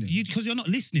what you mean then. Because you're not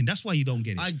listening. That's why you don't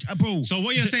get it. Bro. So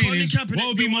what you're saying Colin is, Kaepernick what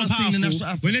would be didn't more wanna sing the powerful national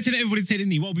anthem. when they're telling everybody to take the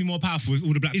knee? What would be more powerful if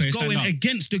all the black It's players going stand up?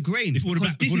 against the grain. If all the because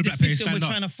black- this if all is the the black players system we're stand up.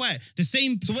 trying to fight. The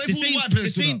same. So what if the all the same. white players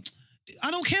The stood same. up?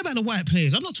 I don't care about the white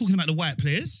players. I'm not talking about the white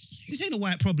players. This ain't a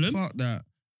white problem. Fuck that.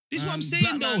 This is what I'm Man, saying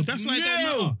black though. lives- That's why it No.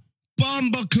 don't matter.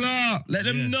 Bomber clot. Let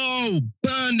Yeah. them know.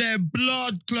 Burn their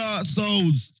blood clot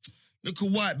souls. Look at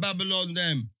white Babylon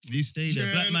them. You stay there.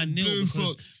 Yeah, Black man blue nil because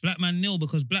foot. black man nil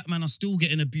because black men are still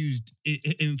getting abused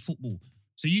in football.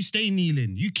 So you stay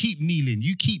kneeling. You keep kneeling.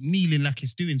 You keep kneeling like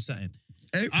it's doing something.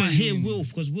 I hear Wilf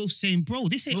because Wilf's saying, bro,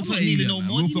 this ain't I'm not kneeling no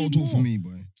more. Wolf You don't need talk for more. me,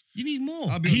 boy. You need more.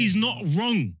 I'll be He's not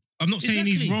wrong.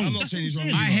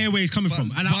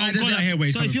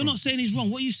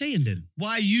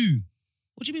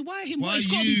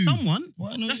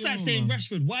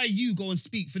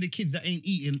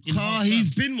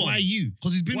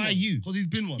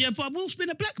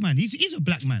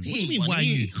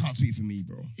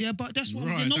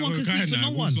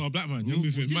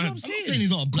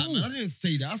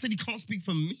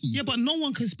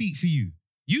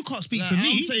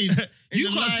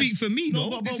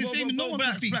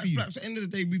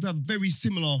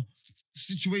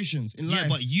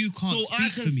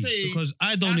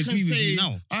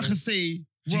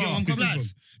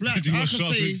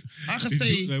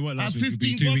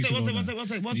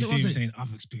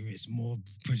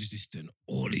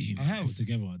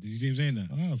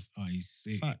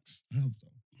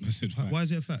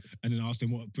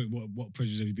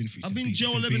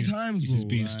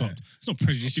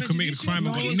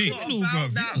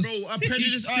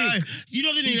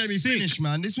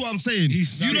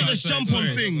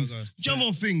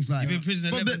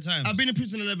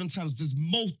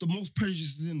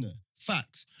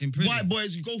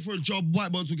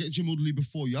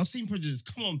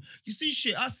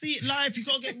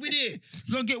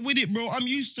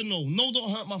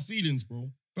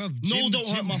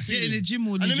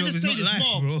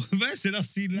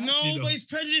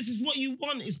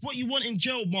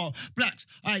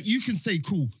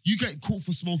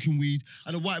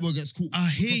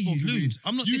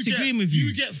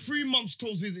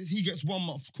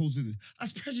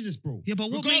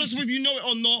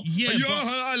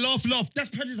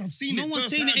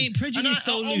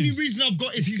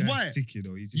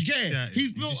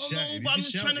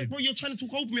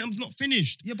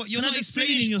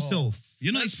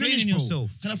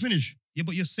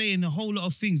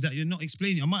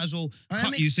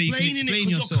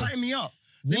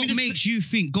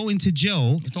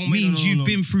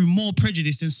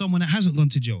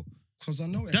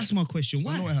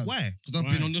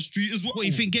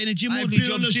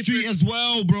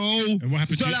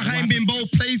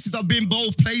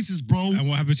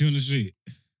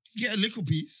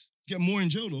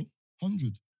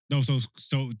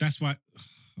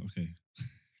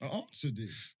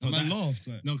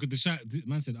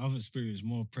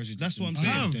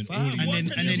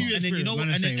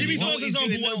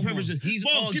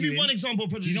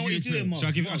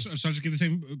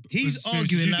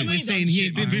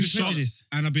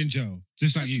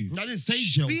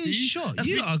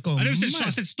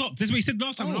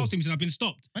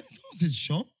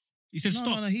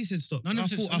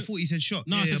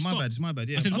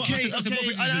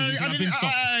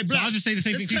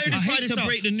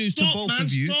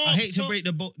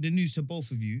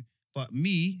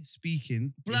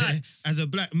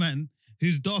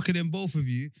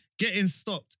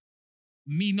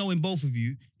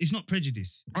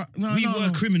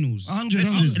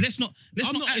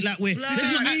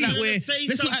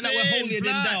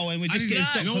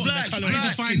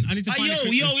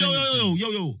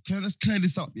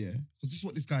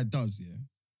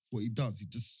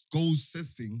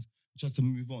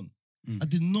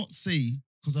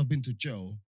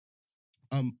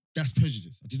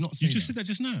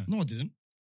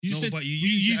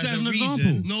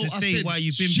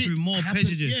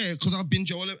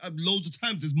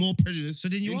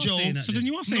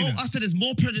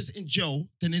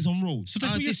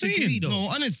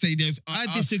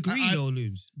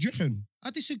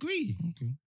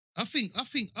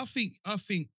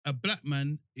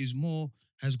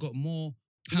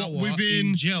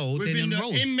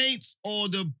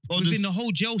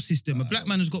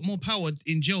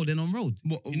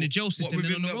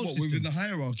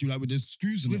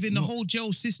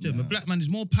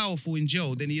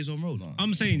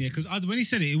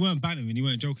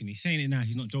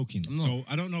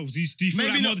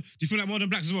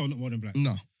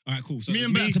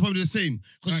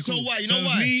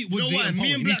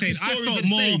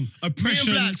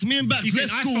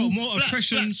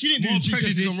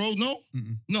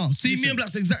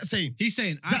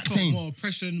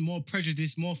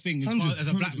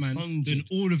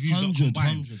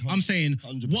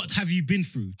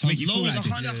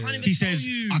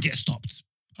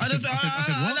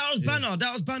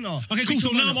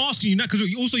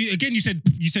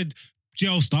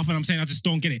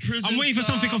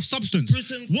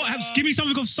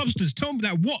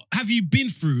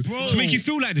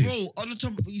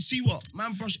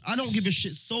 give a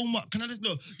shit so much. Can I just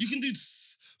know? You can do.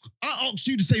 I asked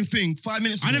you the same thing 5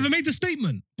 minutes ago. I never made the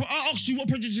statement. But I asked you what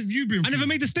prejudice have you been I never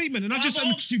made the statement, and I just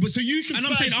asked you, but so you can. and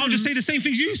I'm saying I'll just say the same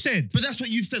things you said. But that's what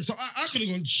you've said. So I could have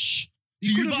gone shh. You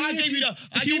To you, could've but I if gave you- you the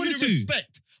if you wanted to.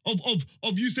 respect.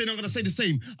 of you saying I'm gonna say the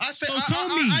same. I said So tell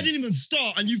me. I didn't even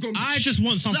start, and you've gone. I just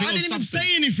want something Like, I of didn't even substance.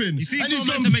 say anything. You see, and if he's I'm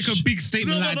meant gone, to make a big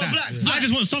statement blah, like blah, that, blacks, I blacks.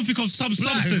 just want something of some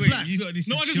substance. Wait, you got this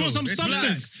No, I just want some show.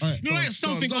 substance. Alright, You know, like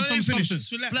something of some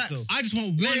substance. Relax, Blacks. though. I just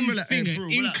want Let him one relax, thing, hey, an bro,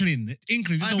 relax.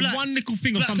 inkling, just Alright, a blacks. one little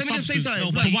thing of Blacks, some let me just say substance. something.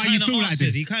 No, Blacks, but why you kinda feel like answered.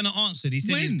 this? He kind of answered. He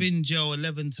said When? he's been jail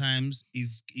 11 times.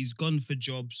 He's gone for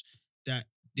jobs that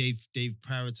they've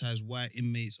prioritized white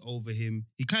inmates over him.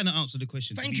 He kind of answered the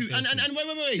question. to Thank be you. fair And to him.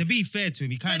 wait. To be fair to him,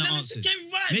 he kind of Let me answered. Get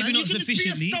it right, Maybe man. not You can just be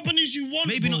sufficiently. as stubborn as you want.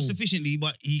 Maybe bro. not sufficiently,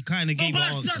 but he kind of No, gave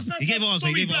blacks, an answer. blacks, blacks, He gave an answer.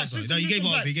 He sorry, gave an blacks, answer. listen, No, he gave an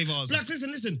listen, answer. He gave an answer. Blacks,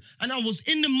 listen. And I was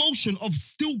in the motion of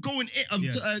still going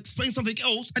to explain something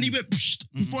else, and he went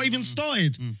before I even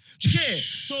started. Do you get it?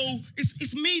 So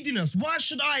it's meatiness. Why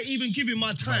should I even give him my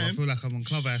I time? feel like I'm on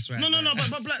Clubhouse right No, now. but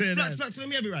blacks, let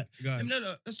me have it right. Go ahead. No,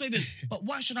 that's not even. But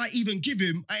why should I even give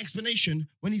him an explanation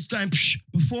when he's going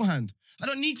beforehand? I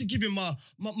don't need to give him my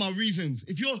reasons.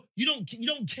 If you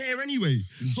don't care anyway.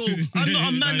 So I'm not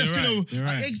a man No, that's you're gonna right, you're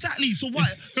right. exactly. So why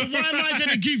am I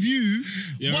gonna give you?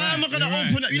 You're why am I right, gonna you're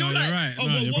right. open up? You know, No, like you're right. oh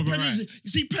No, well, you're what probably prejudice? You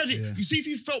see prejudice. Yeah. You see if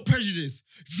you felt prejudice,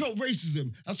 if you felt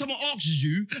racism, and someone asks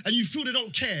you and you feel they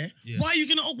don't care, Yeah. why are you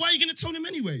gonna tell them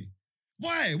anyway?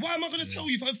 Why? Why am I gonna tell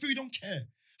you if I feel you don't care?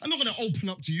 I'm not gonna open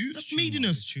up to you. That's True, man. meatiness.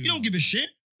 It's true, You don't man. give a shit.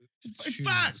 True,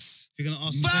 Facts. If you're gonna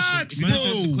ask the Facts, question, if you're gonna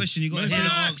ask the bro. question, you gotta hear the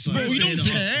Facts, answer. bro. You You gotta don't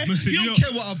hear the care. answer. You don't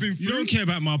care what I've been You through. don't care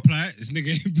about my plight. This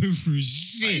nigga ain't been through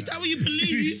shit. Is that what you believe?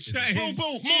 He's chatting bro, shit.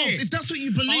 Mom, if that's what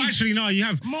you believe. Oh, actually, no, you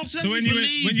have. Mom, So when you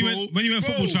went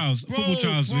football trials,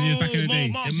 when you was back in the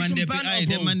day.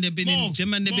 Them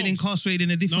man, they've been incarcerated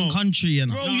in a different No. country, you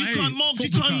know. Bro, No, you hey, can't, Mark, you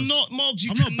football trials. cannot, Mark,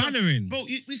 you I'm not cannot. bantering. Bro,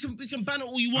 we can banter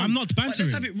all you want. I'm not But let's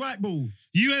bantering. have it right, bro.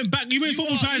 You went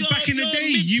football trials back in the day.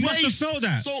 You must have felt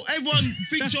that. So everyone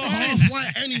thinks That's you're fine. half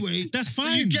white anyway. That's So you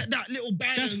fine. get that little bang.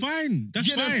 That's fine. That's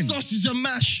You get fine. the sausage and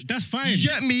mash. That's fine. You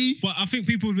get me? But I think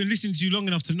people have been listening to you long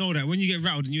enough to know that when you get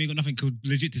rattled and you ain't got nothing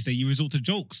legit to say, you resort to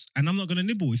jokes. And I'm not going to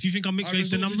nibble. If you think I'm mixed I race,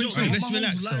 then I'm resort mixed to race. jokes. Let's My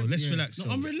relax whole though. life, Let's yeah. relax No,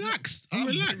 though. I'm relaxed. I'm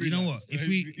relaxed. You know what? If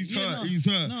we He's yeah, hurt. He's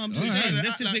hurt. No, I'm He's just trying saying, to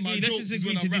let's act like my disagree- let's jokes is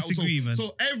disagree when to I'm rattled. disagree, man.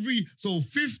 So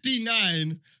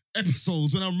 59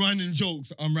 episodes when I'm running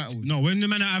jokes, I'm rattled. No, when the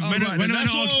man are All right, when the then man that's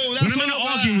are all- when that's the man all are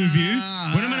about- arguing with you,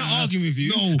 when the man are arguing with you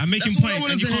No, and making that's all I points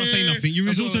wanted and you to can't say hear. nothing, you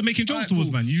That's resort all- to making jokes Alright, towards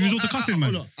cool. man. You Well, resort to cussing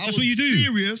man. hold on. I That's what you was do.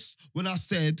 serious when I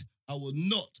said I will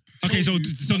not. Okay, tell so-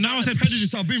 you so now I about said the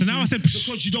prejudice I've been so now I through said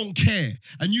because you don't care,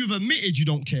 and you've admitted you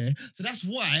don't care. So that's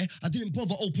why I didn't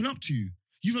bother open up to you.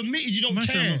 You've admitted you don't Man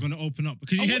said I'm care. not going to open up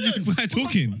because you I hear this wouldn't. guy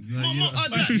talking.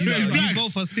 You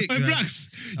both are sick, Hey, man.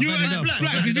 Blacks. I've You had enough. Blacks. I've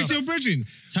had Is this enough. your brethren?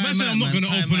 Time Man said out, I'm not man. going to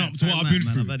Time open out, up to what time I've been out,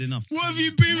 man. through. I've had enough. What have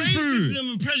you been through?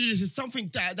 Racism and prejudice is something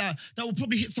that will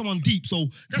probably hit someone deep. So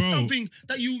that's Bro. something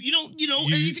that you don't You-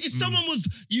 if someone was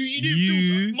you didn't You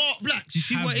feel Mark Blacks. Do you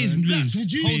see what it is, haven't Blacks, Loons?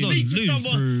 would you Hold on, speak to Loons.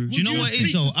 someone? Do you know what it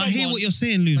is though? I hear what you're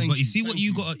saying, Loons, Thank but you you, see what thank you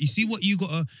you. got. You see what you got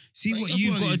to see Thank what you. you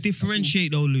That's got what to I need.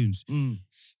 differentiate though, Loons.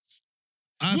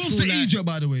 I What's feel the like Egypt,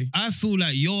 by the way? I feel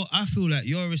like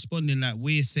you're responding like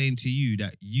we're saying to you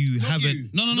that you Not haven't. you.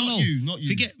 No. Not you, not you.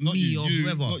 Forget Not me you. or You,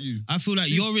 whoever. not you. I feel like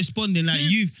This- you're responding like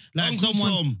this you like Uncle someone.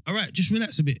 Tom. All right, just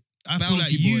relax a bit. I feel like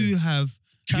Bounty you boy. have.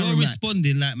 Karen You're Mac.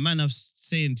 responding like man. I'm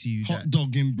saying to you Hot that.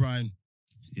 dog in Brian.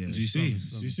 Yeah, Do you it's see? long, Do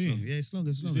it's long, you it's see? long. Yeah, it's long.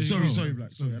 It's long. There you Sorry, go. sorry,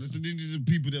 Black. Sorry. I just needed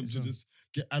the people them to just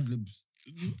get ad libs.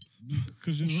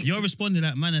 You're responding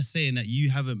like man are saying that you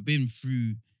haven't been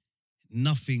through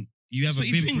nothing. You That's haven't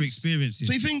what he been through thinks. experiences.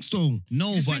 So he thinks though. No,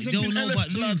 He but thinks I've don't been know. LF But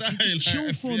till I Loons, die, just like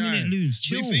chill for a FBI. minute, Loons.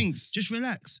 So he Chill. thinks. Just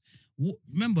relax.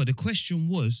 Remember, the question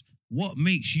was, what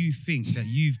makes you think that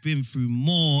you've been through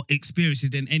more experiences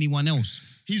than anyone else?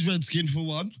 He's red skinned for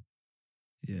one.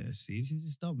 Yeah, see, this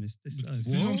is dumb. This is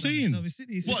what I'm saying.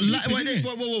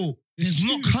 What? Whoa. It's There's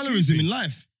not stupid, colorism stupid. in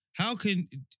life. How can?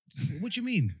 What do you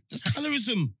mean? There's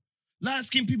colorism. Light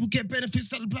skinned people get benefits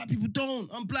that the black people don't.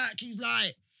 I'm black. He's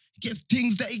like, he gets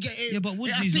things that he get. Yeah, but I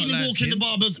Woodsy's seen not him walk in the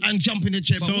light-skinned. barbers and jump in the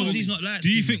chair. But before Woodsy's me. not light.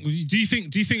 Do you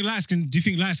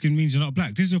think light skin means you're not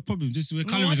black? This is a problem. This is where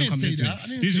No, I colorism didn't comes say into that. I it.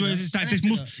 didn't This is say where that. it's like I this didn't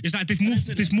move. say that. It's like this I didn't move.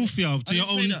 say This that. mafia to I your didn't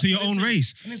say own that. to your I didn't own say that.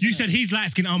 race. I didn't say You that. said he's light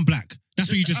skin, I'm black. That's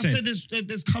what you just I said. said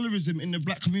there's colorism in the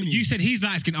black community. You said he's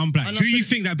light skin, I'm black. And I Do you said-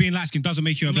 think that being light skin doesn't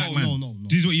make you a black man? No.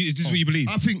 This is what you believe.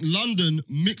 I think London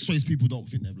mixed race people don't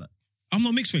think they're black. I'm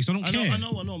not mixed race. I don't I care.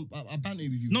 know. I banter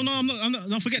with you. No, I'm not.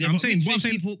 No, forget Yeah, that. I'm but saying. mixed What I'm race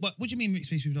saying. people. But what do you mean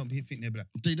mixed race people don't think they're black?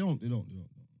 They don't. Well,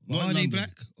 Not are in they London. black?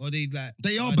 Or are they like?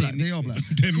 They are black. They mixed are race? black.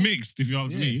 They're mixed. If you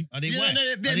ask me. Are they Yeah, white?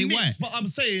 no, they're Are they mixed, white? but I'm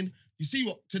saying, you see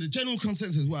what, to the general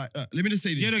consensus, right, let me just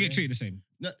say this. Yeah, they get treated the same.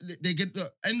 No, they get, the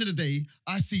end of the day,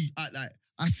 I see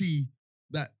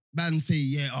that man say,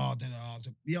 yeah,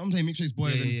 I'm saying mixed race boy.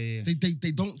 Then yeah.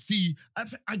 They don't see.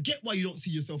 I get why you don't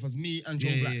see yourself as me and Joe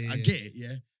Yeah, Black. yeah, I yeah. get it,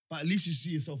 yeah. But at least you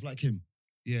see yourself like him.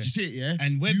 Yeah. Do you see it, yeah?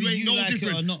 And whether You ain't you no like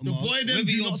different. it or not, The Mark, boy them whether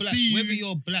do you're not black, see whether you.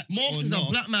 you're black Marks or is not,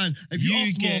 a black man. If you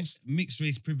ask get Marks, mixed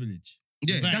race privilege.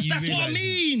 yeah, Without you that's what I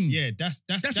realising. mean. Yeah, that's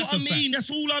That's what a I fact. mean. That's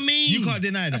all I mean. You can't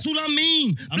deny that. That's all I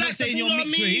mean. I'm not saying you're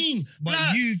mixed race, but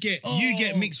Blacks. you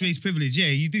get mixed race privilege. Yeah,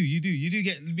 you do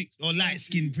get or light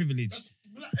skin privilege.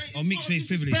 Or mixed race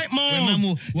privilege. Disrespect,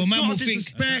 Where man will think,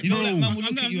 disrespect, you know, like bro. man will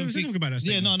I'm look at you and never think, think about that.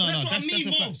 yeah, no, That's what I that's mean,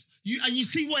 a fact. Moss. You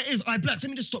see what it is. Blacks, let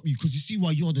me just stop you because you see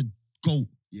why you're the GOAT.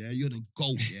 Yeah, you're the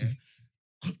GOAT, yeah.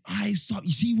 Because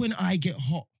you see when I get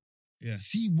hot, Yeah.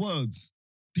 see words,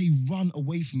 they run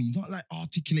away from me. Not like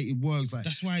articulated words like,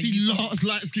 That's why see you-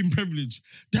 light skin privilege.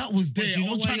 That was But there. do you I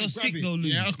know was why trying you're to grab sick it. though, Lou?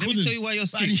 Yeah, I Let me couldn't. tell you why you're And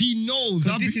sick. he knows.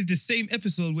 Because this is the same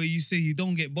episode where you say you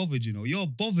don't get bothered, you know. You're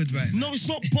bothered right now. No, it's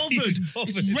not bothered. He's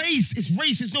bothered. It's race. It's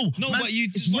race. It's no. No, man, but you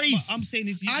it's but race. I'm saying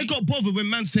is I got bothered when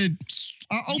man said,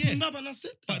 I opened Yeah. up and I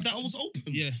said But that. I was open.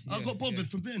 Yeah, I yeah, got bothered yeah.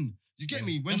 from then. You get Yeah.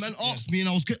 me? When man That's- asked me and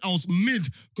I was mid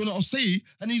gonna say,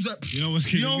 and he's like, You know what's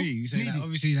killing me? You say needy. that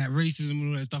obviously that racism and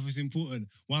all that stuff is important.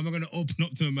 Why am I going to open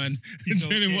up to a man and don't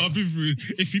tell him what care. I've been through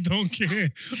if he don't care?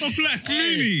 I'm like,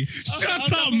 really? Shut up,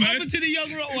 What man. happened to the young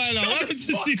Rottweiler? What happened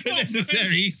to Super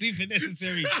Necessary? Super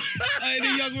Necessary.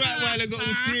 The young Rottweiler got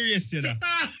all serious, you know.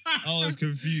 I was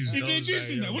confused. Is I there was juice like,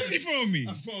 in yo. that? What did he throw on me?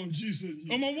 I found juice in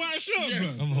you. On my white shirt, Yeah.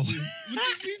 bro. I'm all-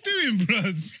 What is he doing,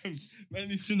 blood? Man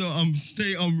needs to know I'm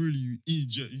stay unruly, you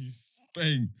idiot, you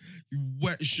Spain, you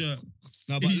wet shirt.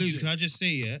 No, but Luz, Idiot. can I just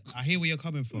say, yeah, I hear where you're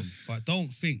coming from, but don't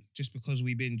think just because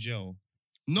we've been jail.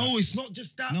 No, it's not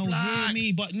just that. No, blacks. hear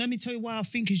me, but let me tell you why I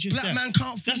think it's just Black that. man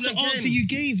can't That's fool the again. answer you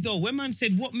gave, though. When man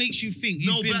said, "What makes you think you've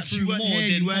No, been Blacks, through you more weren't here,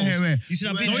 than you weren't most?" here, where? You said,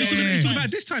 "I've You been No, weren't he's jail talking, here. he's talking times."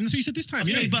 about this time. That's what you said this time.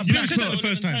 Yeah, Yeah, but you Black said that man the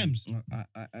first time. times.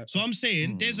 So I'm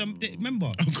saying, remember,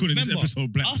 I'm calling this remember,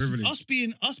 episode Black Privilege. us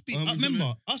being,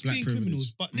 remember, us Black being privilege.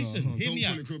 criminals. But listen, hear me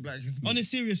out. On a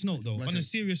serious note, though, Black on a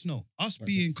guys. serious note, us Black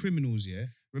being guys. criminals, yeah.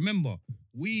 Remember,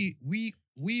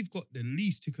 we've got the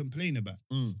least to complain about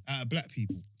out of black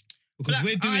people because Blacks,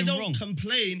 we're doing I don't wrong.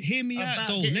 complain. Hear me out, about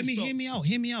though. getting Let me stopped. hear me out.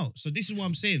 Hear me out. So this is what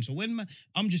I'm saying. So when man,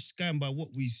 I'm just going by what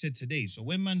we said today. So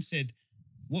when man said,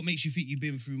 "What makes you think you've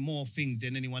been through more things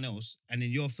than anyone else?" and then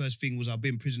your first thing was, "I've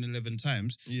been prison 11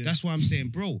 times." Yeah. That's why I'm saying,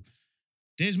 bro.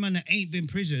 There's man that ain't been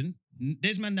prison.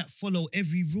 There's man that follow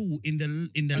every rule in the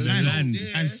land,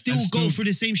 yeah. and still And go still- through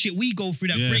the same shit we go through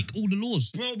that Yeah. break all the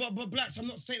laws Bro, but blacks, I'm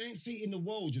not saying I didn't say it in the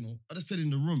world, you know. I just said in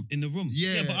the room. in the room.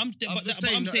 Yeah, but I'm just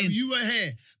saying you were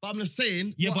here, but I'm just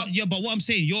saying. yeah, what but what I'm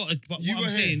saying, You were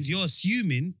here. you're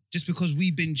assuming just because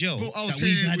we've been jail Bro, I was that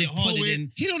we've here had it with harder poet.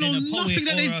 than He don't than know a poet nothing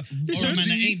that or they've. a- or a Listen, man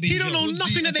that ain't been he don't jail. know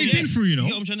nothing that they've Yeah. been through. You know. You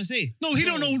know what I'm trying to say? No, he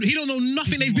don't know. He don't know nothing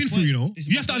This is they've my been through. You know. point. This is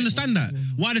You my have to point. understand that.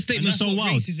 Why the And statement's that's so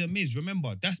what wild. racism is.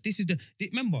 Remember,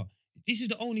 this is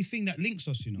the only thing that links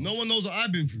us. You know. No one knows what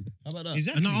I've been through. How about that?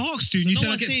 Exactly. And I asked you, and So you no said I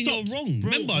one's get saying stopped. you're wrong.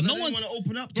 Bro, Remember, I no don't one, want to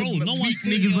open up bro, to no one's weak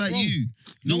saying niggas you're like wrong. you.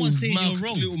 No one's saying you're Malcolm,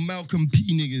 wrong. Little Malcolm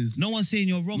P niggas. no one's saying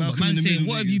you're wrong. But Malcolm in man's the saying, middle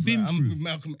what have you niggas, been like, I'm through? with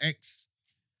Malcolm X.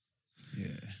 Yeah.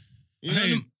 You know Hey,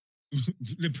 them-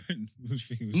 LeBron.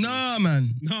 Nah, man.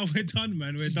 No, we're done,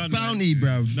 man. We're done. Bounty,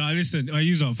 bruv. Man. Nah, listen.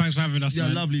 Use up. Thanks for having us, Yeah,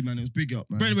 man. lovely, man. It was big up,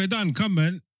 man. Brendan, we're done. Come,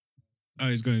 man. Oh,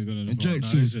 he's going on the A phone. joke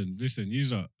Nah, soon. listen.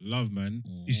 Use up. Love, man.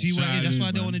 You see what? Shout out That's why I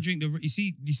Loons, don't want to man. drink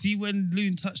the. You see when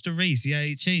Loon touched the race, yeah,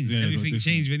 it changed. Yeah, it got Everything different.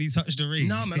 changed when he touched the race.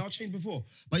 Nah, man, I'll change before.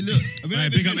 But look,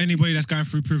 Alright, big up anybody that's going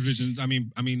through privilege and I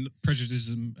mean prejudice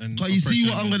and But you see oppression,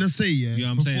 what I'm man. gonna say, yeah? You know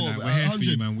what I'm saying? Like, we're here for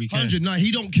you, man. We care. 100. Nah,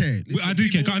 he don't care. I do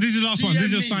care. This is the last one. This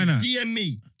is your sign out. DM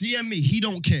me. He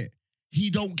don't care. He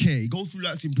don't care. He goes through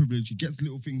life in privilege. He gets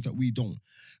little things that we don't.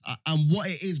 And what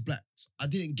it is, blacks, I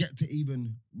didn't get to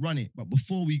even run it. But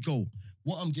before we go,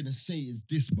 what I'm gonna say is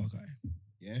this, my guy.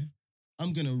 Yeah,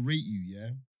 I'm gonna rate you.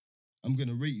 Yeah, I'm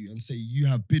gonna rate you and say you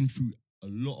have been through a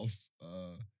lot of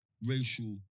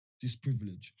racial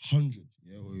disprivilege. 100.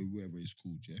 Yeah, or whatever it's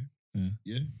called. Yeah.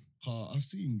 Yeah. I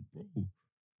seen, bro.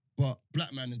 But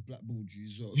black man is blackballed you,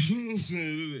 so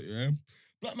yeah.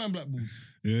 Black man blackballed.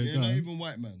 Yeah, not even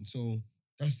white man. So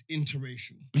that's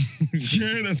interracial.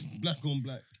 Yeah, that's black on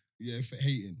black. Yeah, for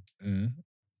hating.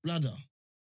 Bladder.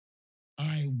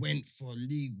 I went for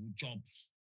legal jobs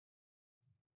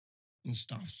and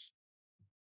stuffs.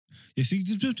 You see,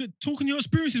 just talking your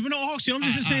experiences. We're not asking. I'm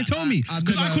just saying, tell me. I've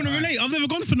Because I never- couldn't relate. I've never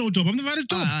gone for no job. I've never had a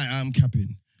job. I'm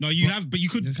capping. No, you have, but you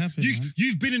could. You're capping, man.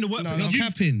 You've been in the work. No, You're you've-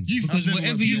 capping you've- because I've never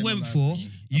whatever worked you in went my for,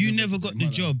 life. You never got the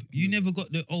job. You never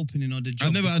got the opening or the job.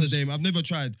 I've never had a because- dame. I've never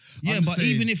tried. Yeah, I'm but saying,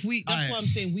 even if we, that's Aight, what I'm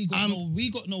saying. We got I'm-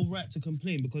 no right to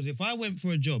complain because if I went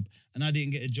for a job and I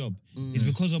didn't get a job, it's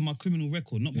because of my criminal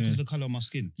record, not because of the color of my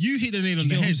skin. You hit the nail on You the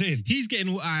get what I'm head. saying? He's getting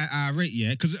all irate,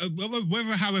 yeah? Because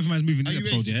however man's moving this Are you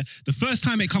episode, racist? yeah? The first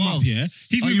time it come Marv, up, yeah?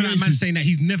 He's are you moving like man racist? saying that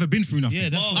he's never been through nothing. Yeah,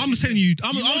 that's what I'm just telling you. I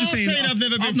was just saying. I've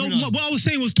never been no, through nothing. what I was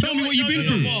saying was tell me what you've been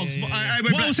through.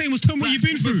 What I was saying was tell me what you've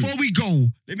been through. Before we go,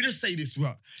 let me just say this,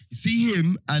 right? You see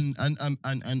him and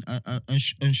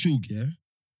Shug, yeah?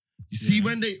 You see Yeah.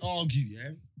 when they argue, yeah?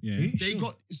 Yeah. They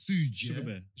got sued, yeah? Sugar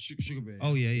Bear. Sugar Bear.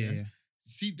 Oh yeah.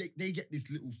 See, they get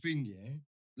this little thing, yeah?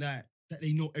 Like, that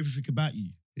they know everything about you.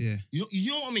 Yeah. You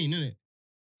know what I mean, innit?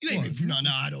 You ain't What? been through nothing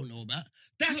I don't know about.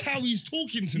 That's how he's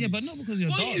talking to me. Yeah, but not because you're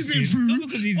What dark you skin. been through? Not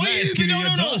because he's What light you skin been- and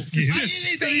you're no. dark skin.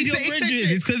 He's your brethren.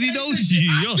 It's because he knows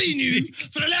you. I've You're seen you sick.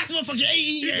 for the last motherfucking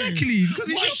 18 years. Exactly. It's because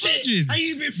he's What your shit brethren. have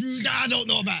you been through that I don't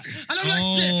know about? And I'm like,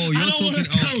 Oh, shit, I you're don't want to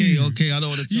talking. tell you. Okay. I don't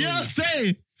want to tell Yeah, I'm you.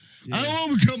 saying. I don't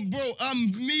want to become, bro, I'm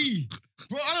me.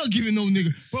 Bro, I'm not giving no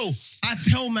nigga. Bro, I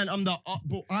tell man I'm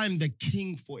the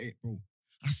king for it, bro.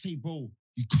 I say, bro,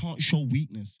 you can't show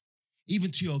weakness. Even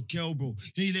to your girl, bro.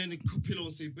 You lay in the pillow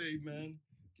and say, babe, man.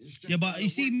 Yeah, but you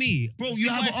see me, Bro, see you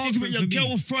why have an it's argument, your different for girl me?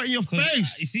 will throw it in your 'Cause,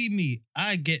 face. you see me,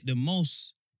 I get the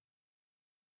most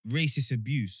racist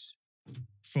abuse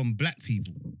from black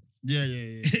people. Yeah. Do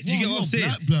you get what I'm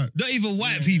saying? Black. Not even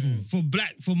white Yeah. people,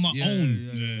 from my own.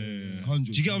 Yeah. 100.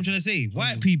 Do you get what I'm trying to say?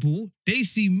 White people, they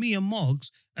see me and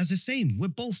Moggs as the same. We're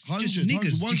both just niggas. Do you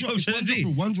get what I'm trying to say?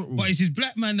 One drop rule. But it's his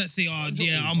black man that say, oh One drop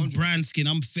yeah, rule, I'm one drop. brown skin,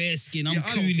 I'm fair skin, I'm Yeah,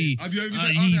 I don't coolie, think- have you ever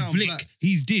said, he's I'm blick, black?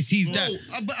 he's this, he's Bro,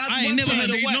 that. I ain't never heard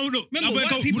a white. Remember,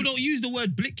 white people don't use the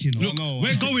word blick, you know. Look, no,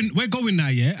 we're going now,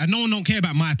 yeah, and no one don't care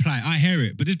about my plight. I hear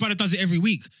it, but this brother does it every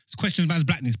week. It's questions about his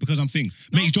blackness because I'm thing.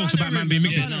 Makes jokes about man being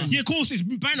mixed. bantering. Yeah, of course it's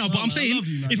banner, but No, I'm man, I saying love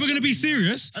you, man. if we're gonna be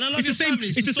serious, And I love it's the your same. family,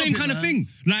 It's so the stop same it, kind of man. thing.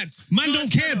 Like man No, don't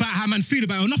it's care not. about how man feel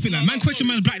about it or nothing. Like No, man no, question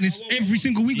sorry. man's blackness No, every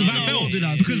single week no, without no, fail did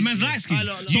I? because man's light skin. I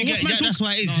know, So You what's get- man yeah, that's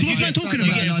why it is. So You what's get- man talking you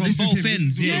about? get it No, from this is both him.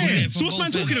 ends. This is Yeah, him. you get Yeah. it So from what's both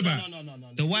man talking ends.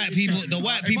 about? The white people, you know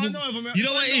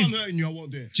what it is? I'm hurting you, I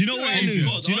won't do it. Do you know what it is?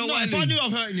 Do you know what If it I is? knew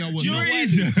I'm hurting you, I wouldn't. You No, know what why it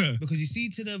is is? it? Because you see,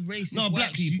 to the racist No, white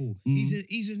blacks, people, you-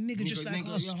 he's a nigga just like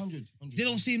us. Yeah, 100. They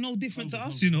don't seem no different to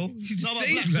us, you know. He's the No, but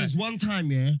same. Blacks, there's one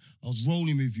time, yeah, I was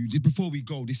rolling with you. Before we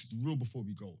go, this is real before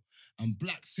we go. And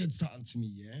Black said something to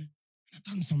me, yeah? And I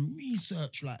done some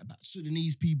research, like, about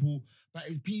Sudanese people, about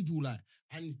his people, like,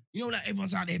 and you know, like,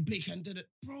 everyone's out there blick and did it.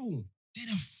 Bro, they're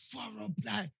the thorough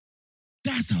black.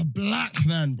 That's a black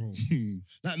man, bro.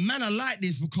 Like, man, I like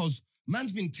this because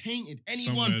man's been tainted.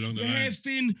 Somewhere Anyone, along the your hair line.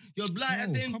 thin, your black, Bro,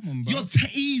 and then come on, bro.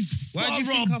 he's Why do you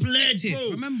thorough think I bled, flipped it? bro.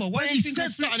 Remember, why When do he you think I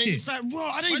said something, flipped it? it's like, bro,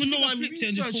 I don't Why even do know you why think I I'm flipped it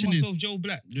and just called researching this. myself Joe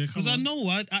Black? Yeah, come Because I on. know,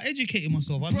 I educated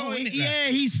myself. I Bro, know, innit? yeah,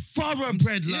 he's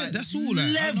thoroughbred, yeah, like, that's all, like, I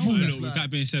know level. that. Look, with that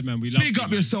being said, man, we love Big you, up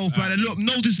man. yourself, man. And look,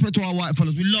 no disrespect to our white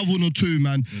fellas. We love 102,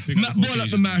 man. big up Matt the Ball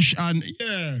at the Caucasian. mash, and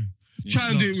yeah. Try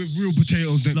and do it with real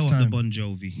potatoes next Slow up time. the Bon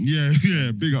Jovi.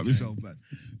 Yeah, big up yourself, man.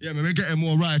 Yeah, man, we're getting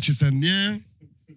more righteous and yeah.